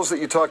new rules that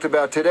you talked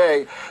about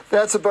today,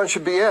 that's a bunch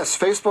of BS.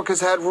 Facebook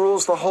has had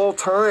rules the whole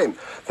time.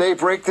 They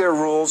break their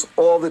rules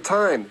all the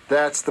time.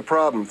 That's the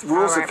problem.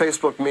 Rules at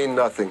Facebook mean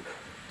nothing.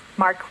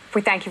 Mark,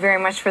 we thank you very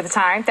much for the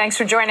time. Thanks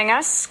for joining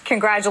us.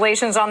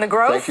 Congratulations on the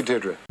growth. Thank you,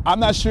 Deirdre. I'm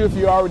not sure if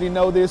you already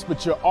know this,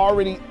 but you're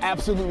already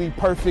absolutely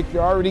perfect.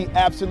 You're already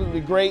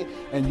absolutely great,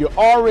 and you're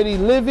already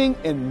living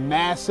in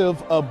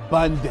massive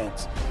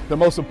abundance. The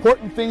most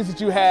important things that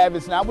you have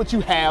is not what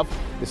you have,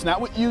 it's not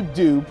what you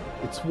do,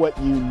 it's what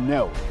you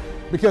know.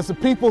 Because the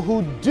people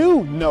who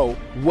do know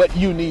what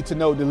you need to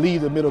know to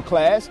lead the middle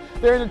class,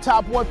 they're in the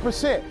top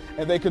 1%,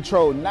 and they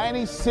control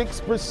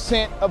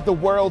 96% of the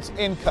world's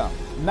income.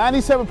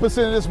 97%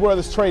 of this world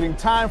is trading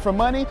time for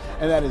money,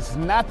 and that is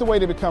not the way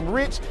to become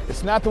rich,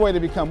 it's not the way to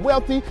become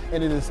wealthy,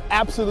 and it is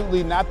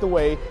absolutely not the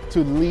way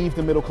to leave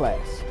the middle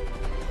class.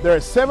 There are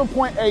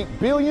 7.8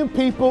 billion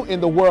people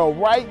in the world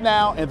right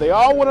now, and they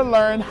all want to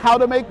learn how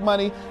to make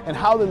money and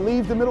how to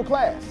leave the middle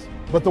class.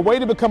 But the way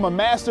to become a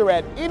master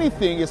at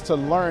anything is to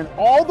learn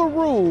all the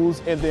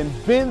rules and then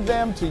bend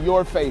them to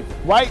your favor.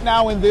 Right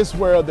now in this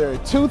world, there are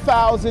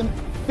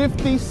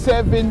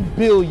 2,057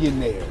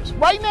 billionaires.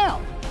 Right now.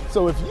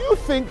 So if you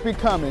think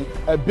becoming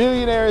a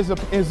billionaire is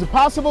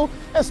impossible,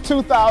 that's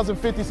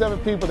 2,057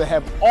 people that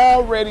have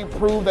already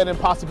proved that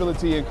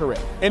impossibility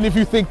incorrect. And if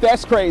you think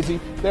that's crazy,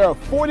 there are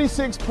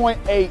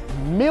 46.8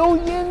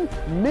 million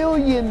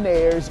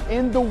millionaires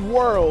in the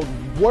world,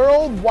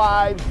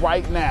 worldwide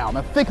right now.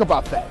 Now think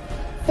about that.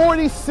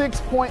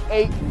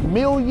 46.8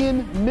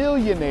 million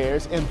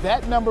millionaires, and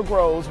that number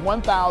grows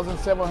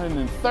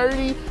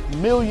 1,730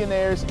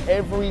 millionaires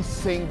every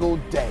single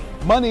day.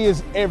 Money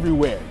is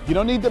everywhere. You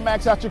don't need to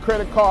max out your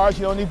credit cards.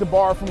 You don't need to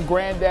borrow from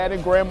granddad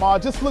and grandma.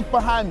 Just look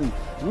behind me.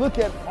 Look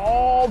at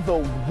all the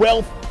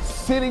wealth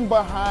sitting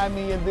behind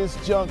me in this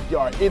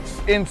junkyard.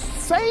 It's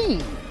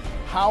insane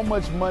how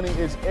much money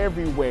is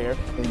everywhere,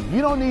 and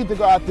you don't need to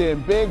go out there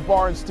and beg,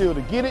 borrow, and steal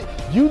to get it.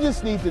 You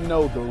just need to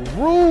know the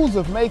rules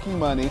of making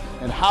money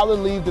and how to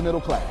leave the middle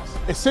class.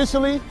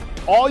 Essentially,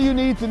 all you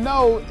need to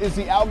know is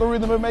the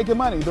algorithm of making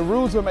money, the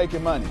rules of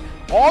making money.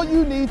 All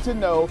you need to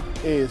know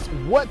is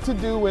what to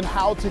do and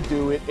how to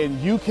do it,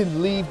 and you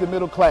can leave the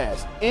middle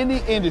class. Any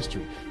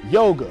industry,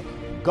 yoga,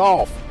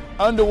 golf,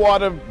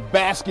 underwater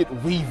basket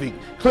weaving,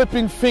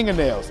 clipping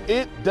fingernails,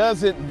 it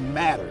doesn't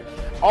matter.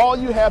 All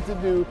you have to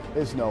do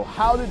is know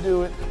how to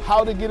do it,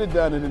 how to get it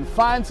done, and then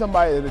find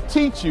somebody to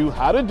teach you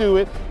how to do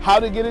it, how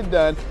to get it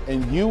done,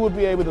 and you will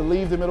be able to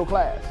leave the middle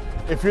class.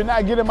 If you're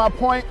not getting my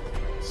point,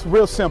 it's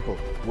real simple.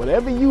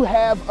 Whatever you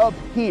have up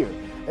here,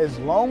 As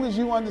long as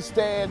you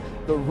understand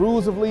the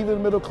rules of leaving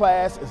the middle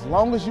class, as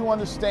long as you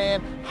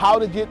understand how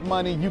to get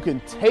money, you can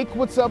take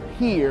what's up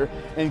here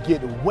and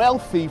get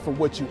wealthy from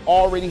what you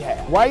already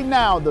have. Right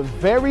now, the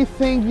very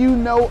thing you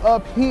know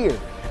up here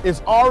is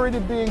already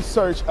being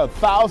searched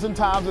 1,000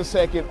 times a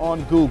second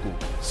on Google.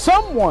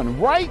 Someone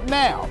right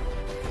now,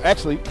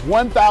 actually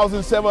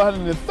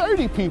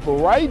 1,730 people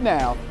right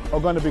now, are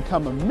going to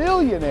become a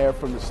millionaire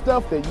from the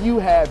stuff that you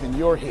have in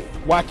your head.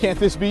 Why can't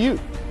this be you?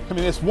 I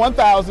mean, it's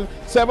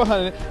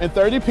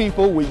 1,730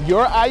 people with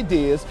your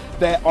ideas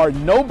that are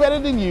no better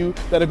than you,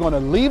 that are going to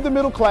leave the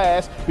middle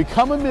class,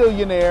 become a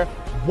millionaire.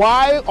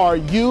 Why are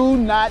you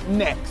not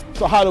next?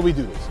 So how do we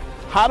do this?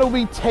 How do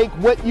we take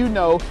what you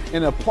know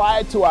and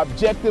apply it to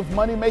objective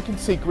money-making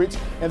secrets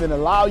and then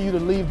allow you to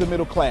leave the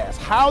middle class?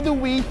 How do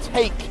we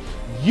take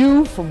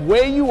you from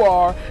where you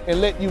are and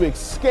let you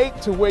escape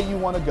to where you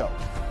want to go?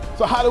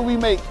 So how do we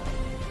make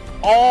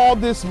all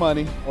this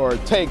money, or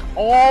take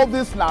all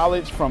this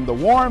knowledge from the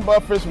Warren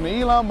Buffetts, from the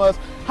Elon Musk?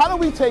 How do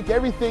we take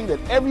everything that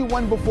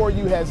everyone before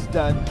you has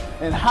done,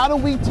 and how do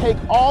we take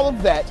all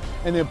of that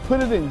and then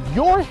put it in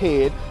your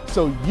head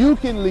so you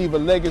can leave a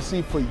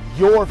legacy for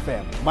your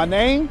family? My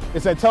name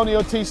is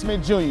Antonio T.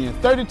 Smith Jr.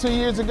 32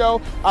 years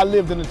ago, I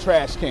lived in a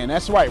trash can.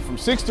 That's right, from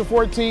 6 to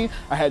 14,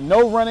 I had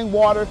no running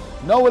water,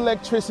 no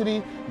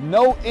electricity,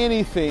 no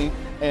anything,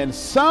 and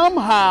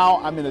somehow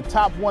I'm in the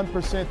top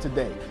 1%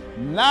 today.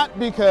 Not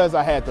because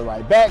I had the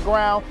right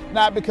background,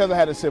 not because I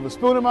had a silver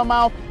spoon in my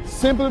mouth,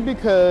 simply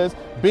because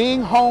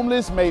being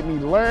homeless made me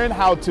learn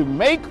how to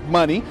make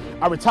money.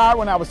 I retired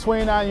when I was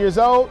 29 years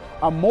old.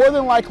 I'm more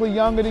than likely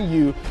younger than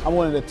you. I'm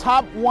one of the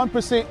top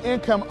 1%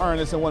 income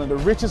earners in one of the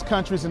richest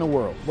countries in the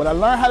world. What I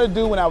learned how to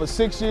do when I was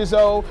 6 years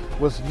old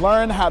was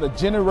learn how to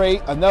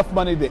generate enough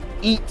money to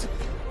eat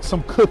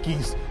some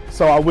cookies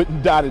so I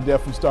wouldn't die to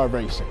death from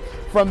starvation.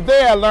 From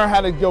there, I learned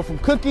how to go from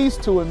cookies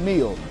to a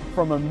meal,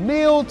 from a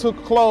meal to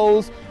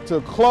clothes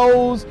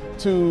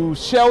to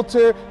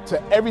shelter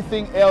to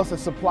everything else that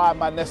supplied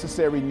my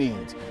necessary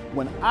needs.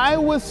 When I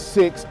was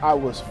 6, I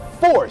was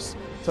forced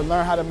to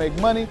learn how to make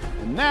money,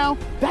 and now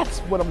that's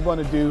what I'm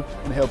going to do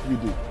and help you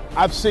do.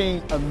 I've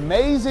seen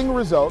amazing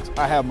results.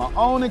 I have my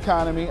own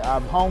economy,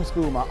 I've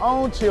homeschooled my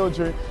own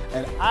children,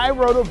 and I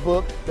wrote a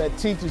book that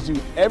teaches you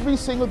every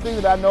single thing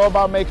that I know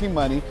about making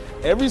money,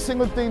 every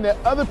single thing that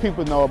other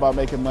people know about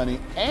making money,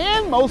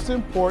 and most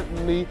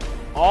importantly,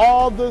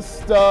 all the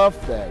stuff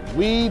that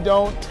we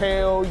don't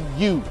tell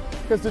you.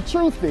 Because the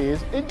truth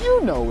is, and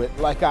you know it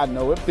like I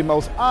know it, the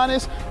most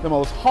honest, the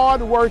most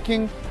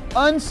hardworking,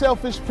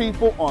 unselfish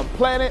people on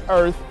planet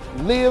Earth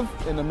live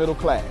in the middle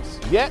class.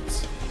 Yet,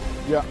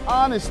 your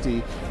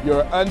honesty,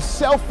 your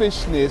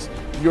unselfishness,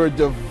 your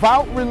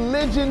devout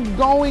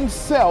religion-going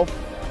self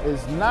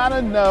is not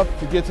enough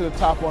to get to the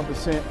top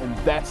 1%, and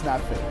that's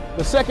not fair.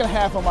 The second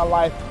half of my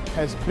life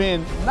has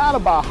been not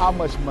about how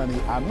much money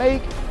I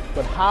make,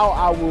 but how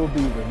I will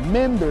be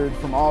remembered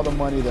from all the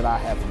money that I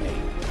have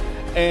made.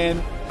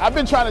 And I've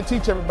been trying to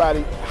teach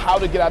everybody how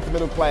to get out the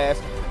middle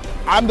class.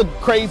 I'm the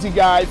crazy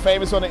guy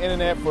famous on the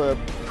internet for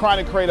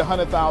trying to create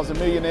 100,000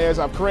 millionaires.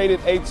 I've created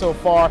 8 so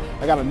far.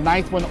 I got a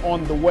 9th one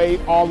on the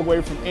way, all the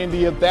way from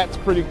India. That's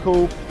pretty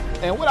cool.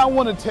 And what I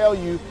want to tell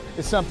you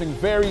is something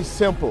very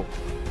simple.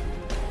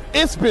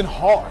 It's been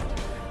hard.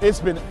 It's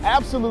been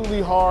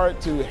absolutely hard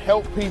to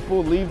help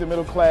people leave the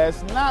middle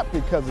class, not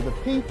because of the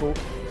people,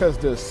 because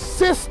the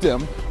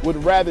system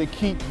would rather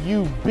keep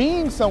you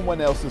being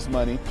someone else's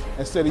money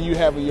instead of you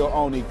having your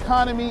own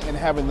economy and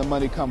having the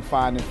money come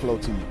find and flow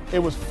to you. It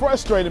was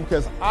frustrating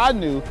because I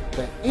knew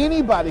that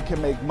anybody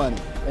can make money.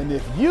 And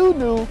if you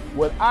knew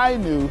what I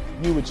knew,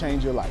 you would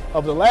change your life.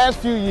 Over the last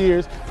few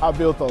years, I've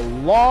built a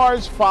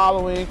large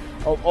following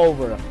of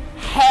over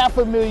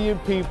 500,000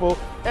 people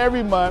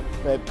every month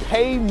that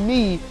pay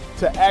me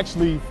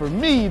for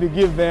me to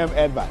give them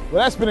advice.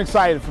 Well, that's been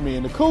exciting for me.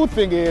 And the cool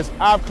thing is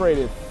I've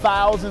created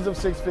thousands of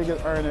six-figure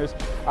earners.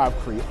 I've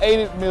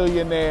created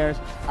millionaires.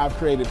 I've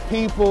created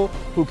people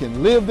who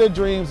can live their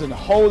dreams and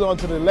hold on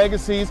to their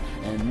legacies.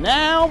 And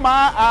now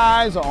my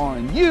eyes are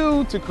on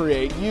you to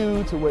create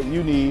you to what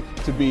you need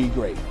to be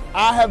great.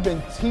 I have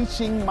been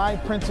teaching my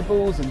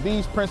principles and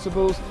these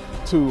principles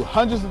to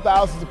hundreds of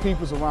thousands of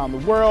people around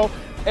the world,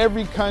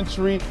 every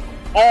country,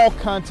 all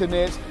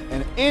continents,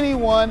 and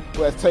anyone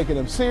who has taken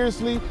them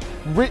seriously,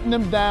 written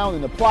them down,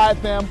 and applied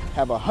them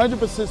have a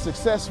 100%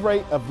 success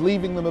rate of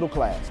leaving the middle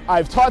class.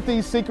 I've taught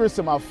these secrets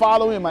to my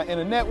following and my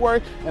inner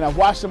network, and I've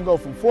watched them go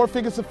from 4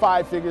 figures to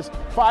 5 figures,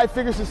 5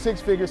 figures to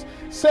 6 figures,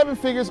 7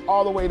 figures,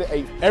 all the way to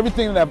 8.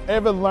 Everything that I've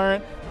ever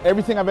learned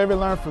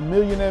from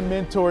millionaire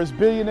mentors,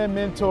 billionaire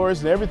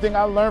mentors, and everything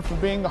I learned from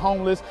being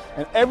homeless,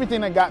 and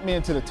everything that got me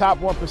into the top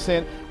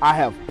 1%, I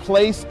have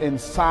placed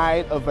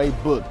inside of a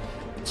book.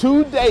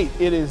 To date,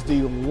 it is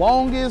the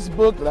longest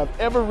book that I've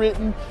ever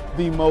written,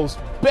 the most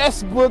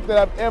best book that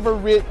I've ever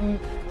written,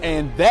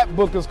 and that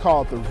book is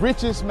called The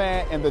Richest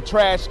Man and the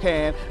Trash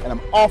Can, and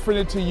I'm offering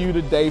it to you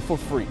today for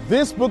free.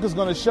 This book is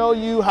going to show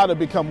you how to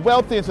become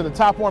wealthy into the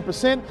top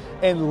 1%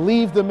 and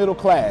leave the middle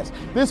class.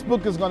 This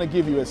book is going to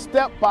give you a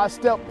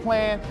step-by-step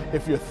plan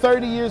if you're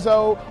 30 years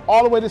old,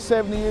 all the way to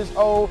 70 years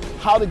old,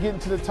 how to get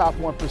into the top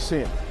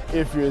 1%.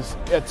 If you're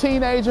a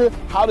teenager,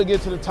 how to get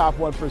to the top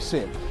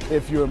 1%.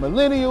 If you're a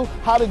millennial,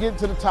 how to get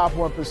to the top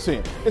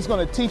 1%. It's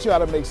going to teach you how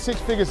to make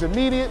six figures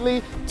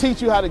immediately,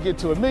 teach you how to get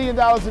to $1 million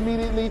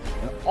immediately,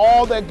 and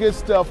all that good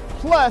stuff.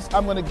 Plus,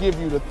 I'm going to give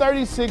you the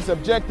 36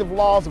 objective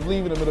laws of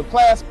leaving the middle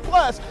class.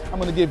 Plus, I'm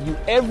going to give you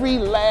every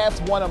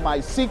last one of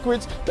my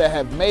secrets that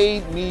have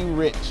made me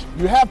rich.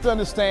 You have to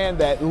understand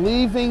that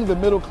leaving the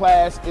middle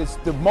class is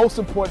the most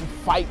important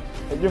fight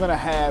that you're going to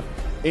have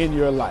in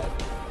your life.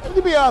 And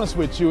to be honest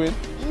with you, and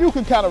you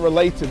can kind of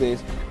relate to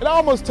this, it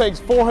almost takes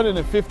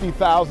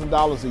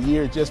 $450,000 a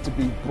year just to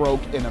be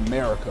broke in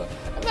America.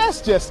 And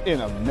that's just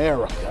in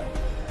America.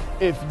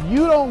 If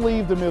you don't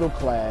leave the middle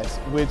class,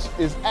 which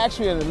is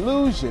actually an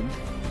illusion,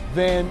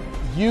 then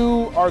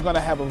you are going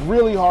to have a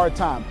really hard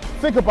time.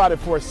 Think about it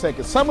for a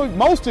second.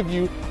 Most of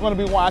you going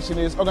to be watching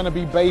this are going to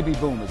be baby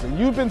boomers, and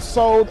you've been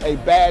sold a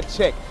bad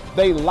check.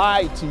 They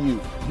lied to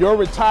you. Your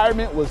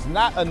retirement was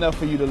not enough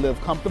for you to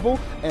live comfortable,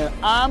 and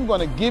I'm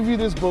going to give you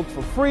this book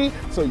for free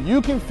so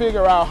you can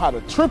figure out how to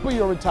triple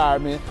your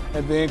retirement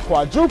and then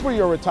quadruple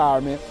your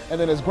retirement,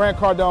 and then, as Grant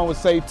Cardone would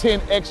say,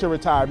 10x your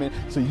retirement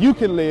so you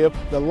can live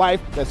the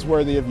life that's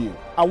worthy of you.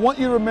 I want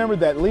you to remember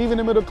that leaving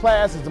the middle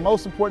class is the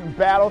most important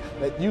battle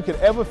that you could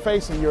ever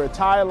face in your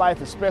entire life,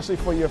 especially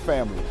for your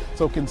family.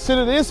 So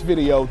consider this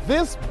video,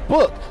 this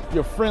book,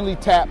 your friendly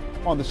tap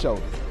on the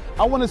shoulder.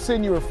 I want to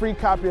send you a free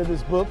copy of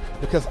this book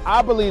because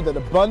I believe that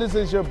abundance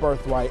is your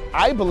birthright.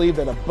 I believe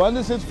that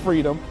abundance is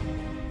freedom,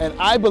 and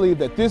I believe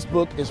that this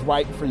book is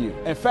right for you.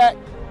 In fact,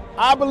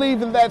 I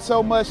believe in that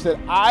so much that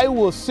I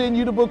will send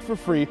you the book for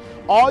free.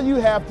 All you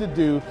have to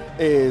do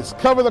is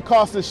cover the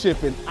cost of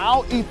shipping.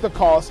 I'll eat the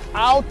cost.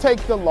 I'll take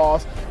the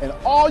loss. And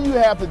all you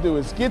have to do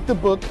is get the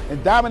book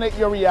and dominate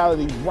your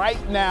reality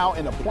right now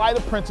and apply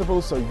the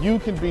principles so you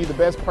can be the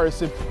best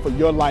person for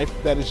your life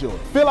that is yours.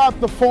 Fill out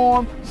the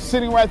form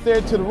sitting right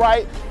there to the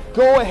right.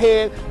 Go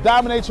ahead,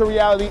 dominate your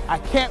reality. I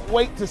can't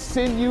wait to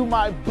send you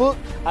my book.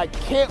 I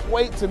can't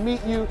wait to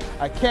meet you.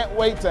 I can't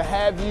wait to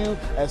have you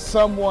as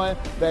someone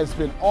that's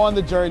been on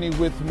the journey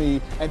with me.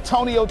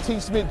 Antonio T.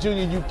 Smith Jr.,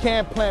 you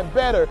can plan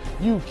better.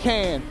 You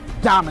can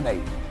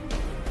dominate.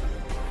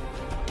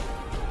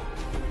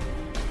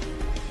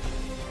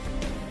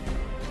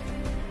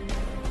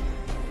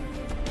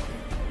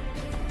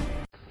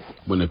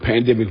 When the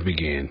pandemic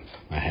began,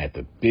 I had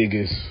the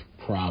biggest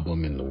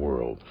problem in the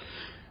world.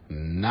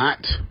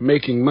 Not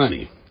making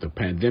money. The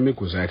pandemic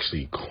was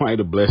actually quite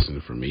a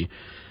blessing for me,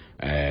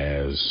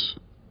 as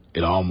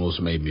it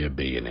almost made me a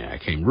billionaire. I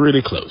came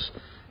really close.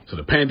 So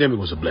the pandemic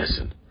was a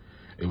blessing.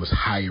 It was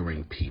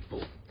hiring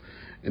people.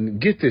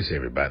 And get this,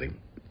 everybody.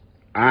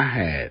 I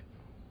had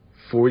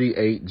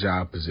 48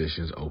 job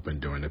positions open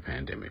during the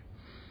pandemic.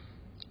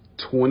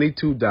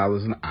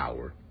 $22 an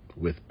hour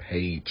with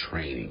paid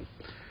training.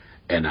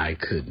 And I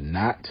could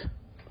not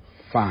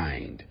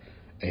find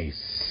a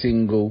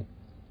single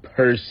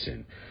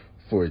person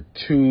for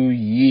 2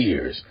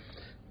 years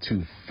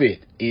to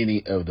fit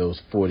any of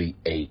those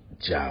 48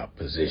 job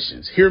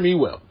positions. Hear me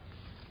well.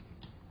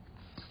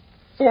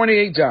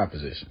 48 job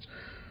positions,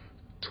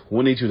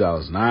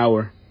 $22 an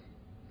hour,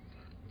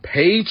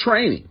 paid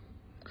training,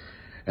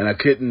 and I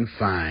couldn't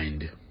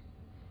find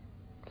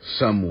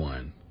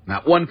someone,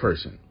 not one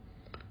person,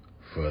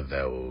 for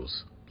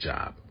those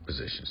job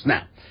positions.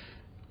 Now,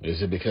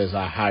 is it because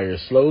I hire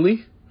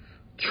slowly?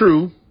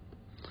 True.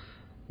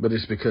 But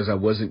it's because I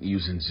wasn't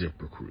using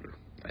ZipRecruiter,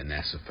 and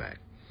that's a fact.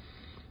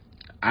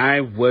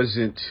 I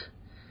wasn't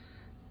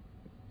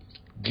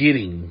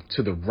getting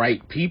to the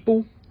right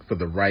people for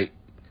the right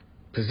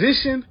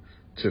position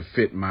to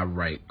fit my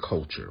right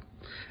culture.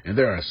 And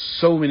there are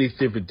so many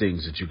different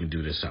things that you can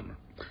do this summer.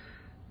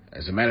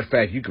 As a matter of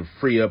fact, you can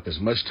free up as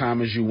much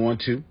time as you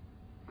want to.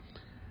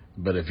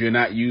 But if you're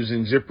not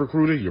using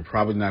ZipRecruiter, you're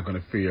probably not going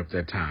to free up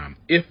that time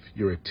if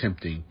you're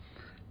attempting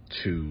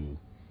to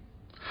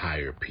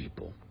hire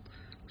people.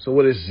 So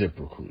what is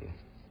ZipRecruiter?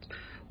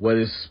 What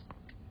is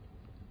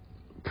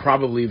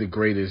probably the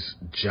greatest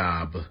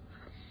job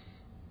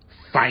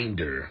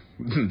finder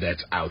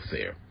that's out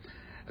there.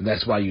 And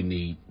that's why you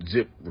need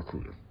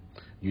ZipRecruiter.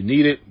 You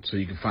need it so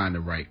you can find the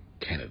right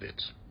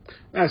candidates.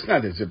 Now, it's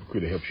not that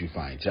ZipRecruiter helps you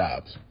find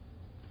jobs.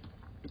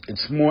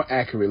 It's more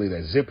accurately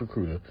that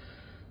ZipRecruiter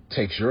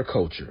takes your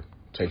culture,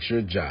 takes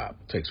your job,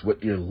 takes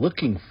what you're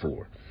looking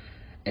for,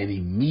 and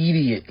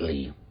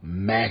immediately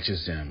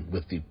matches them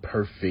with the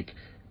perfect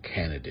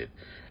candidate.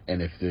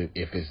 And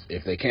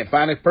if they can't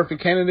find a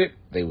perfect candidate,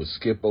 they will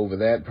skip over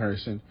that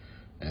person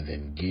and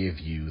then give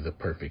you the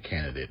perfect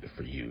candidate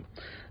for you.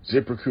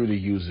 ZipRecruiter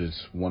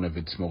uses one of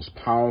its most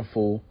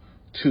powerful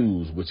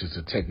tools, which is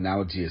the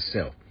technology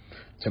itself,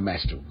 to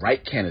match the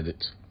right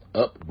candidates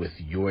up with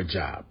your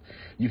job.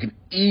 You can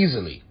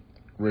easily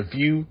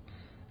review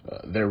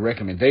their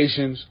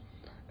recommendations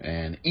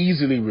and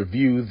easily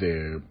review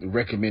their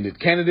recommended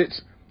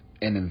candidates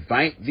and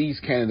invite these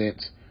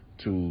candidates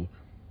to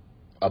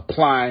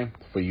apply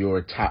for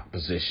your top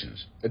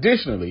positions.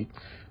 Additionally,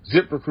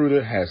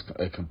 ZipRecruiter has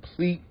a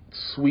complete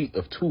suite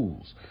of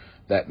tools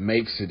that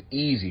makes it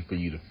easy for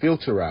you to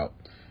filter out,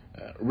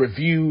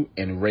 review,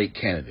 and rate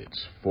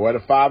candidates. 4 out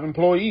of 5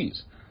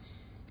 employees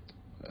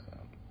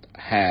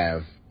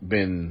have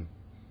been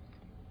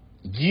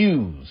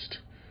used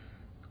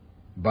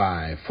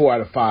by 4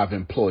 out of 5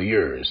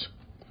 employers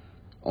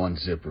on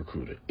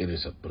ZipRecruiter. It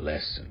is a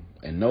blessing.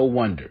 And no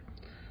wonder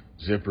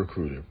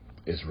ZipRecruiter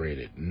is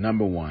rated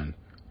 #1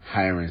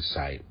 hiring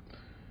site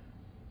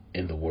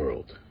in the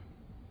world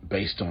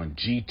based on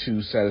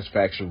G2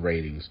 satisfaction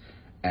ratings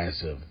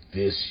as of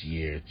this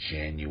year,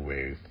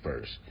 January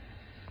 1st.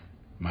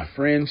 My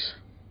friends,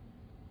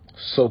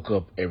 soak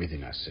up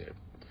everything I said.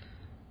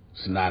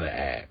 It's not an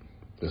ad.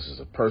 This is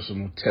a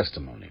personal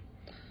testimony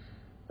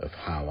of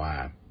how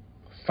I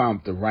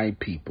found the right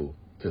people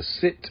to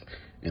sit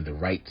in the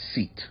right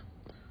seat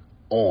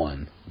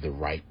on the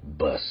right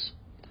bus.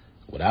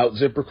 Without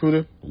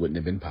ZipRecruiter, it wouldn't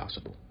have been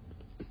possible.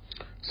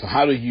 So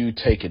how do you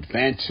take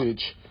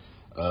advantage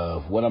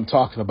of what I'm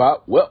talking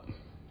about? Well,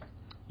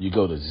 you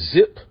go to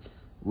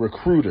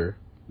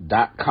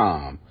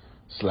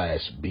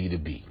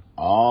ZipRecruiter.com/B2B.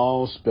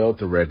 All spelled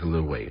the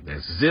regular way.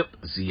 That's Zip,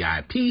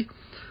 Z-I-P,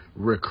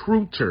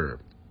 Recruiter,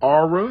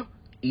 Aura,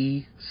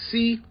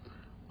 E-C,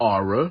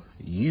 Aura,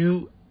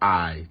 U-I-T-E-R,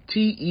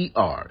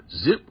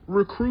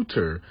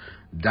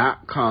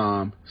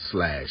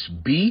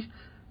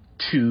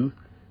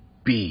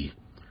 ZipRecruiter.com/B2B.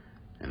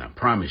 And I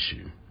promise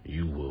you,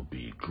 you will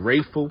be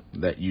grateful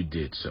that you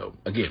did so.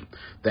 Again,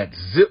 that's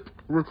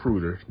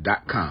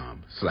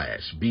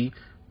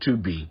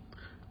ZipRecruiter.com/B2B.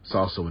 It's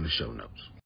also in the show notes.